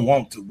just don't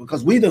want to,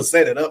 because we done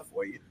set it up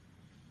for you.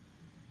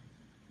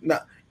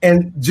 Now,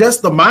 and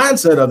just the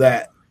mindset of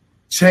that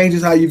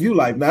changes how you view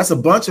life. Now, that's a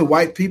bunch of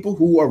white people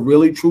who are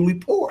really, truly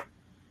poor.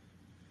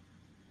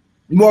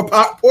 More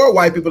poor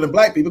white people than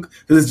black people, because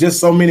there's just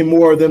so many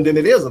more of them than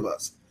it is of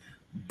us.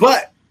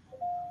 But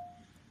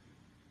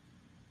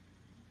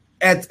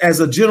as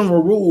a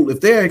general rule,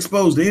 if they're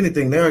exposed to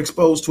anything, they're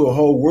exposed to a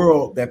whole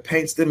world that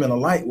paints them in a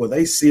light where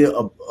they see a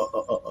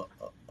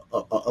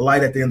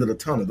light at the end of the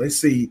tunnel. They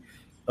see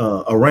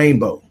a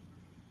rainbow.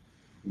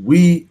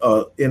 We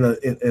are in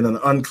an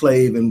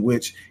enclave in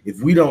which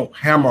if we don't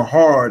hammer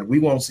hard, we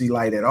won't see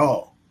light at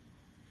all.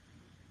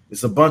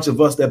 It's a bunch of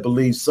us that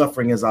believe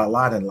suffering is our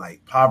lot in life.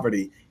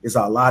 Poverty is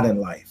our lot in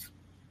life.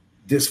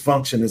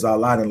 Dysfunction is our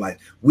lot in life.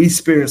 We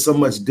experience so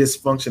much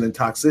dysfunction and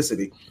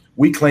toxicity.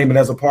 We claim it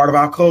as a part of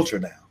our culture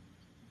now.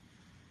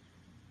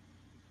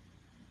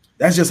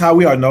 That's just how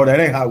we are. No,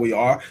 that ain't how we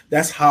are.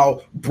 That's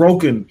how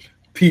broken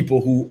people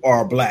who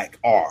are black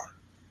are.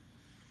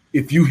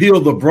 If you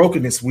heal the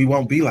brokenness, we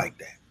won't be like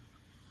that.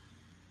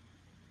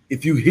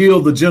 If you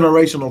heal the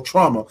generational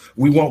trauma,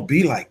 we won't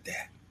be like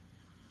that.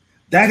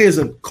 That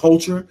isn't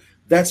culture.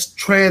 That's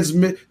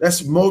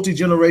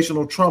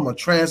multi-generational trauma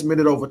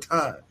transmitted over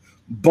time,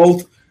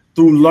 both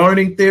through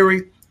learning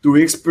theory,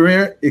 through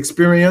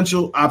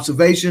experiential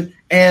observation,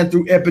 and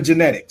through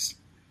epigenetics.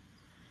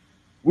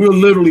 We're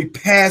literally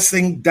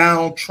passing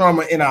down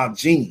trauma in our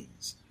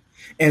genes.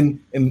 And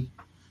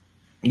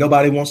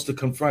nobody wants to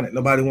confront it.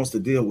 Nobody wants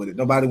to deal with it.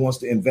 Nobody wants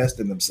to invest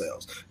in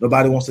themselves.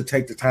 Nobody wants to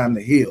take the time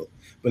to heal.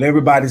 But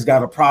everybody's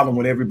got a problem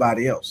with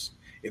everybody else.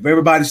 If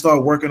everybody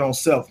started working on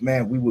self,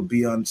 man, we would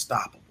be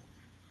unstoppable.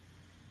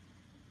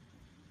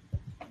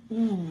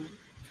 So,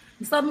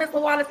 Mr.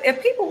 Wallace,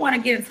 if people want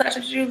to get in touch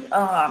with you,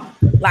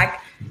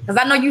 because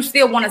I know you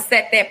still want to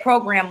set that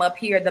program up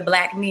here, the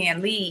Black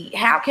Men Lead,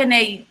 how can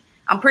they,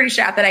 I'm pretty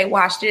sure after they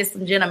watch this,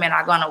 some gentlemen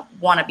are going to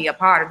want to be a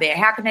part of that.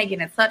 How can they get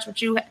in touch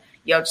with you?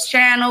 Your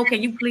channel,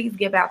 can you please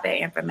give out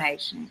that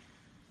information?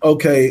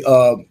 Okay,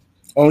 on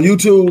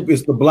YouTube,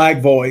 it's the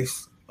Black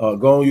Voice.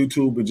 Go on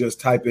YouTube and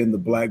just type in the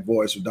Black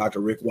Voice with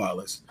Dr. Rick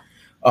Wallace.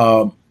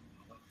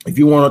 If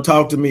you want to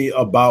talk to me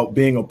about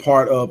being a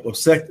part of or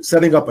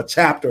setting up a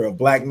chapter of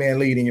Black Men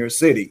Lead in your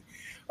city,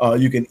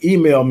 you can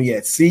email me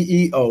at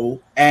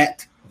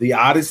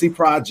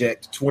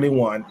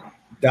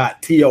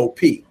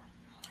ceo@theodysseyproject21.top.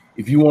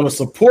 If you want to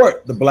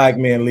support the Black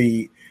Men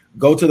Lead,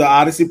 go to the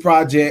Odyssey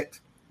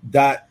Project.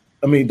 The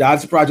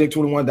Odyssey Project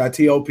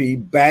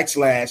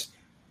 21.top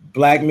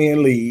 /Black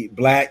Men Lead,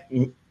 Black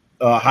 -men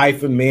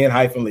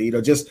 -lead,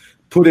 or just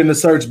put in the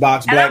search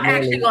box. And Black I'm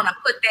actually going to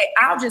put that.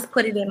 I'll just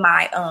put it in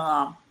my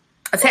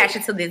attach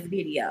it to this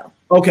video.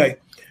 Okay,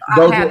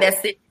 I'll have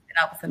that sitting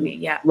up for me.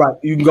 Yeah, right.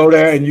 You can go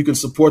there and you can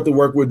support the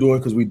work we're doing,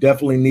 because we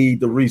definitely need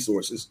the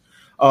resources.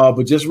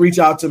 But just reach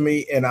out to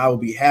me and I will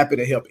be happy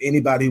to help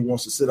anybody who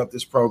wants to set up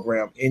this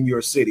program in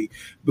your city,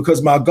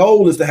 because my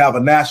goal is to have a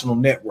national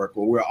network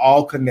where we're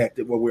all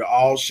connected, where we're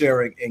all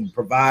sharing and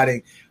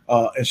providing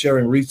and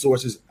sharing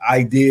resources,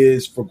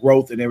 ideas for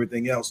growth and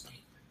everything else.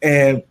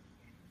 And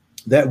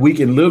that we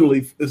can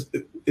literally,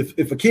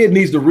 if a kid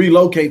needs to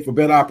relocate for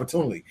better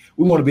opportunity,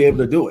 we want to be able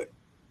to do it.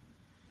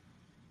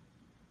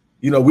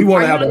 You know, we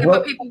want to have looking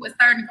for people with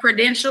certain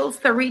credentials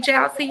to reach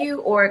out to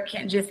you, or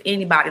can just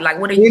anybody? Like,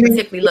 what are you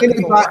particularly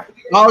looking for?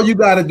 All you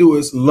got to do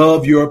is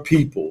love your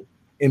people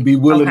and be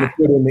willing to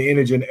put in the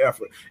energy and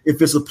effort.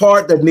 If it's a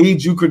part that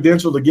needs you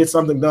credential to get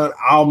something done,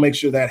 I'll make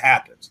sure that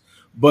happens.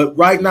 But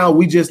right now,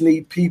 we just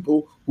need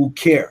people who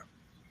care.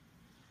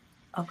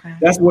 Okay.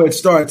 That's where it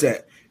starts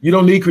at. You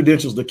don't need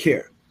credentials to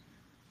care.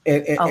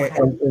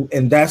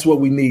 And that's what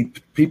we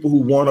need. People who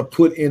want to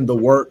put in the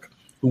work,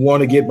 who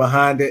want to get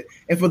behind it.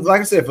 And for,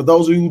 like I said, for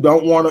those of you who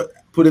don't want to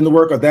put in the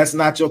work or that's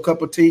not your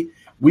cup of tea,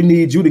 we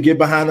need you to get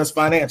behind us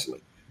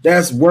financially.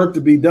 There's work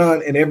to be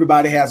done, and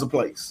everybody has a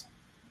place.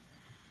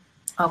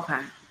 Okay.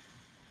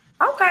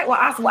 Okay. Well,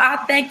 I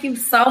thank you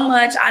so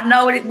much. I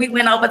know we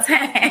went over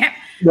time,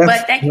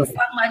 but thank you so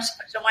much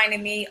for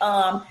joining me.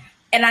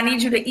 And I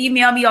need you to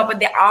email me over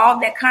all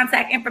that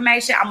contact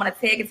information. I'm going to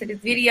tag it to this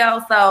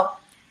video. So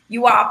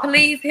you all,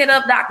 please hit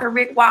up Dr.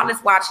 Rick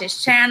Wallace. Watch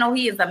his channel.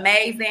 He is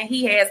amazing.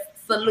 He has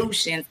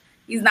solutions.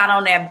 He's not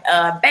on there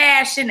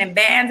bashing and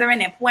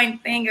bandering and pointing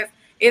fingers.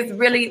 It's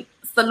really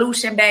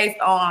solution based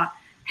on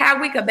how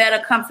we could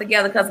better come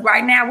together, because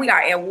right now we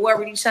are at war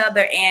with each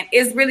other, and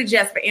it's really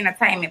just for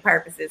entertainment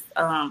purposes.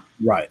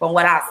 Right. From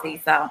what I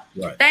see. So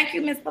Thank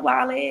you, Mr.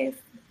 Wallace.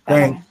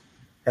 Thanks.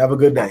 Have a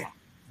good day.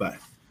 Bye.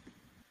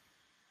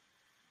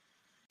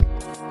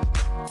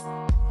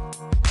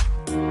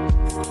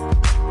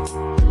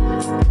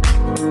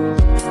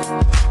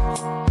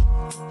 Bye.